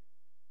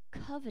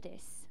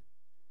covetous,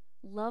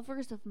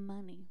 lovers of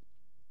money,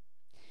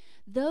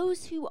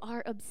 those who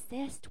are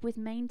obsessed with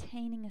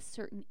maintaining a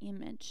certain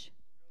image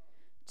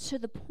to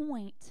the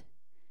point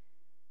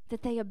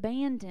that they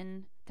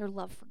abandon their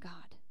love for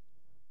God.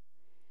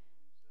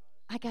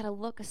 I got to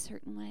look a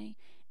certain way,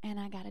 and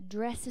I got to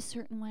dress a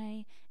certain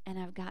way, and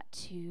I've got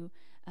to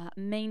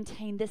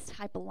maintain this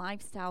type of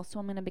lifestyle, so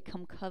I'm going to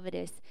become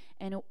covetous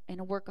and a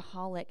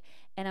workaholic,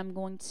 and I'm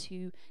going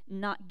to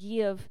not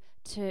give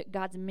to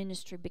God's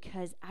ministry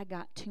because I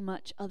got too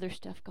much other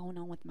stuff going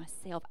on with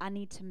myself. I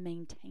need to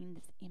maintain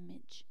this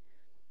image.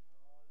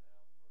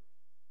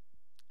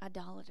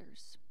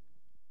 Idolaters.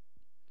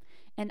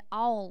 And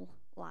all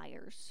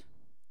liars.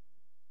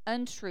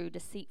 Untrue,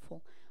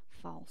 deceitful,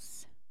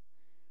 false.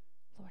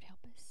 Lord, help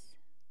us.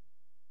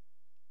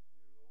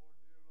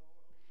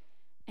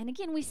 And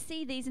again, we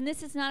see these, and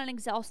this is not an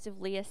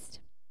exhaustive list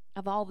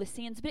of all the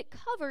sins, but it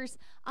covers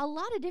a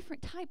lot of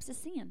different types of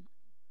sin.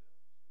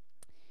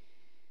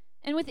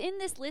 And within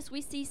this list,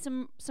 we see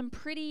some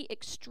pretty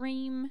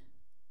extreme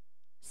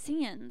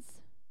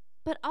sins,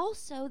 but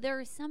also there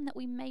are some that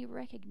we may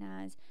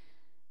recognize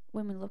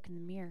when we look in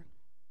the mirror.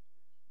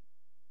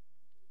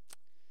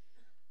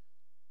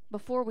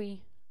 Before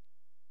we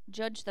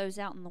judge those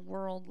out in the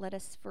world, let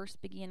us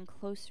first begin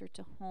closer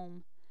to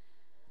home.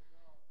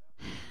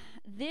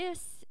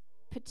 This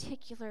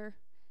particular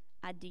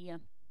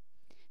idea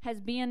has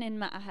been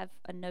in I have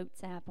a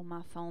notes app on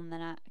my phone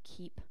that I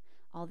keep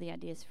all the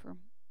ideas for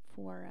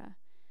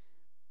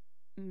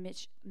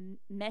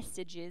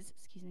messages,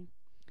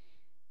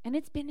 and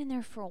it's been in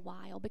there for a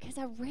while because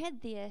I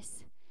read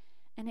this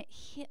and it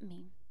hit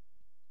me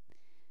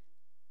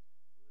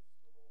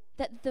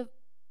that the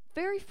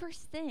very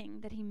first thing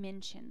that he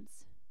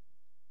mentions,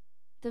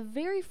 the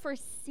very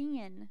first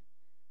sin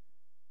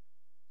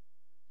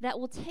that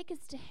will take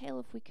us to hell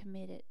if we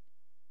commit it,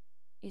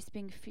 is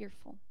being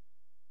fearful.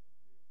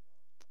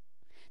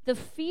 The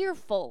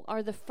fearful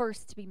are the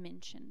first to be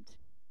mentioned.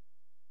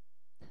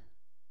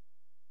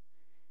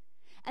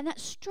 And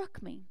that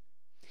struck me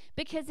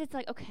because it's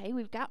like, okay,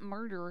 we've got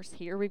murderers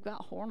here, we've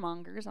got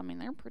whoremongers. I mean,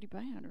 they're pretty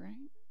bad,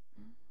 right?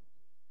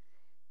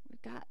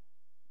 We've got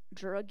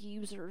drug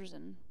users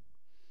and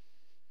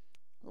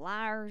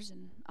liars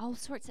and all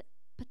sorts of,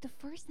 but the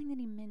first thing that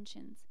he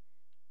mentions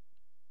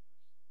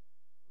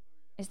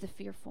is the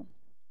fearful.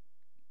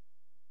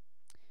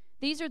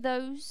 These are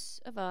those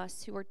of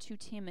us who are too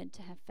timid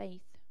to have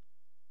faith.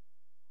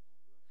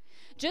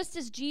 Just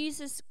as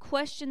Jesus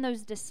questioned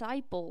those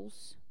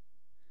disciples,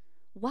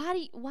 why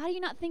do you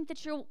not think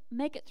that you'll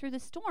make it through the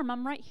storm?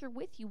 I'm right here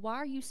with you. Why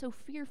are you so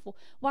fearful?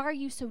 Why are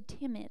you so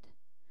timid?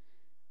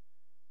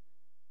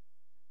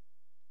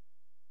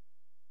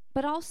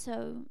 But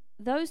also,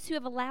 those who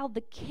have allowed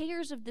the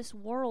cares of this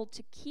world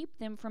to keep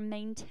them from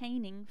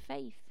maintaining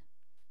faith.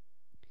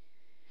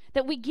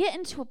 That we get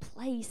into a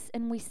place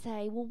and we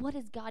say, well, what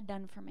has God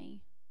done for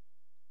me?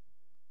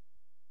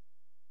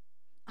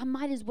 I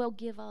might as well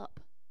give up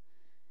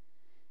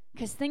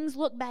because things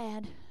look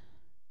bad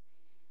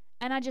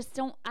and I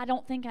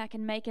don't think I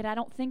can make it. I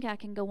don't think I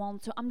can go on,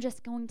 so I'm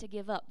just going to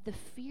give up. The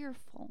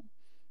fearful.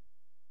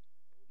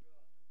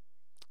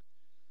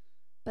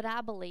 But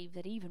I believe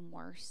that even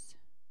worse,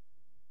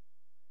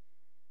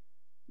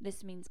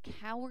 this means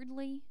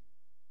cowardly.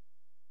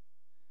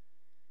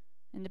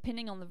 And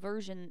depending on the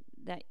version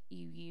that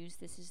you use,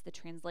 this is the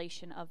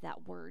translation of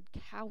that word,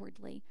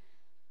 cowardly.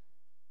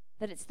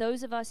 That it's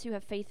those of us who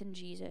have faith in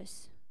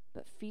Jesus,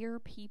 but fear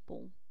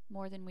people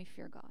more than we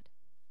fear God.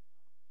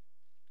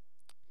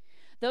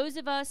 Those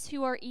of us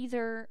who are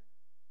either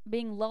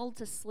being lulled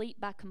to sleep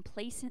by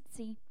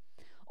complacency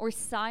or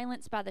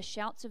silenced by the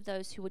shouts of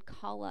those who would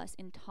call us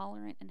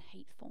intolerant and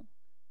hateful.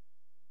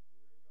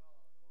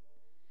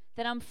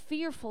 That I'm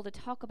fearful to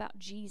talk about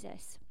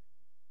Jesus.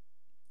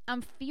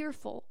 I'm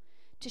fearful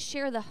to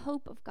share the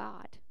hope of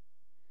God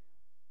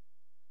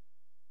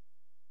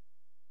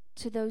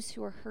to those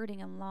who are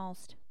hurting and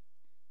lost.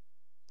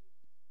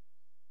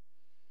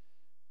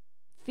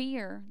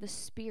 Fear, the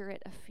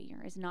spirit of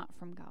fear, is not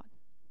from God.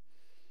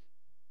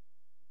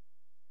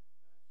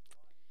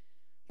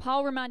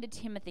 Paul reminded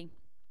Timothy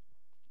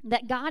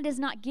that God does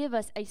not give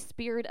us a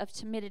spirit of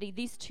timidity.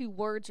 These two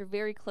words are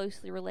very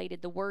closely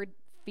related. The word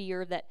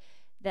fear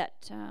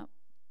that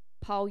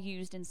Paul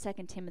used in 2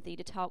 Timothy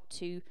to talk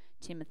to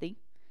Timothy,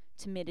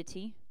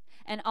 timidity,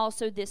 and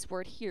also this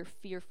word here,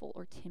 fearful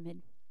or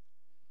timid.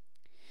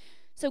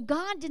 So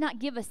God did not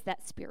give us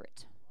that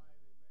spirit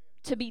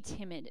to be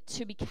timid,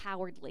 to be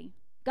cowardly.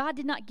 God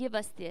did not give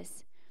us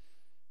this.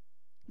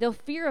 The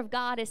fear of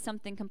God is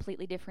something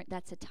completely different.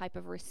 That's a type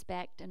of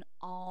respect and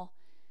awe,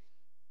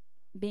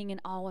 being in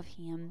awe of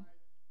Him.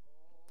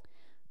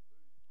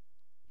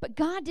 But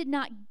God did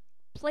not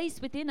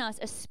place within us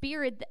a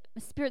spirit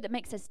that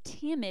makes us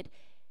timid.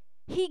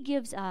 He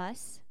gives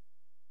us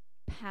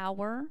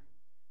power,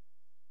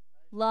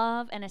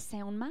 love, and a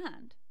sound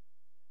mind.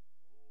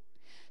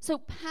 So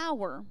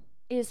power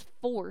is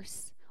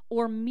force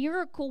or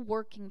miracle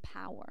working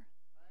power.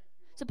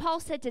 So Paul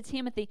said to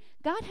Timothy,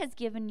 God has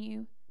given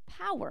you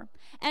power.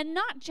 And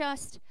not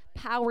just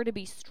power to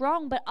be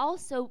strong, but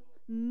also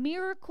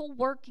miracle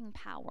working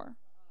power.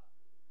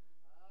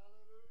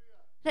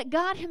 That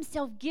God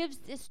Himself gives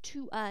this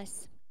to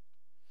us.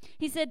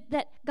 He said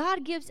that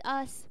God gives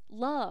us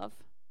love,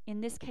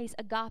 in this case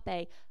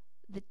agape,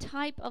 the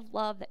type of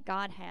love that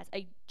God has,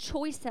 a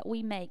choice that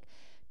we make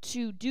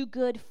to do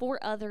good for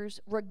others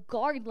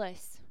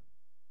regardless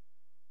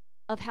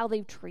of how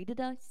they've treated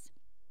us.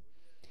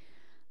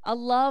 A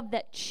love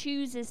that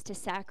chooses to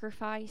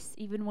sacrifice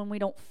even when we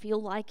don't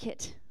feel like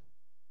it.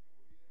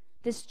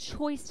 This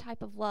choice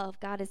type of love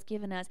God has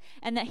given us,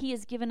 and that He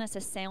has given us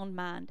a sound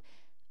mind,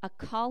 a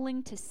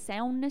calling to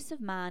soundness of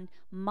mind,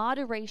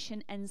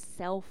 moderation, and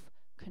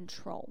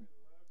self-control.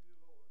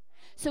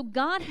 So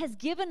God has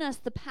given us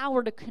the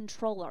power to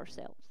control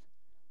ourselves.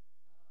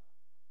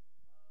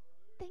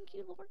 Thank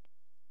you, Lord.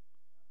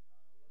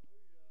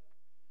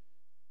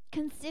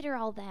 Consider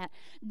all that.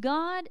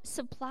 God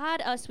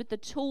supplied us with the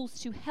tools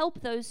to help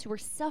those who are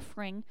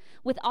suffering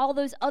with all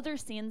those other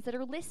sins that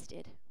are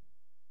listed.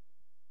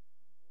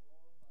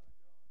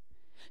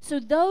 So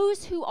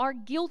those who are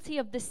guilty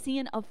of the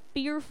sin of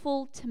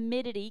fearful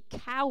timidity,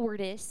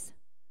 cowardice,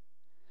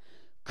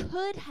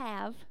 could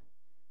have,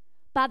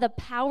 by the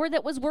power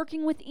that was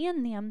working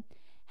within them,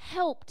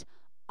 helped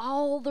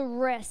all the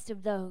rest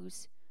of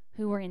those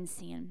who were in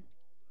sin.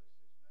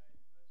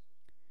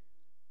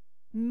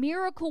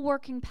 Miracle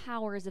working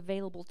power is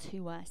available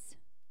to us.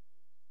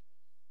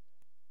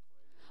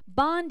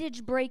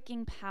 Bondage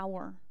breaking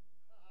power.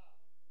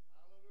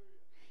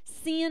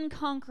 Sin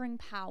conquering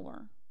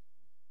power.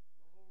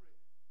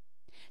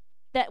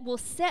 That will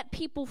set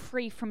people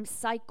free from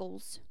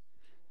cycles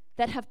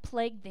that have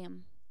plagued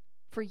them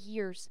for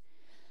years.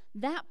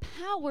 That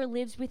power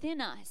lives within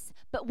us.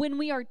 But when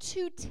we are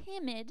too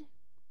timid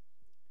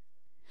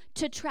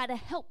to try to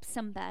help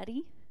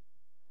somebody,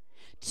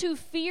 too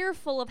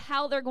fearful of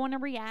how they're going to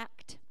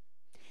react,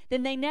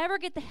 then they never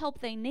get the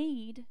help they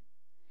need,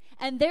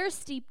 and they're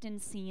steeped in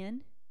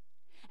sin,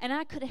 and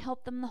I could have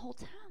helped them the whole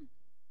time.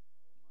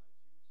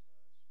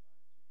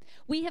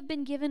 We have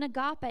been given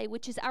agape,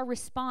 which is our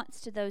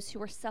response to those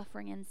who are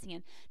suffering in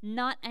sin.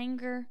 Not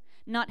anger,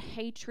 not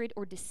hatred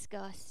or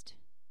disgust,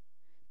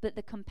 but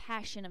the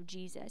compassion of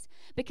Jesus.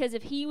 Because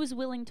if He was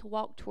willing to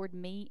walk toward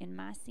me in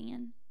my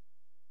sin,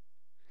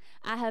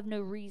 I have no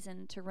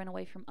reason to run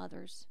away from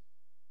others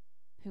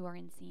who are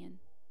in sin.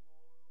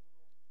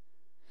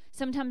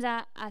 Sometimes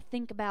I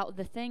think about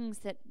the things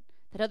that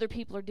other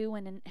people are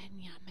doing, and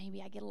yeah,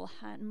 maybe I get a little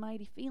high and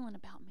mighty feeling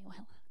about me.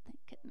 Well, thank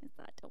goodness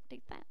I don't do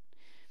that.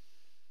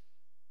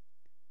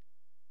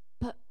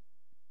 But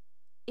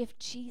if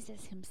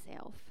Jesus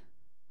Himself,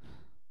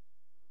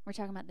 we're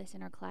talking about this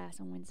in our class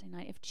on Wednesday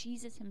night, if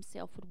Jesus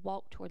Himself would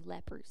walk toward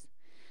lepers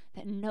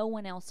that no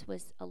one else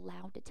was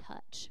allowed to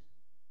touch,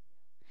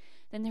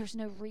 then there's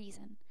no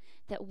reason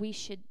that we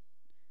should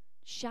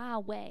shy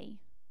away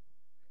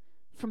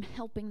from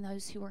helping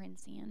those who are in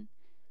sin,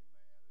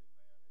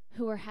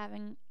 who are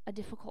having a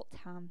difficult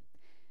time,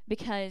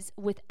 because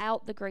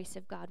without the grace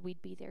of God,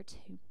 we'd be there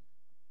too.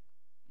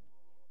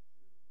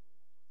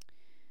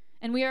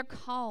 And we are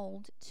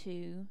called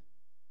to,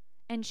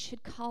 and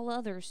should call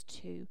others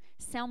to,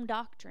 sound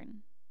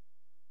doctrine,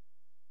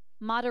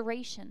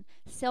 moderation,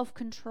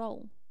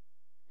 self-control,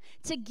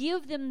 to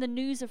give them the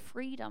news of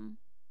freedom,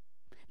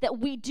 that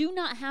we do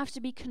not have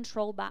to be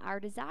controlled by our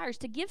desires,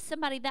 to give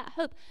somebody that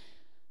hope.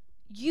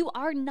 You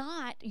are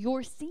not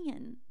your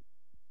sin.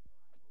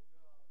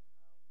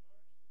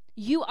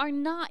 You are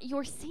not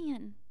your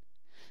sin.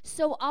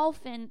 So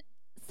often,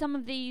 some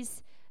of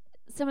these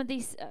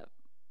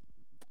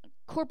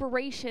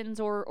corporations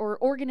or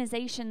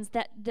organizations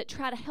that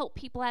try to help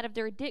people out of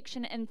their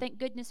addiction, and thank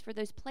goodness for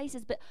those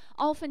places, but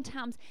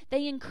oftentimes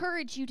they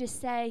encourage you to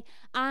say,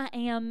 I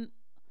am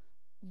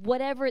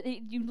whatever.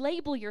 You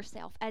label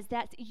yourself as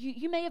that.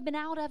 You may have been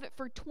out of it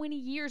for 20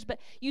 years, but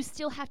you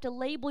still have to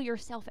label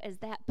yourself as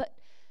that. But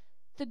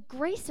the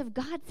grace of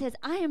God says,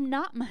 I am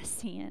not my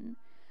sin.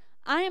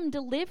 I am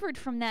delivered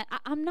from that.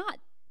 I am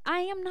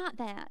not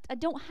that. I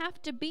don't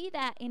have to be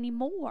that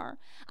anymore.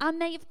 I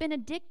may have been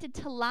addicted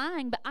to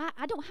lying, but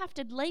I don't have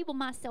to label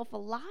myself a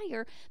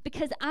liar,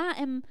 because I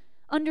am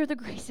under the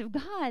grace of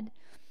God.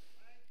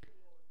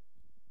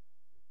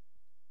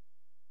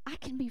 I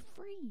can be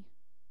free.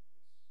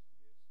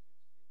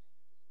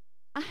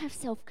 I have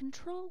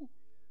self-control.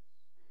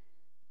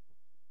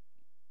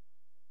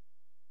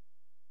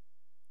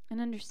 And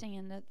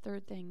understand that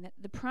third thing, that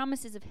the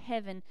promises of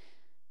heaven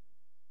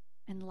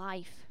and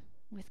life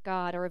with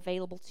God are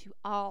available to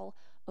all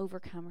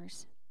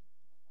overcomers.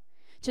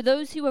 To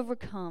those who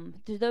overcome,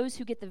 to those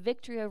who get the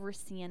victory over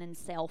sin and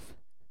self,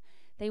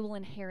 they will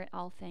inherit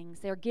all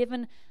things. They are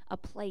given a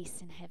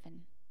place in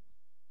heaven.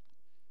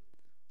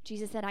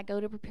 Jesus said, I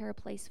go to prepare a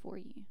place for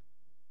you,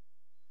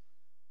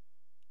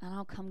 and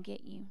I'll come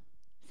get you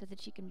so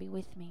that you can be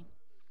with me.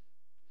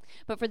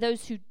 But for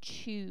those who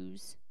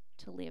choose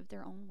to live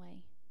their own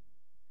way,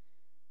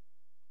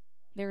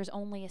 there is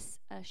only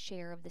a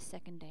share of the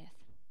second death.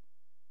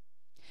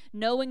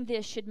 Knowing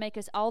this should make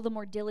us all the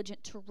more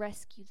diligent to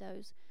rescue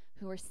those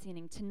who are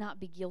sinning, to not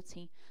be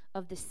guilty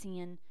of the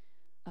sin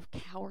of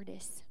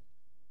cowardice.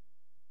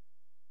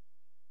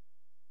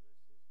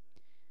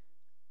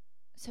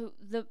 So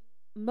the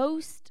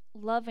most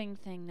loving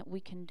thing that we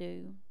can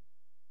do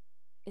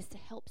is to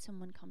help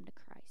someone come to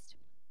Christ.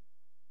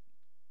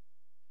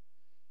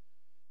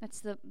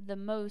 That's the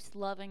most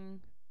loving,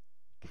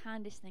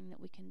 kindest thing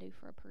that we can do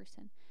for a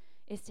person,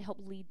 is to help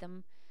lead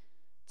them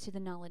to the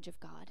knowledge of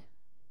God.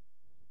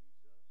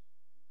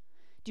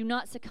 Do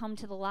not succumb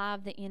to the lie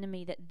of the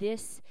enemy that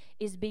this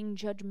is being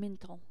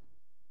judgmental.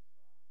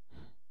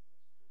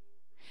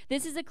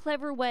 This is a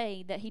clever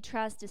way that he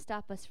tries to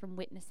stop us from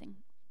witnessing.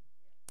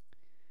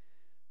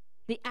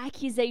 The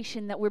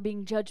accusation that we're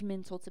being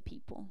judgmental to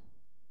people.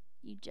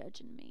 You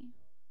judging me.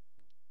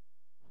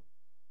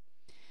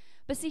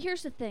 But see,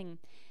 here's the thing.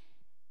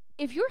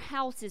 If your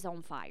house is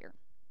on fire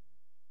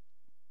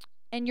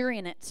and you're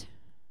in it,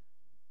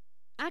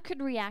 I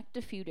could react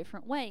a few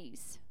different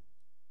ways.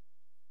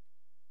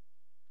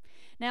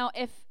 Now,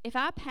 if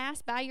I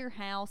pass by your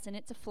house and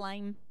it's a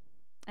flame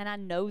and I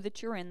know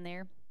that you're in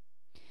there,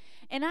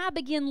 and I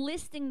begin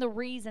listing the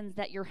reasons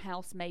that your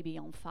house may be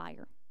on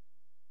fire,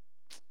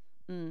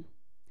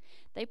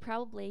 they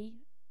probably,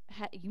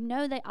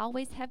 they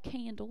always have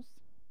candles.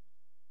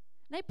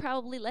 They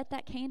probably let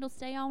that candle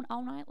stay on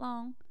all night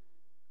long,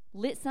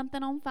 lit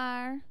something on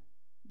fire,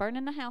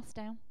 burning the house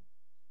down.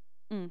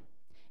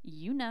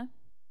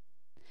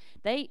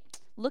 They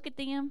look at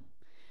them,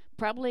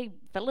 probably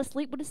fell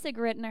asleep with a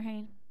cigarette in their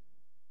hand.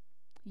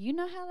 You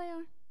know how they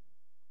are.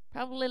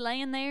 Probably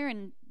laying there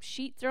and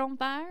sheets are on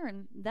fire,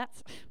 and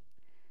that's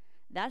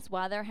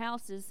why their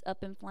house is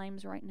up in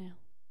flames right now.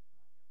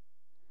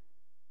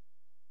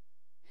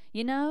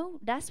 You know,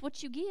 that's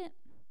what you get.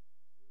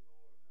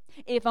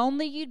 If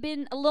only you'd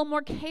been a little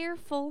more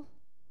careful.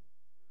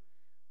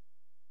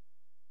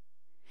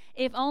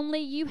 If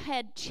only you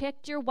had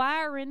checked your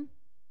wiring,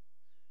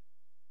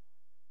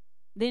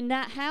 then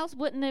that house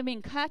wouldn't have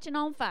been catching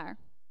on fire.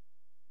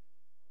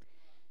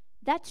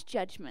 That's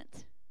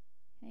judgment.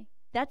 Okay?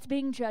 That's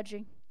being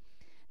judging.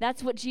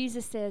 That's what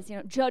Jesus says,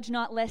 judge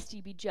not lest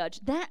ye be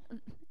judged. That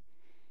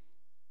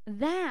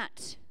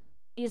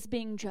is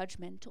being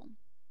judgmental.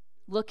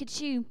 Look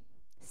at you,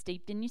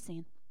 steeped in your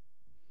sin.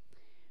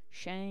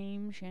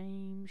 Shame,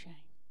 shame, shame.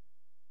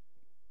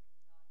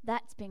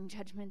 That's being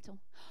judgmental.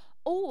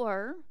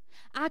 Or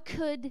I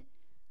could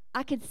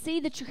see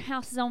that your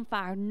house is on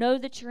fire, know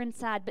that you're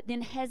inside, but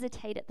then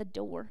hesitate at the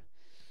door.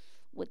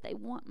 Would they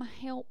want my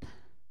help?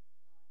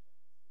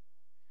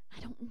 I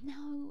don't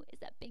know. Is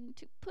that being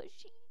too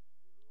pushy?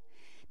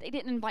 They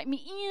didn't invite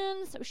me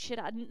in, so should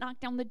I knock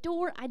down the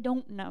door? I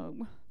don't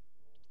know.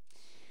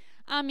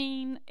 I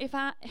mean, if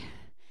I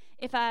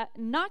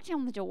knock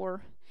down the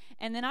door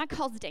and then I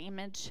cause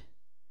damage,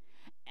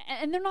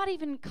 and they're not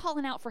even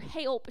calling out for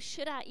help,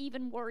 should I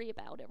even worry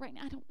about it right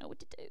now? I don't know what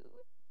to do.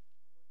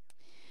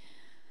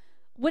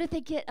 What if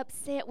they get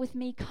upset with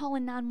me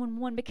calling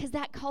 911 because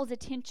that calls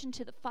attention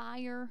to the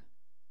fire?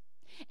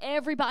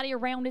 Everybody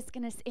around is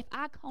going to, if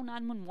I call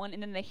 911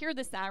 and then they hear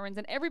the sirens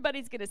and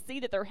everybody's going to see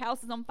that their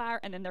house is on fire,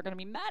 and then they're going to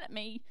be mad at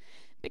me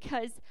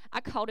because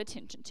I called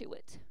attention to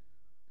it.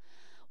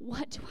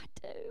 What do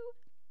I do?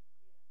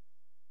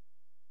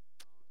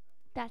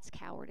 That's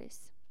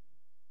cowardice.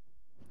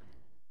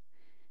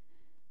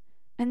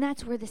 And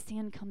that's where the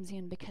sin comes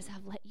in, because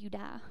I've let you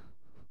die.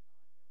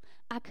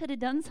 I could have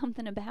done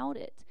something about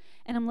it,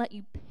 and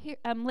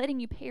I'm letting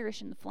you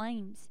perish in the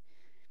flames.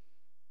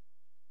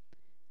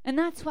 And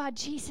that's why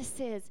Jesus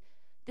says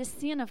the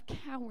sin of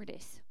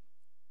cowardice,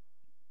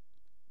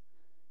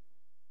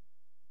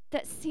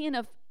 that sin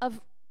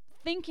of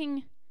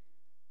thinking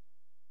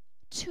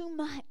too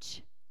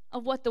much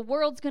of what the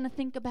world's going to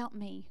think about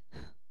me.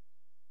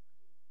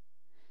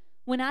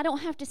 When I don't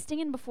have to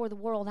stand before the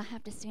world, I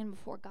have to stand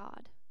before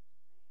God.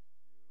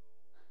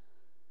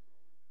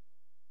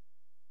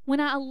 When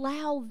I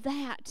allow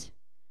that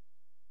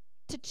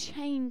to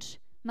change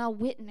my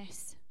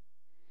witness.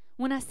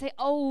 When I say,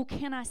 oh,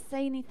 can I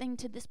say anything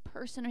to this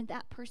person or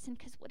that person?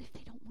 Because what if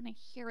they don't want to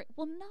hear it?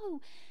 Well,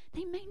 no,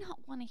 they may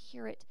not want to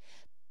hear it.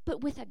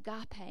 But with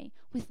agape,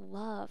 with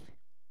love,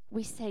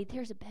 we say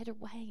there's a better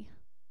way.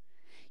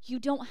 You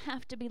don't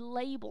have to be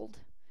labeled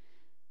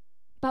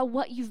by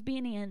what you've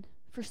been in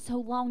for so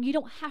long. You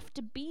don't have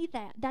to be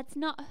that. That's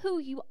not who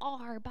you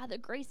are. By the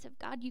grace of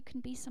God, you can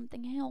be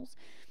something else.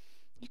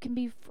 You can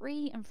be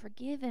free and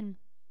forgiven.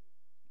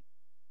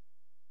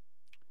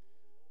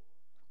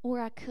 Or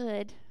I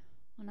could,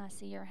 when I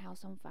see your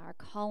house on fire,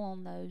 call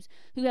on those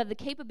who have the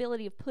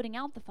capability of putting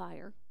out the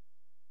fire.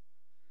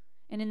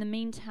 And in the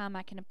meantime,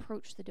 I can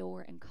approach the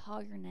door and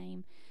call your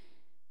name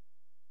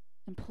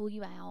and pull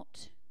you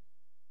out.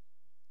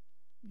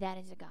 That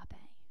is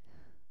agape.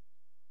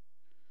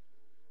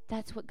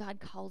 That's what God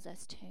calls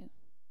us to.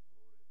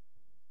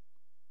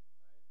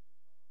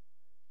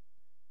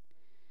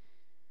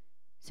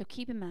 So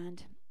keep in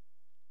mind,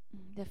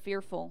 the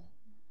fearful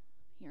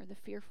here, the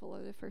fearful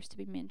are the first to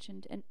be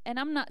mentioned. And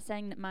I'm not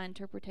saying that my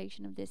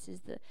interpretation of this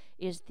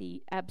is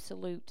the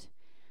absolute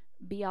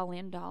be all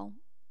end all.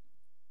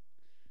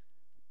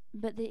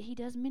 But that he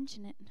does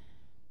mention it.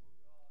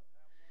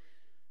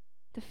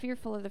 The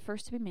fearful are the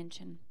first to be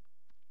mentioned.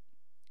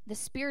 The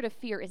spirit of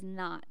fear is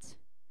not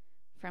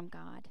from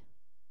God.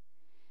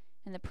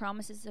 And the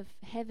promises of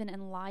heaven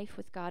and life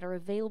with God are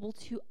available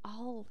to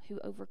all who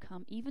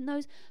overcome, even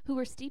those who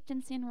are steeped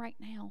in sin right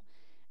now.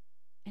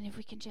 And if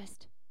we can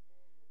just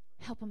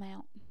help them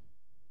out,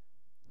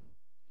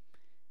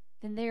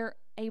 then they're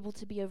able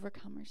to be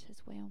overcomers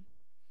as well.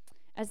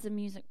 As the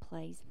music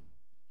plays,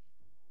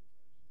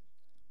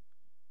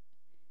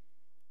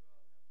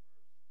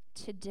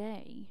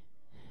 today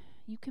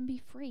you can be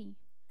free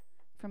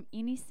from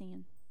any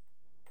sin.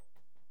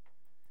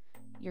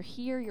 You're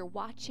here, you're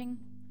watching.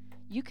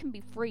 You can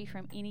be free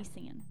from any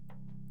sin.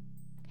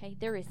 Okay,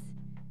 there is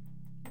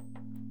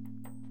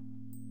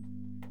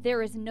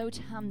no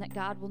time that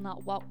God will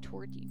not walk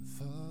toward you.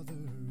 Father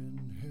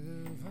in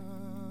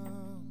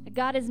heaven,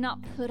 God is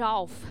not put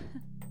off.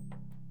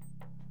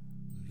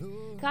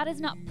 God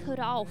is not put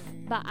off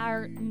by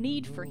our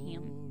need for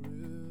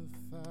him.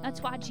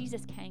 That's why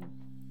Jesus came.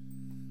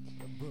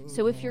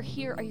 So if you're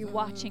here or you're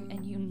watching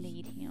and you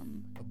need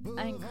him,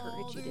 I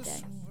encourage you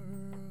today.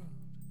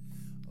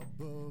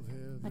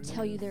 I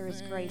tell you, there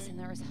is grace and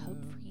there is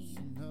hope for you.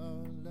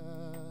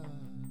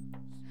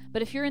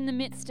 But if you're in the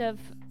midst of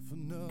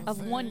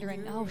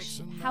wondering,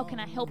 how can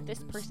I help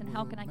this person?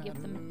 How can I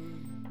give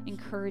them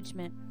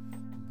encouragement?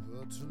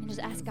 And just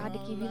ask God to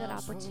give you that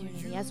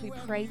opportunity as we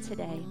pray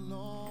today.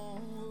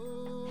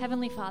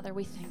 Heavenly Father,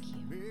 we thank you.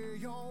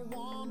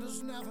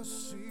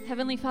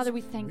 Heavenly Father,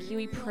 we thank you.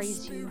 We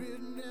praise you.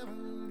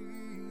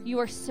 You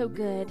are so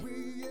good.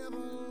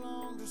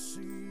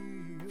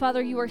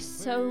 Father, you are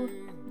so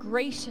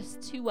gracious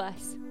to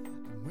us.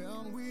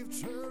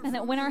 And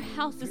that when our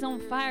house is on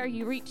fire,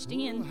 you reached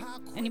in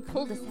and you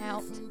pulled us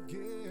out.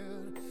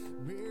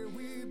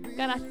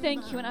 God, I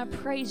thank you and I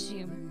praise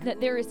you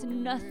that there is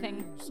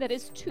nothing that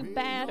is too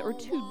bad or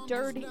too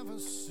dirty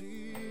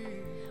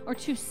or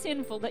too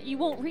sinful that you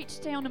won't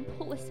reach down and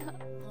pull us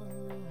up.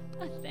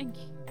 I thank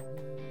you.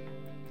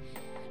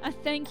 I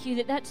thank you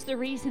that that's the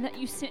reason that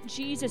you sent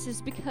Jesus,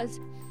 is because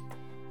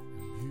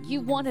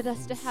you wanted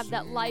us to have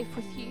that life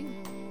with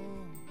you.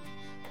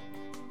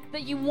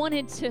 That you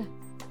wanted to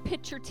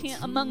pitch your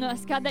tent among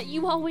us, God, that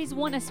you always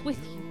want us with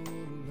you.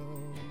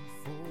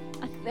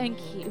 I thank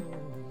you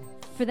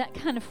for that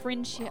kind of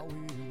friendship,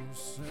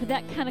 for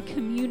that kind of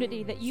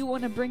community that you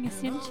want to bring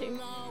us into.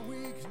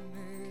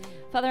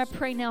 Father, I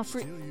pray now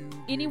for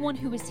anyone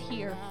who is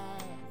here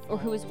or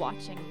who is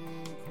watching,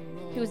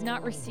 who has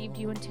not received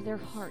you into their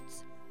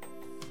hearts.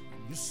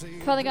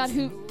 Father God,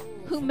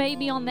 who may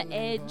be on the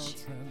edge,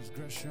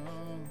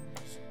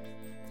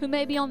 who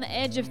may be on the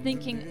edge of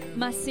thinking,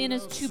 my sin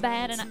is too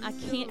bad and I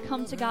can't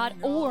come to God,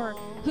 or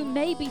who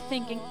may be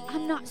thinking,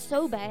 I'm not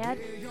so bad,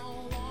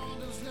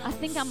 I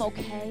think I'm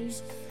okay.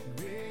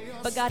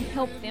 But God,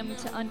 help them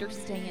to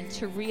understand,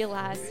 to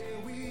realize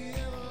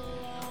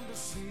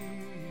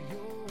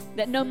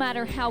that no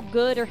matter how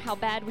good or how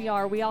bad we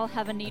are, we all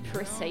have a need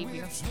for a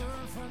Savior.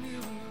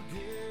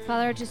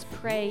 Father, I just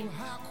pray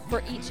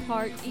for each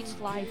heart, each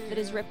life that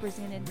is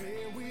represented.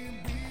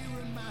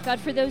 God,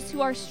 for those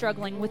who are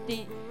struggling with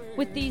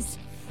these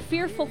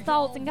fearful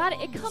thoughts, and God,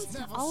 it comes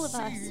to all of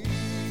us.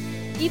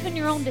 Even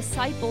your own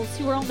disciples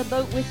who were on the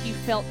boat with you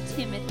felt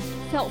timid,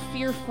 felt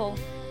fearful,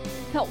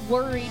 felt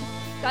worried.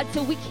 God,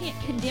 so we can't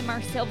condemn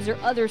ourselves or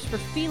others for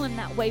feeling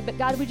that way, but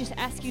God, we just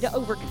ask you to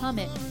overcome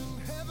it.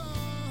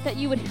 That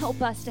you would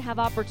help us to have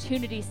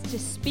opportunities to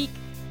speak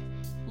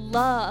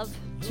love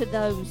to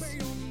those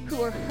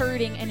who are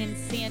hurting and in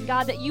sin.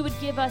 God, that you would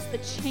give us the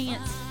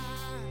chance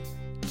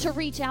to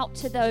reach out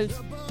to those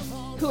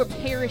who are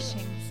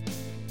perishing.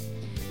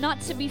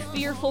 Not to be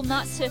fearful,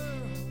 not to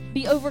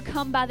be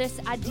overcome by this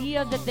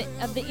idea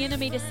of the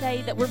enemy to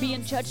say that we're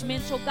being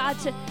judgmental. God,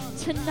 to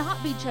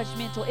not be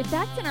judgmental. If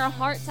that's in our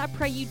hearts, I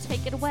pray you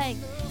take it away.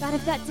 God,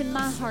 if that's in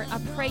my heart, I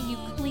pray you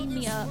clean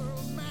me up.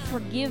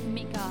 Forgive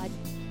me, God.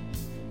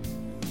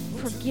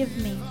 Forgive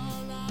me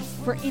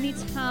for any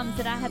times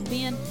that I have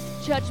been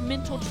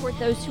judgmental toward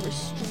those who are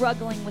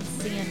struggling with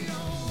sin.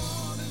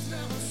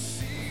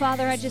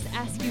 Father, I just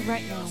ask you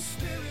right now,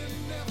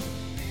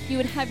 you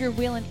would have your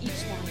will in each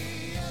life.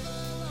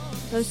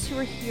 Those who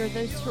are here,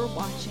 those who are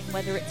watching,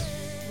 whether it's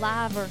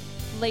live or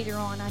later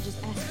on, I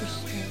just ask for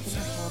strength and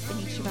your help in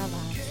each of our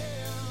lives.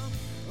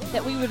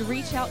 That we would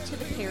reach out to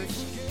the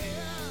perishing.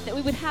 That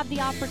we would have the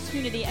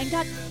opportunity. And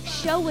God,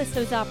 show us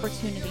those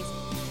opportunities.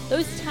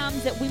 those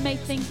times that we may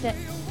think that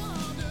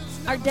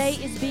our day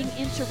is being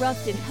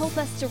interrupted, help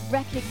us to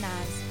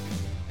recognize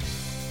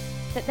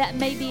that that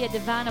may be a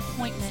divine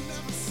appointment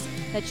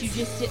that you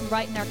just didn't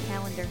write in our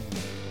calendar.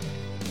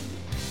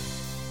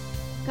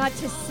 God,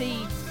 to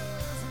see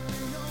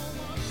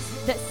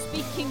that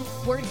speaking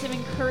words of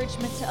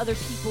encouragement to other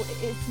people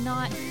is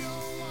not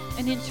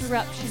an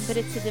interruption, but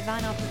it's a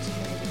divine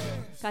opportunity.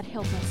 God,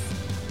 help us.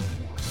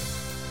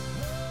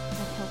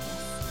 God, help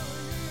us.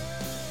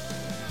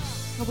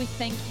 Lord, we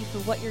thank you for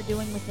what you're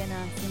doing within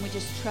us, and we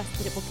just trust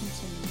that it will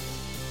continue.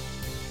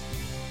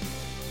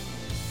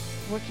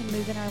 Work and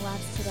move in our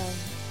lives today,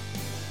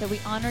 that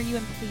we honor you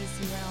and please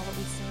you in all that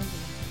we say and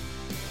do.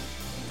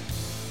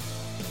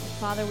 And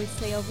Father, we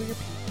say over your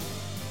people,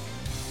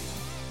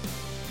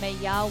 may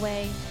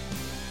Yahweh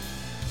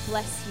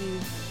bless you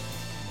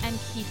and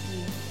keep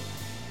you.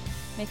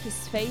 Make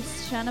his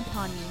face shine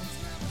upon you.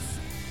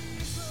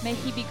 May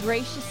he be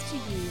gracious to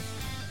you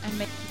and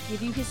may he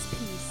give you his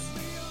peace.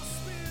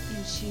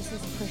 In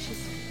Jesus'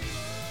 precious name.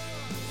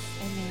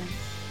 Amen.